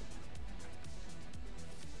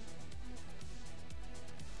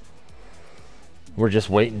 We're just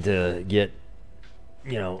waiting to get,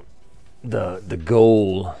 you know, the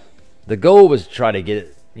goal. The goal was to try to get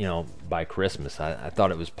it, you know, by Christmas. I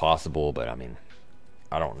thought it was possible, but I mean,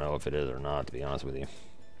 I don't know if it is or not, to be honest with you.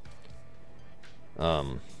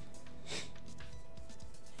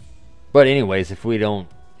 But anyways, if we don't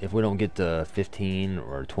get to 15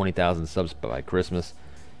 or 20,000 subs by Christmas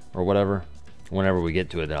or whatever, whenever we get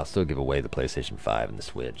to it, then I'll still give away the PlayStation 5 and the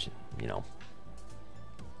Switch. You know,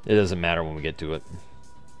 it doesn't matter when we get to it.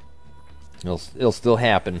 It'll still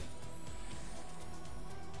happen.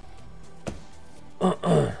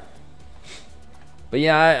 But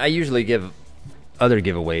yeah, I usually give other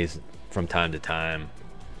giveaways from time to time.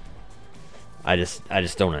 I just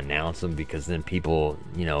don't announce them, because then people,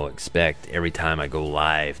 you know, expect every time I go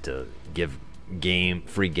live to give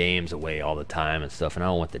free games away all the time and stuff, and I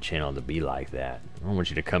don't want the channel to be like that. I don't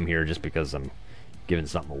want you to come here just because I'm giving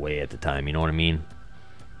something away at the time, you know what I mean?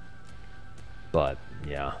 But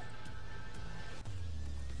yeah.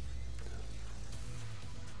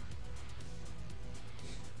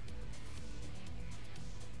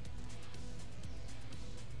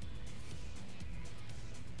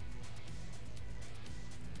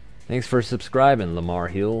 Thanks for subscribing, Lamar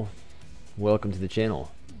Hill. Welcome to the channel.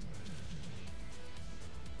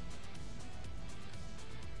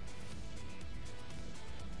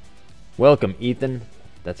 Welcome, Ethan.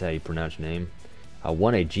 That's how you pronounce your name. I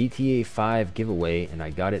won a GTA 5 giveaway and I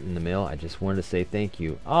got it in the mail. I just wanted to say thank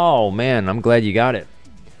you. Oh man, I'm glad you got it.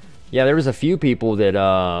 Yeah, there was a few people that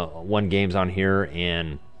won games on here,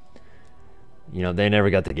 and you know, they never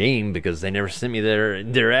got the game because they never sent me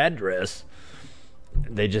their address.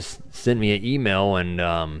 They just sent me an email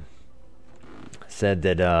and said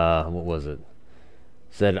that what was it?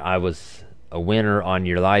 Said I was a winner on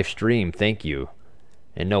your live stream. Thank you.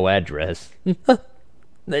 And no address. They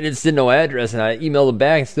didn't send no address, and I emailed them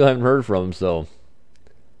back and still haven't heard from them. So,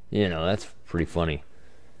 you know, that's pretty funny.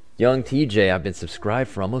 Young TJ, I've been subscribed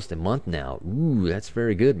for almost a month now. Ooh, that's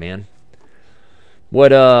very good, man.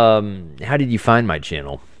 What how did you find my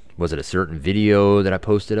channel? Was it a certain video that I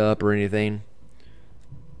posted up or anything?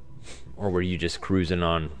 Or were you just cruising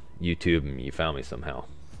on YouTube and you found me somehow?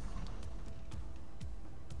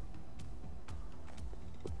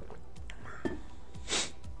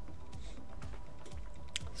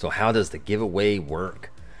 So how does the giveaway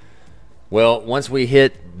work? Well, once we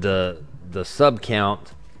hit the sub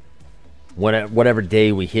count, whatever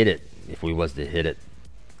day we hit it, if we was to hit it,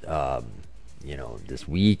 you know, this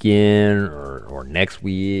weekend or next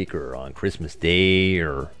week or on Christmas Day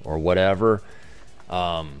or whatever,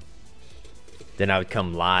 then I would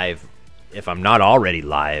come live if I'm not already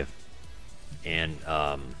live, and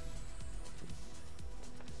I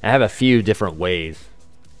have a few different ways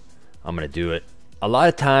I'm gonna do it. A lot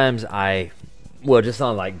of times well, just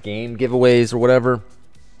on like game giveaways or whatever,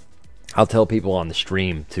 I'll tell people on the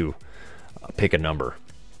stream to pick a number,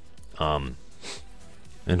 and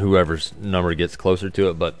whoever's number gets closer to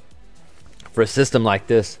it. But for a system like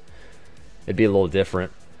this, it'd be a little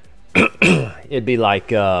different. It'd be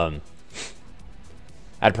like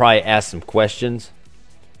I'd probably ask some questions.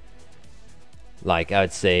 Like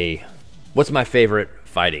I'd say, what's my favorite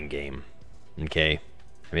fighting game? Okay,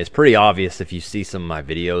 I mean, it's pretty obvious if you see some of my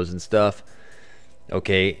videos and stuff.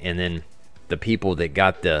 Okay, and then the people that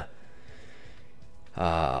got the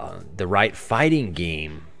right fighting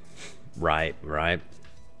game right,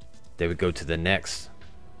 they would go to the next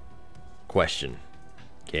question.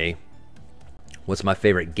 Okay, what's my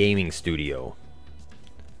favorite gaming studio?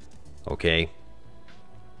 Okay,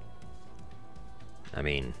 I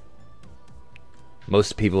mean,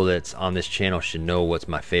 most people that's on this channel should know what's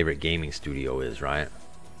my favorite gaming studio is, right?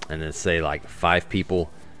 And then say like 5 people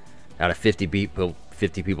out of 50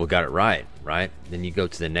 people got it right? Then you go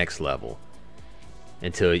to the next level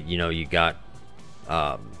until, you know, you got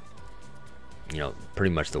you know,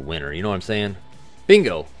 pretty much the winner. You know what I'm saying?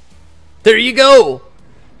 Bingo. There you go.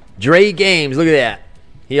 Dre Games, look at that.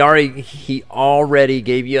 He already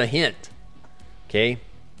gave you a hint. Okay?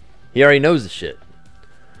 He already knows the shit.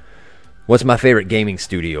 What's my favorite gaming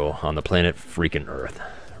studio on the planet freaking Earth?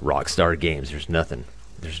 Rockstar Games.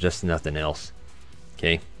 There's just nothing else.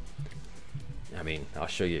 Okay? I mean, I'll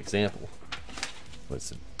show you an example. Well,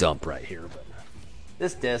 it's a dump right here, but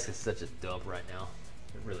this desk is such a dump right now.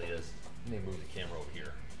 It really is. Let me move the camera over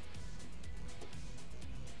here.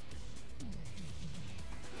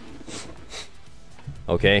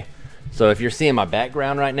 Okay, so if you're seeing my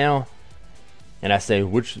background right now, and I say,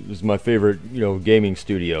 which is my favorite, you know, gaming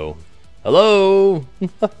studio? Hello?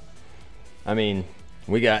 I mean,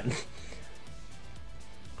 we got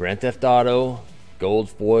Grand Theft Auto, gold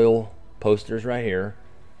foil posters right here.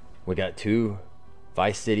 We got 2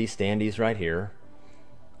 Vice City standees right here.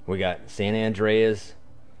 We got San Andreas,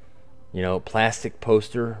 you know, plastic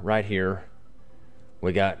poster right here.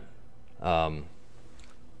 We got, I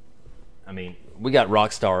mean, we got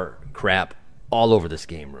Rockstar crap all over this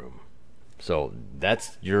game room. So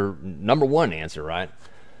that's your number 1 answer, right?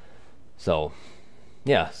 So,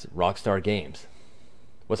 yeah, Rockstar Games.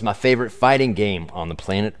 What's my favorite fighting game on the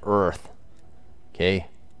planet Earth? Okay,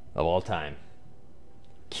 of all time.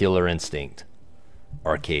 Killer Instinct.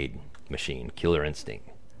 Arcade machine, Killer Instinct.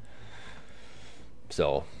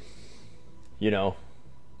 So, you know,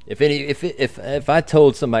 if I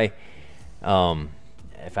told somebody,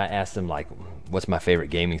 if I asked them like, what's my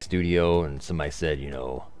favorite gaming studio, and somebody said, you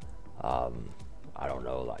know, I don't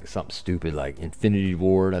know, like something stupid like Infinity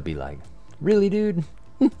Ward, I'd be like, really, dude?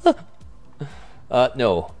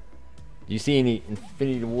 No. Do you see any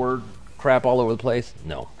Infinity Ward crap all over the place?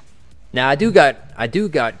 No. Now I do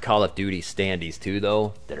got Call of Duty standees too,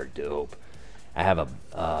 though, that are dope. I have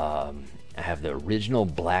the original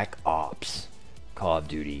Black Ops Call of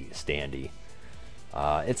Duty standee.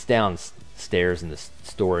 It's downstairs in the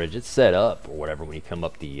storage. It's set up or whatever when you come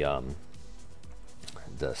up the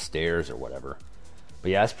the stairs or whatever.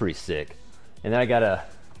 But yeah, it's pretty sick. And then I got a,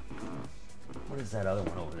 what is that other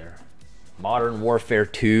one over there? Modern Warfare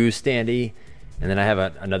 2 standee. And then I have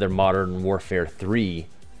another Modern Warfare 3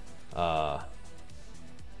 standee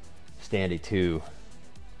too.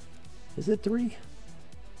 Is it 3?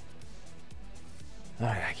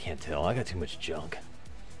 I can't tell. I got too much junk.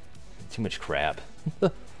 Too much crap.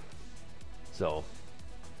 So,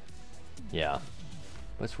 yeah.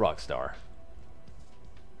 What's Rockstar?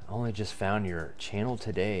 I only just found your channel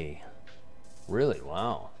today. Really?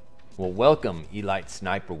 Wow. Well, welcome, Elite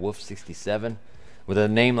Sniper Wolf 67. With a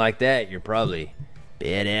name like that, you're probably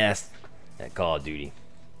badass at Call of Duty.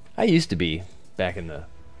 I used to be back in the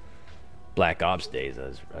Black Ops days.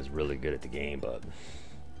 I was really good at the game, but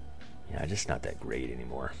yeah, just not that great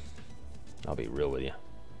anymore. I'll be real with you.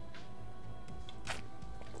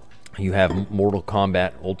 You have Mortal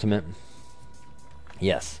Kombat Ultimate?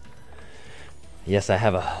 Yes. Yes, I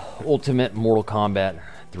have a Ultimate Mortal Kombat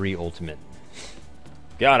 3 Ultimate.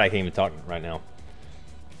 God, I can't even talk right now.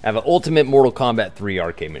 I have an Ultimate Mortal Kombat 3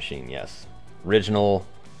 arcade machine, yes. Original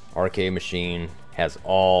arcade machine, has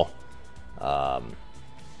all 3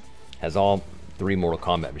 Mortal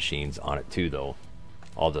Kombat machines on it too, though.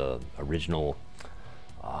 All the original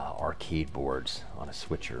arcade boards on a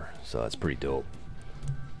switcher, so that's pretty dope.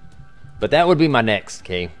 But that would be my next,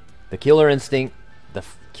 okay? The Killer Instinct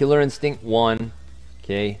 1,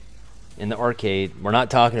 okay, in the arcade. We're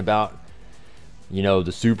not talking about, you know,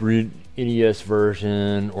 the Super NES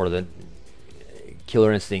version or the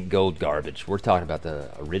Killer Instinct Gold garbage. We're talking about the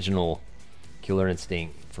original Killer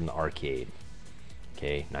Instinct from the arcade,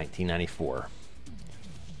 okay, 1994.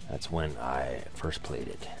 That's when I first played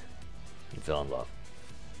it and fell in love.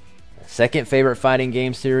 Second favorite fighting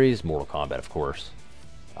game series, Mortal Kombat, of course.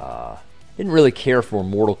 Didn't really care for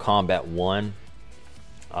Mortal Kombat 1.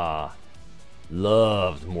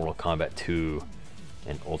 Loved Mortal Kombat 2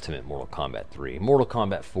 and Ultimate Mortal Kombat 3. Mortal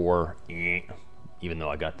Kombat 4, even though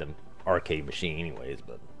I got the arcade machine anyways,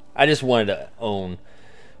 but I just wanted to own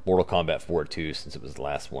Mortal Kombat 4 too, since it was the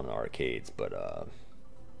last one in the arcades. But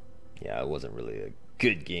yeah, it wasn't really a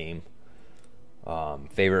good game.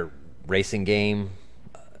 Favorite racing game,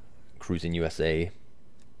 Cruising USA.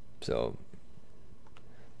 So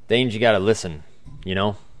things you gotta listen, you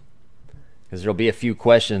know, because there'll be a few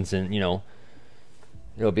questions, and you know,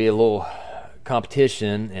 there'll be a little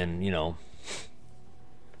competition, and you know,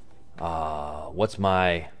 what's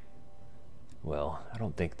my, well, I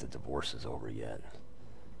don't think the divorce is over yet.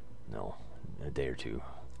 No, a day or two.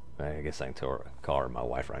 I guess I can call her my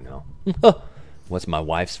wife right now. What's my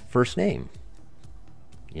wife's first name?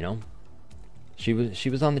 You know, she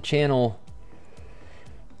was on the channel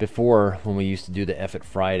before when we used to do the F It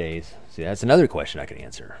Fridays. See, that's another question I could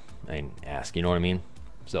answer and ask, you know what I mean?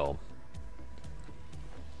 So,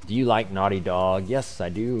 do you like Naughty Dog? Yes, I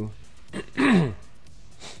do. You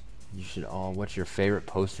should all, what's your favorite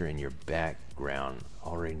poster in your background?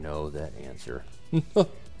 Already know that answer.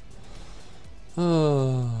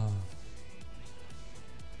 Oh.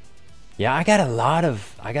 Yeah, I got a lot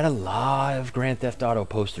of Grand Theft Auto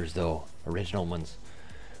posters though, original ones.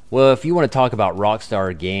 Well, if you want to talk about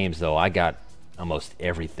Rockstar Games, though, I got almost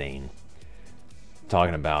everything.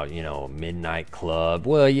 Talking about, you know, Midnight Club.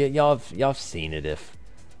 Well, y'all have seen it if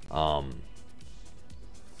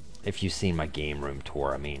you've seen my game room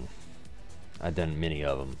tour. I mean, I've done many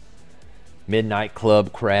of them. Midnight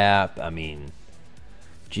Club crap. I mean,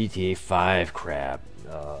 GTA 5 crap.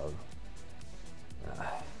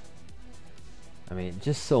 I mean,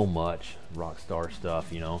 just so much Rockstar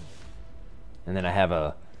stuff, you know. And then I have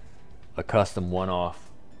a custom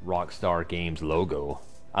one-off Rockstar Games logo.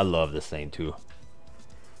 I love this thing too.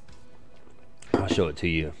 I'll show it to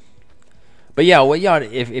you. But yeah, well, y'all,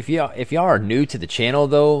 if y'all are new to the channel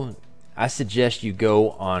though, I suggest you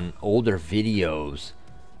go on older videos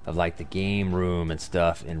of like the game room and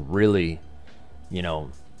stuff, and really, you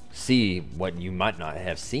know, see what you might not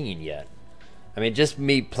have seen yet. I mean, just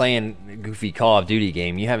me playing a goofy Call of Duty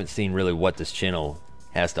game, you haven't seen really what this channel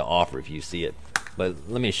has to offer if you see it. But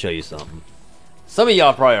let me show you something. Some of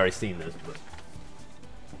y'all probably already seen this, but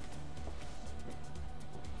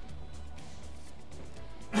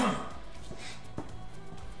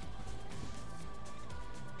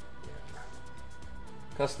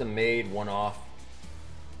custom made, one-off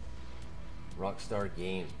Rockstar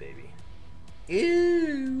Games, baby.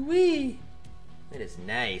 Ooh wee! That is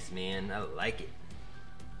nice, man. I like it.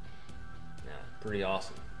 Yeah, pretty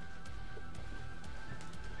awesome.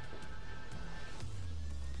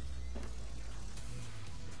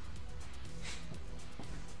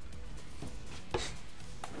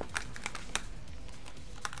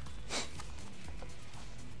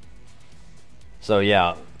 So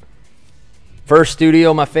yeah, first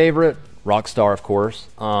studio, my favorite, Rockstar, of course.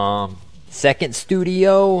 Second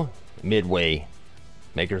studio, Midway,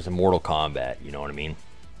 makers of Mortal Kombat. You know what I mean?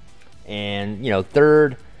 And you know,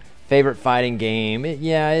 third favorite fighting game,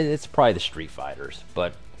 it's probably the Street Fighters.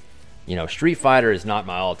 But you know, Street Fighter is not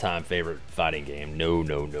my all-time favorite fighting game. No,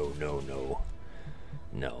 no, no, no, no,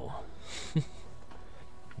 no.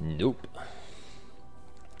 Nope.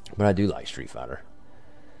 But I do like Street Fighter.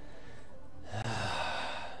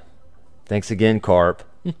 Thanks again, Carp.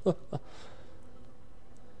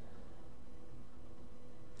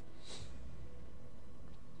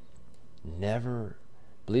 Never,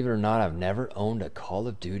 believe it or not, I've never owned a Call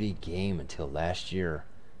of Duty game until last year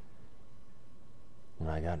when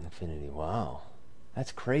I got Infinity. Wow.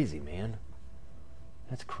 That's crazy, man.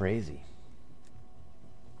 That's crazy.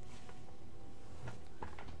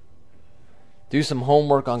 Do some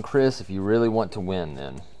homework on Chris if you really want to win,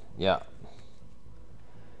 then. Yeah.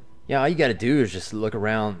 Yeah, all you got to do is just look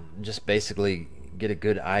around, just basically get a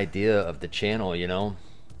good idea of the channel, you know.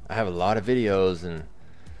 I have a lot of videos, and,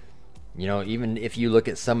 you know, even if you look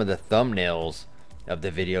at some of the thumbnails of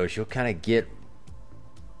the videos, you'll kind of get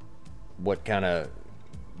what kind of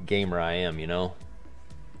gamer I am, you know.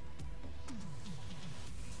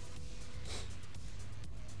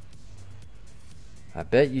 I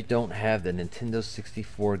bet you don't have the Nintendo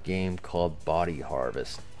 64 game called Body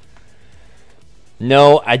Harvest.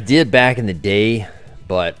 No, I did back in the day,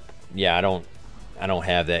 but yeah, I don't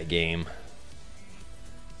have that game.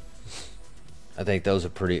 I think those are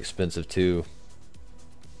pretty expensive too.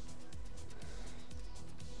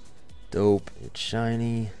 Dope, it's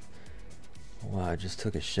shiny. Wow, I just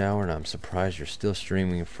took a shower and I'm surprised you're still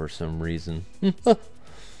streaming for some reason.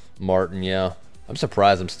 Martin, yeah. I'm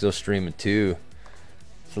surprised I'm still streaming too.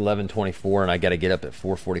 It's 11:24 and I gotta get up at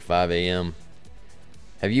 4:45 a.m.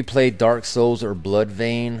 Have you played Dark Souls or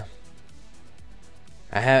Bloodvein?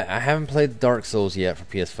 I haven't played Dark Souls yet for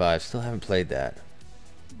PS5. Still haven't played that.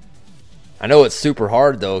 I know it's super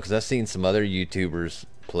hard though, because I've seen some other YouTubers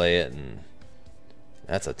play it, and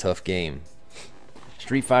that's a tough game.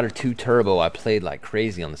 Street Fighter 2 Turbo, I played like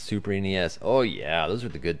crazy on the Super NES. Oh yeah, those were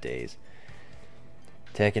the good days.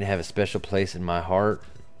 Tekken have a special place in my heart.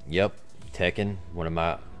 Yep, Tekken, one of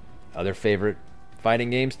my other favorite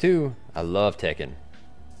fighting games too. I love Tekken.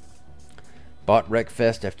 Bought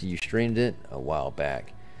Wreckfest after you streamed it a while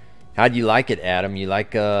back. How'd you like it, Adam? You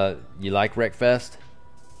like Wreckfest?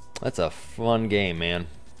 That's a fun game, man.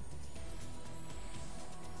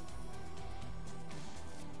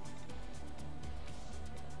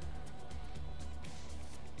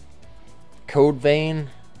 Code Vein.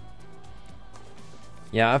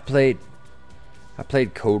 Yeah, I played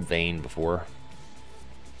Code Vein before.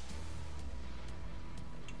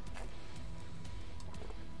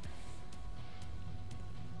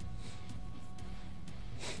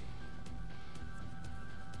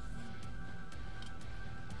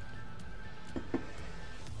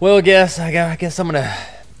 Well, I guess I'm gonna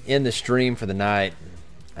end the stream for the night.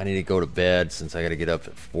 I need to go to bed since I gotta get up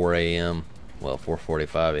at 4 a.m. Well,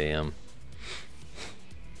 4:45 a.m.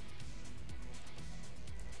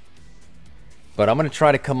 But I'm gonna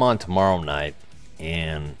try to come on tomorrow night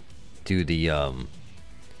and do the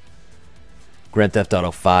Grand Theft Auto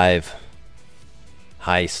 5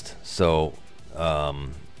 heist. So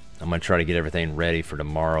I'm gonna try to get everything ready for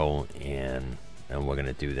tomorrow, and we're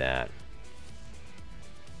gonna do that.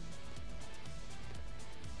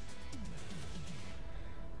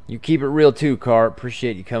 You keep it real too, Carp.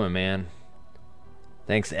 Appreciate you coming, man.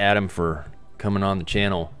 Thanks, Adam, for coming on the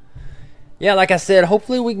channel. Yeah, like I said,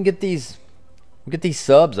 hopefully we can get these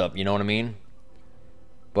subs up. You know what I mean?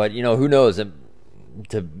 But you know, who knows?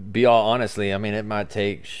 To be all honestly, I mean, it might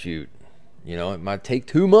take it might take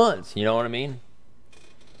 2 months. You know what I mean?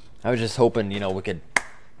 I was just hoping, we could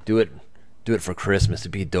do it for Christmas.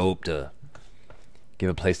 It'd be dope to give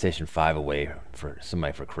a PlayStation 5 away for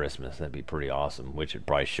somebody for Christmas. That'd be pretty awesome, which would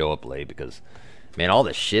probably show up late because, man, all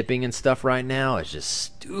the shipping and stuff right now is just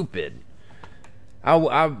stupid.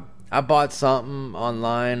 I bought something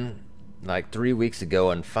online like 3 weeks ago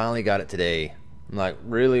and finally got it today. I'm like,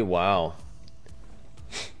 really? Wow.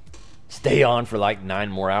 Stay on for like 9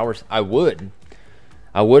 more hours? I would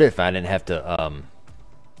if I didn't have to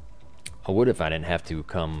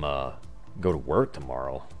come go to work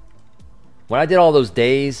tomorrow. When I did all those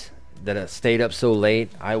days that I stayed up so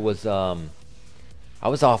late, I was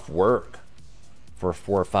off work for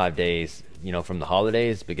 4 or 5 days, from the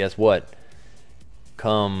holidays. But guess what?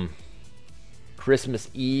 Come Christmas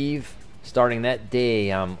Eve, starting that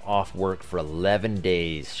day, I'm off work for 11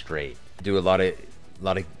 days straight. Do a lot of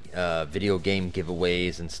video game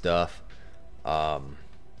giveaways and stuff.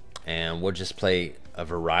 And we'll just play a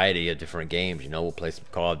variety of different games. You know, we'll play some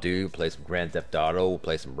Call of Duty, play some Grand Theft Auto, we'll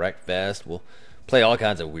play some Wreckfest, we'll play all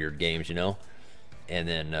kinds of weird games, you know. And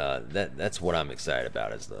then that's what I'm excited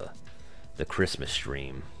about, is the Christmas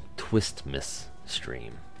stream, Twistmas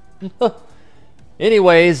stream.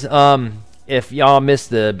 Anyways, if y'all missed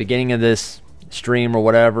the beginning of this stream or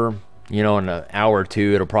whatever, you know, in an hour or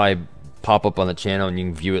two, it'll probably pop up on the channel and you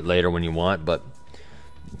can view it later when you want. But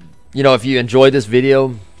you know, if you enjoyed this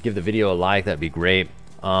video, give the video a like, that'd be great.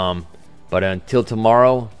 But until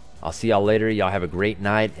tomorrow, I'll see y'all later. Y'all have a great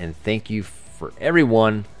night, and thank you for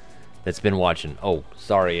everyone that's been watching. Oh,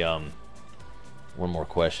 sorry, one more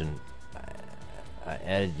question. I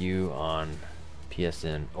added you on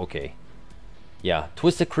PSN. Okay, yeah,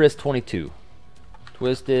 Twisted Chris 22.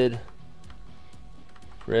 Twisted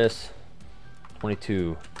Chris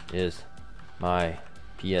 22 is my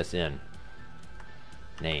PSN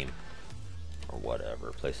name, or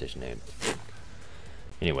whatever, PlayStation name.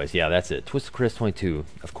 Anyways, yeah, that's it. Twisted Chris 22.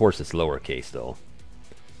 Of course, it's lowercase though.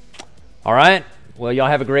 All right. Well, y'all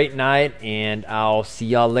have a great night, and I'll see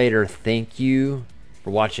y'all later. Thank you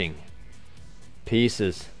for watching.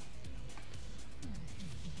 Pieces.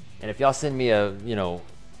 And if y'all send me a, you know,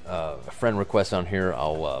 a friend request on here,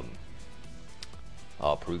 I'll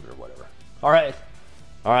approve it or whatever. All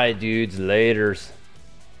right, dudes. Laters.